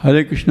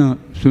 Hare Krishna,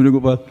 Surya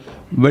Gopal.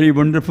 Very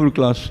wonderful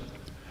class.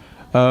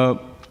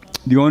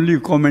 The only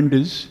comment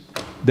is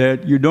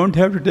that you don't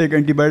have to take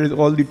antibiotics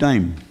all the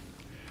time,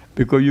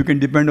 because you can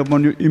depend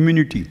upon your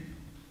immunity.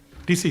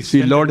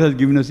 See, Lord has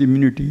given us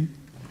immunity.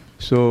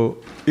 So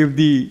if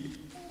the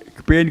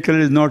painkiller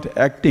is not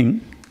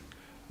acting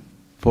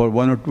for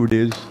 1 or 2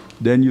 days,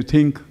 then you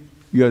think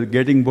you are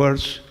getting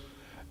worse,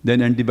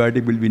 then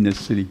antibiotic will be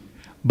necessary.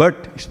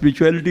 But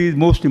spirituality is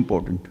most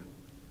important.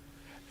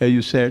 As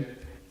you said,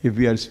 if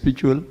we are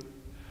spiritual,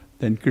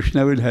 then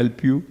Krishna will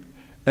help you,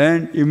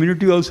 and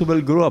immunity also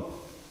will grow up.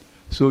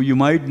 So you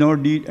might not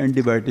need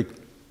antibiotic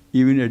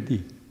even at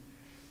the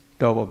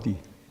top of the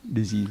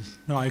disease.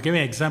 No, I give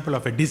an example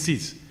of a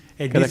disease.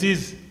 A Correct.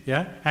 disease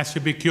has to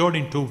be cured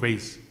in 2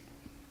 ways.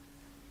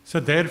 So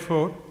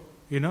therefore,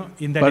 in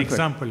that Perfect.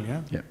 example,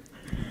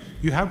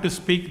 you have to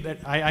speak that.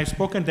 I've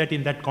spoken that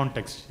in that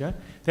context.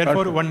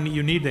 Therefore, Perfect.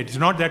 you need that. It's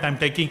not that I'm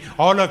taking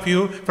all of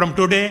you from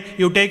today.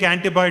 You take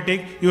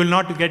antibiotic, you will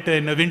not get a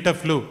winter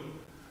flu.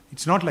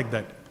 It's not like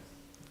that.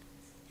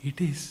 It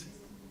is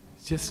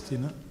just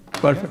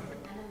Perfect.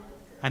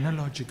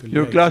 analogical.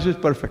 Your class is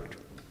perfect.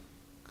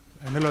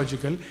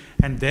 Analogical,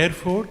 and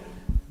therefore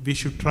we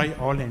should try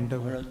all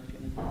endeavor.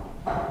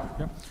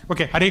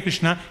 Okay, Hare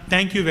Krishna.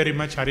 Thank you very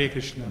much, Hare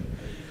Krishna.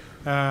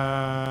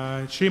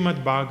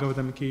 Srimad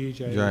Bhagavatam ki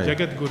jai. Jai.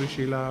 Jagat Guru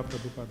Srila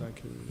Prabhupada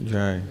ki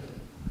Jai.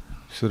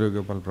 Surya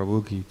Gopal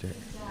Prabhu ki jai.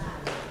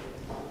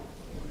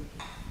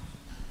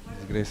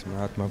 His Grace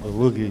Mahatma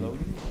Prabhu ki jai.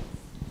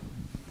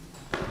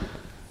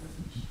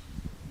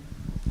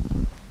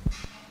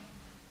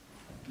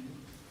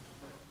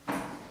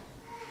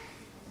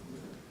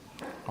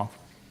 Off.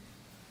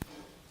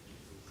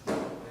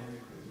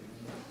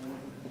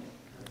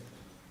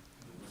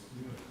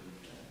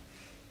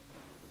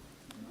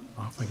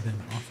 Off again.